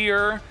a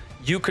tier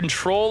you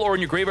control or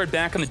in your graveyard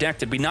back on the deck.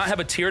 Did we not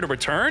have a tier to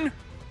return?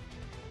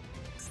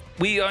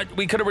 We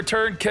could have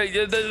returned...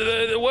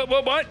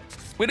 What?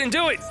 We didn't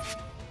do it.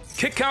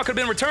 Kick Cow could have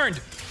been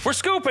returned. We're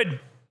scooping.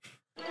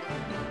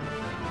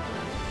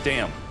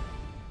 Damn.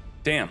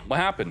 What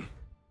happened?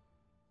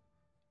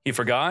 He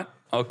forgot?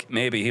 Okay,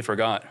 maybe he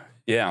forgot.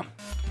 Yeah.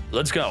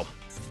 Let's go.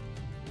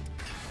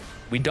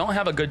 We don't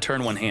have a good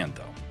turn 1 hand,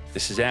 though.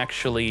 This is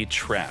actually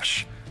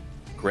trash.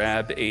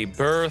 Grab a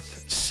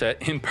Birth,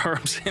 set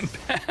Imperms and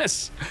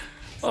pass.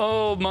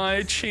 Oh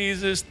my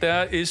Jesus,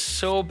 that is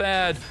so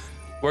bad.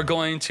 We're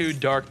going to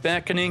Dark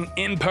Beckoning,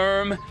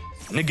 Imperm,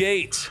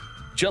 negate.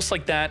 Just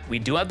like that, we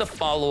do have the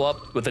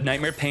follow-up with the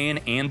Nightmare Pain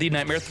and the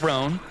Nightmare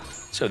Throne,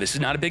 so this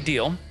is not a big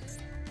deal.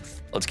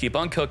 Let's keep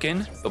on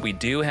cooking, but we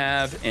do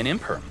have an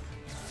Imperm.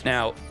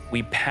 Now,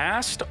 we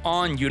passed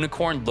on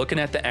Unicorn looking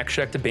at the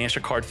extract to banish a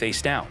card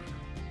face down.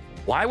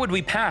 Why would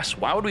we pass?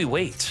 Why would we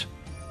wait?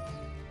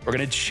 We're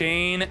going to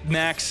chain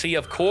Max C.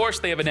 Of course,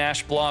 they have an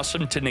Ash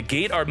Blossom to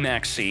negate our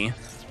Max C.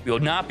 We will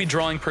not be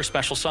drawing per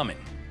special summon.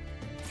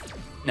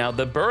 Now,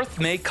 the Birth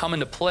may come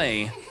into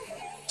play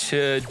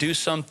to do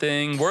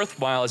something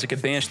worthwhile, as it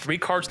could banish 3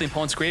 cards in the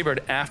opponent's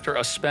graveyard after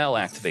a spell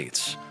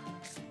activates.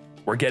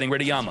 We're getting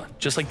rid of Yama.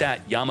 Just like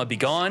that, Yama be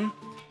gone.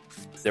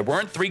 There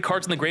weren't 3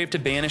 cards in the grave to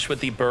banish with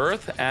the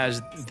Birth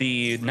as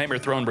the Nightmare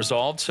Throne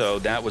resolved, so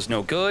that was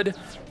no good.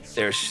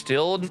 There's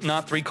still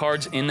not 3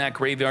 cards in that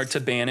graveyard to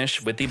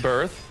banish with the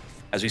Birth.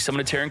 As we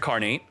summon a Terra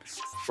Incarnate,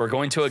 we're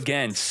going to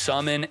again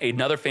summon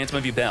another Phantom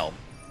of Yubel.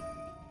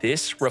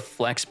 This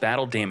reflects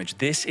battle damage.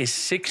 This is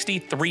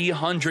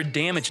 6,300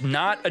 damage.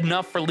 Not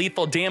enough for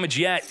lethal damage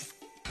yet.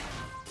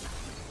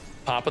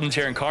 Pop on the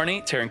Terra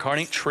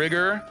Incarnate,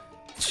 trigger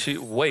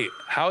to... Wait,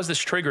 how is this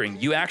triggering?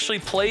 You actually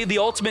play the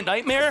Ultimate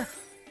Nightmare?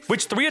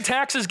 Which 3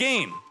 attacks is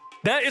game.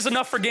 That is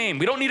enough for game.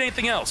 We don't need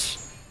anything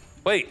else.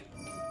 Wait.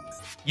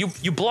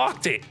 You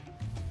blocked it.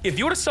 If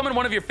you would have summoned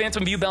one of your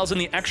Phantom Yubels in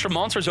the extra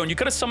monster zone, you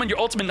could have summoned your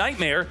Ultimate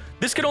Nightmare.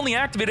 This could only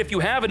activate if you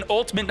have an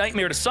Ultimate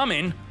Nightmare to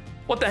summon.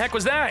 What the heck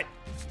was that?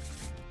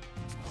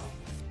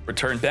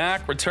 Return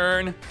back,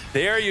 return.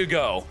 There you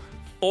go.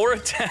 4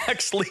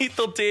 attacks,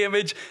 lethal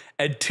damage,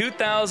 and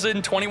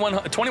 2,000,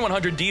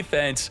 2,100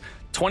 defense.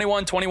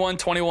 21, 21,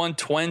 21,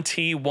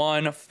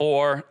 21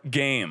 for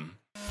game.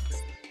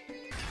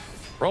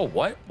 Bro,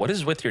 what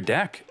is with your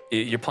deck?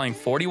 You're playing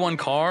 41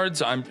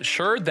 cards. I'm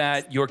sure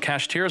that your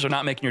Cashiers are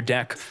not making your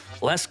deck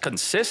less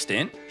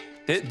consistent.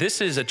 This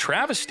is a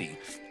travesty.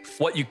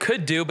 What you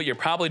could do, but you're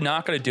probably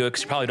not going to do it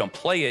because you probably don't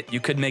play it,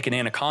 you could make an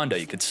Anaconda.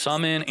 You could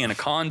summon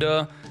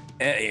Anaconda.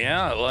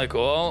 Yeah, like,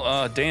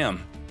 well,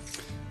 damn.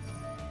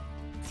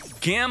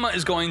 Gamma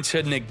is going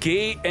to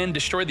negate and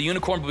destroy the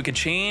Unicorn, but we could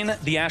chain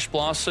the Ash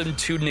Blossom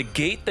to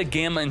negate the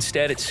Gamma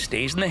instead. It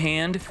stays in the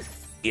hand.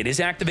 It is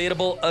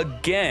activatable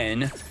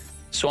again.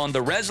 So on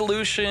the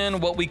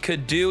resolution, what we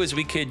could do is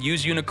we could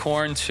use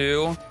Unicorn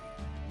to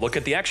look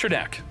at the extra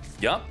deck.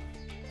 Yup.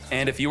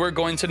 And if you were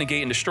going to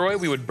negate and destroy,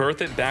 we would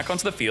birth it back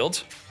onto the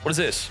field. What is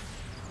this?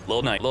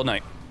 Little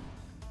Knight.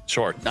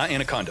 Sure, not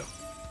Anaconda.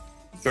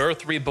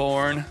 Birth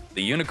Reborn,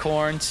 the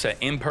Unicorn, set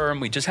Imperm.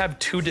 We just have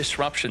 2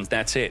 disruptions,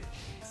 that's it.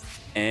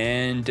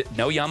 And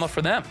no Yama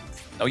for them.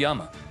 No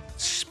Yama.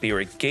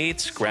 Spirit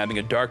Gates, grabbing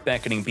a Dark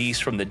Beckoning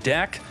Beast from the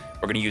deck.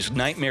 We're going to use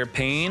Nightmare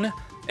Pain.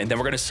 And then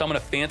we're going to summon a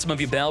Phantom of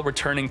Yubel,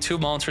 returning 2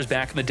 monsters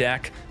back in the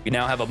deck. We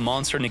now have a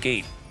monster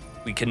negate.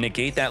 We can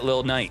negate that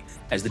Little Knight.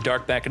 As the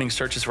Dark Beckoning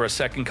searches for a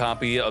second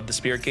copy of the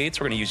Spirit Gates,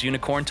 we're going to use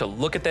Unicorn to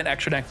look at that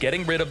extra deck,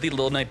 getting rid of the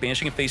Little Knight,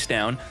 banishing it face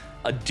down.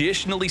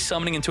 Additionally,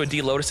 summoning into a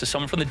D-Lotus to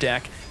summon from the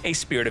deck a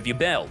Spirit of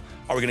Yubel.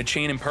 Are we going to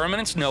chain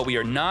Impermanence? No, we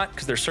are not,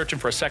 because they're searching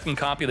for a second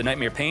copy of the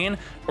Nightmare Pain.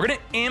 We're going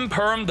to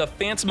Imperm the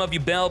Phantom of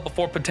Yubel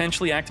before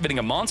potentially activating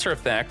a monster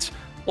effect.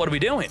 What are we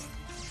doing?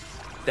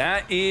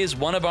 That is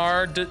one of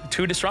our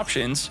 2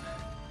 disruptions.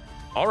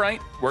 All right,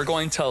 we're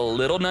going to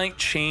Little Knight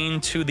chain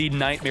to the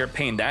Nightmare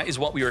Pain. That is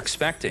what we were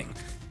expecting.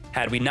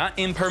 Had we not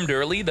impermed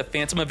early, the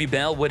Phantom of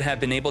Yubel would have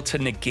been able to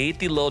negate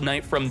the Little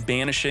Knight from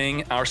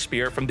banishing our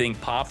Spirit from being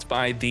popped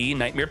by the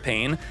Nightmare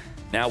Pain.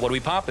 Now, what are we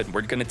popping?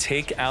 We're going to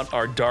take out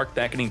our Dark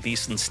Beckoning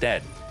Beast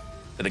instead.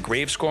 For the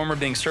Grave Scormer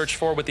being searched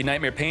for with the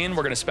Nightmare Pain,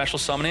 we're going to special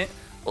summon it.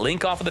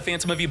 Link off of the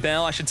Phantom of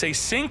Yubel, I should say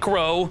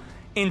synchro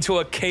into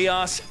a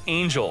Chaos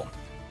Angel.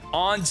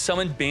 On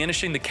summon,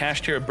 banishing the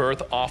Cashier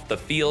Birth off the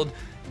field.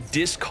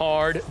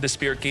 Discard the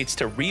Spirit Gates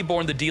to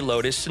reborn the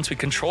D-Lotus. Since we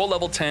control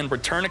level 10,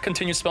 return a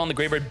continuous spell in the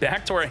graveyard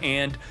back to our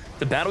hand.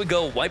 To battle we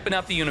go, wiping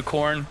out the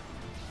Unicorn.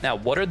 Now,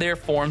 what are their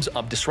forms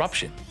of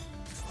disruption?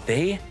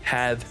 They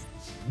have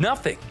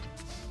nothing.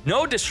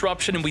 No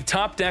disruption, and we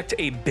top decked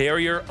a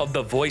Barrier of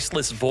the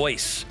Voiceless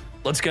Voice.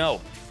 Let's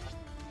go.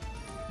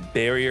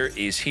 Barrier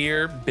is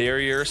here.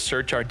 Barrier,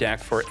 search our deck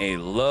for a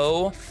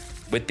low.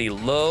 With the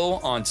low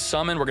on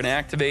summon, we're going to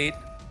activate.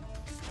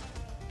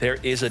 There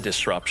is a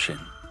disruption.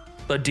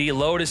 The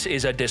D-Lotus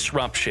is a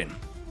disruption.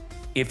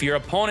 If your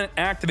opponent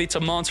activates a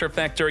monster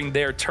effect during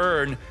their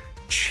turn,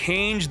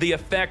 change the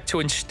effect to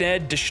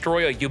instead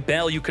destroy a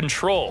Yubel you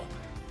control.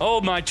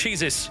 Oh my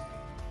Jesus.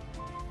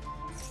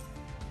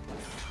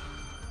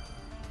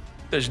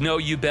 There's no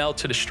Yubel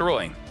to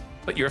destroy,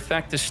 but your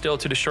effect is still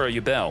to destroy a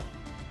Yubel.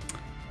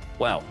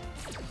 Wow.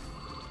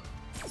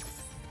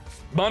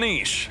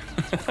 Manish.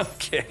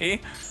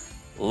 Okay.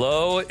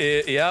 Low,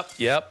 yeah.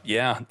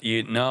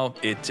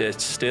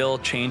 It still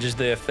changes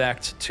the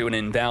effect to an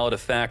invalid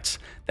effect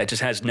that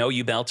just has no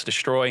Yubel to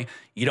destroy.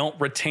 You don't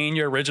retain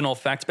your original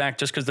effect back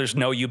just because there's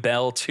no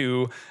Yubel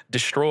to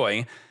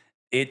destroy.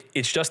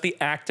 It's just the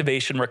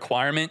activation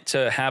requirement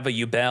to have a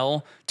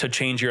Yubel to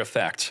change your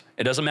effect.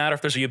 It doesn't matter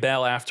if there's a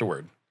Yubel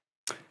afterward.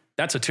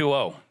 That's a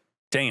 2-0.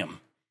 Damn.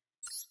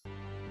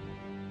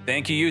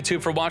 Thank you,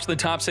 YouTube, for watching the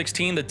top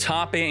 16. The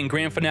top 8 and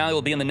grand finale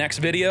will be in the next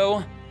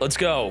video. Let's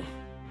go.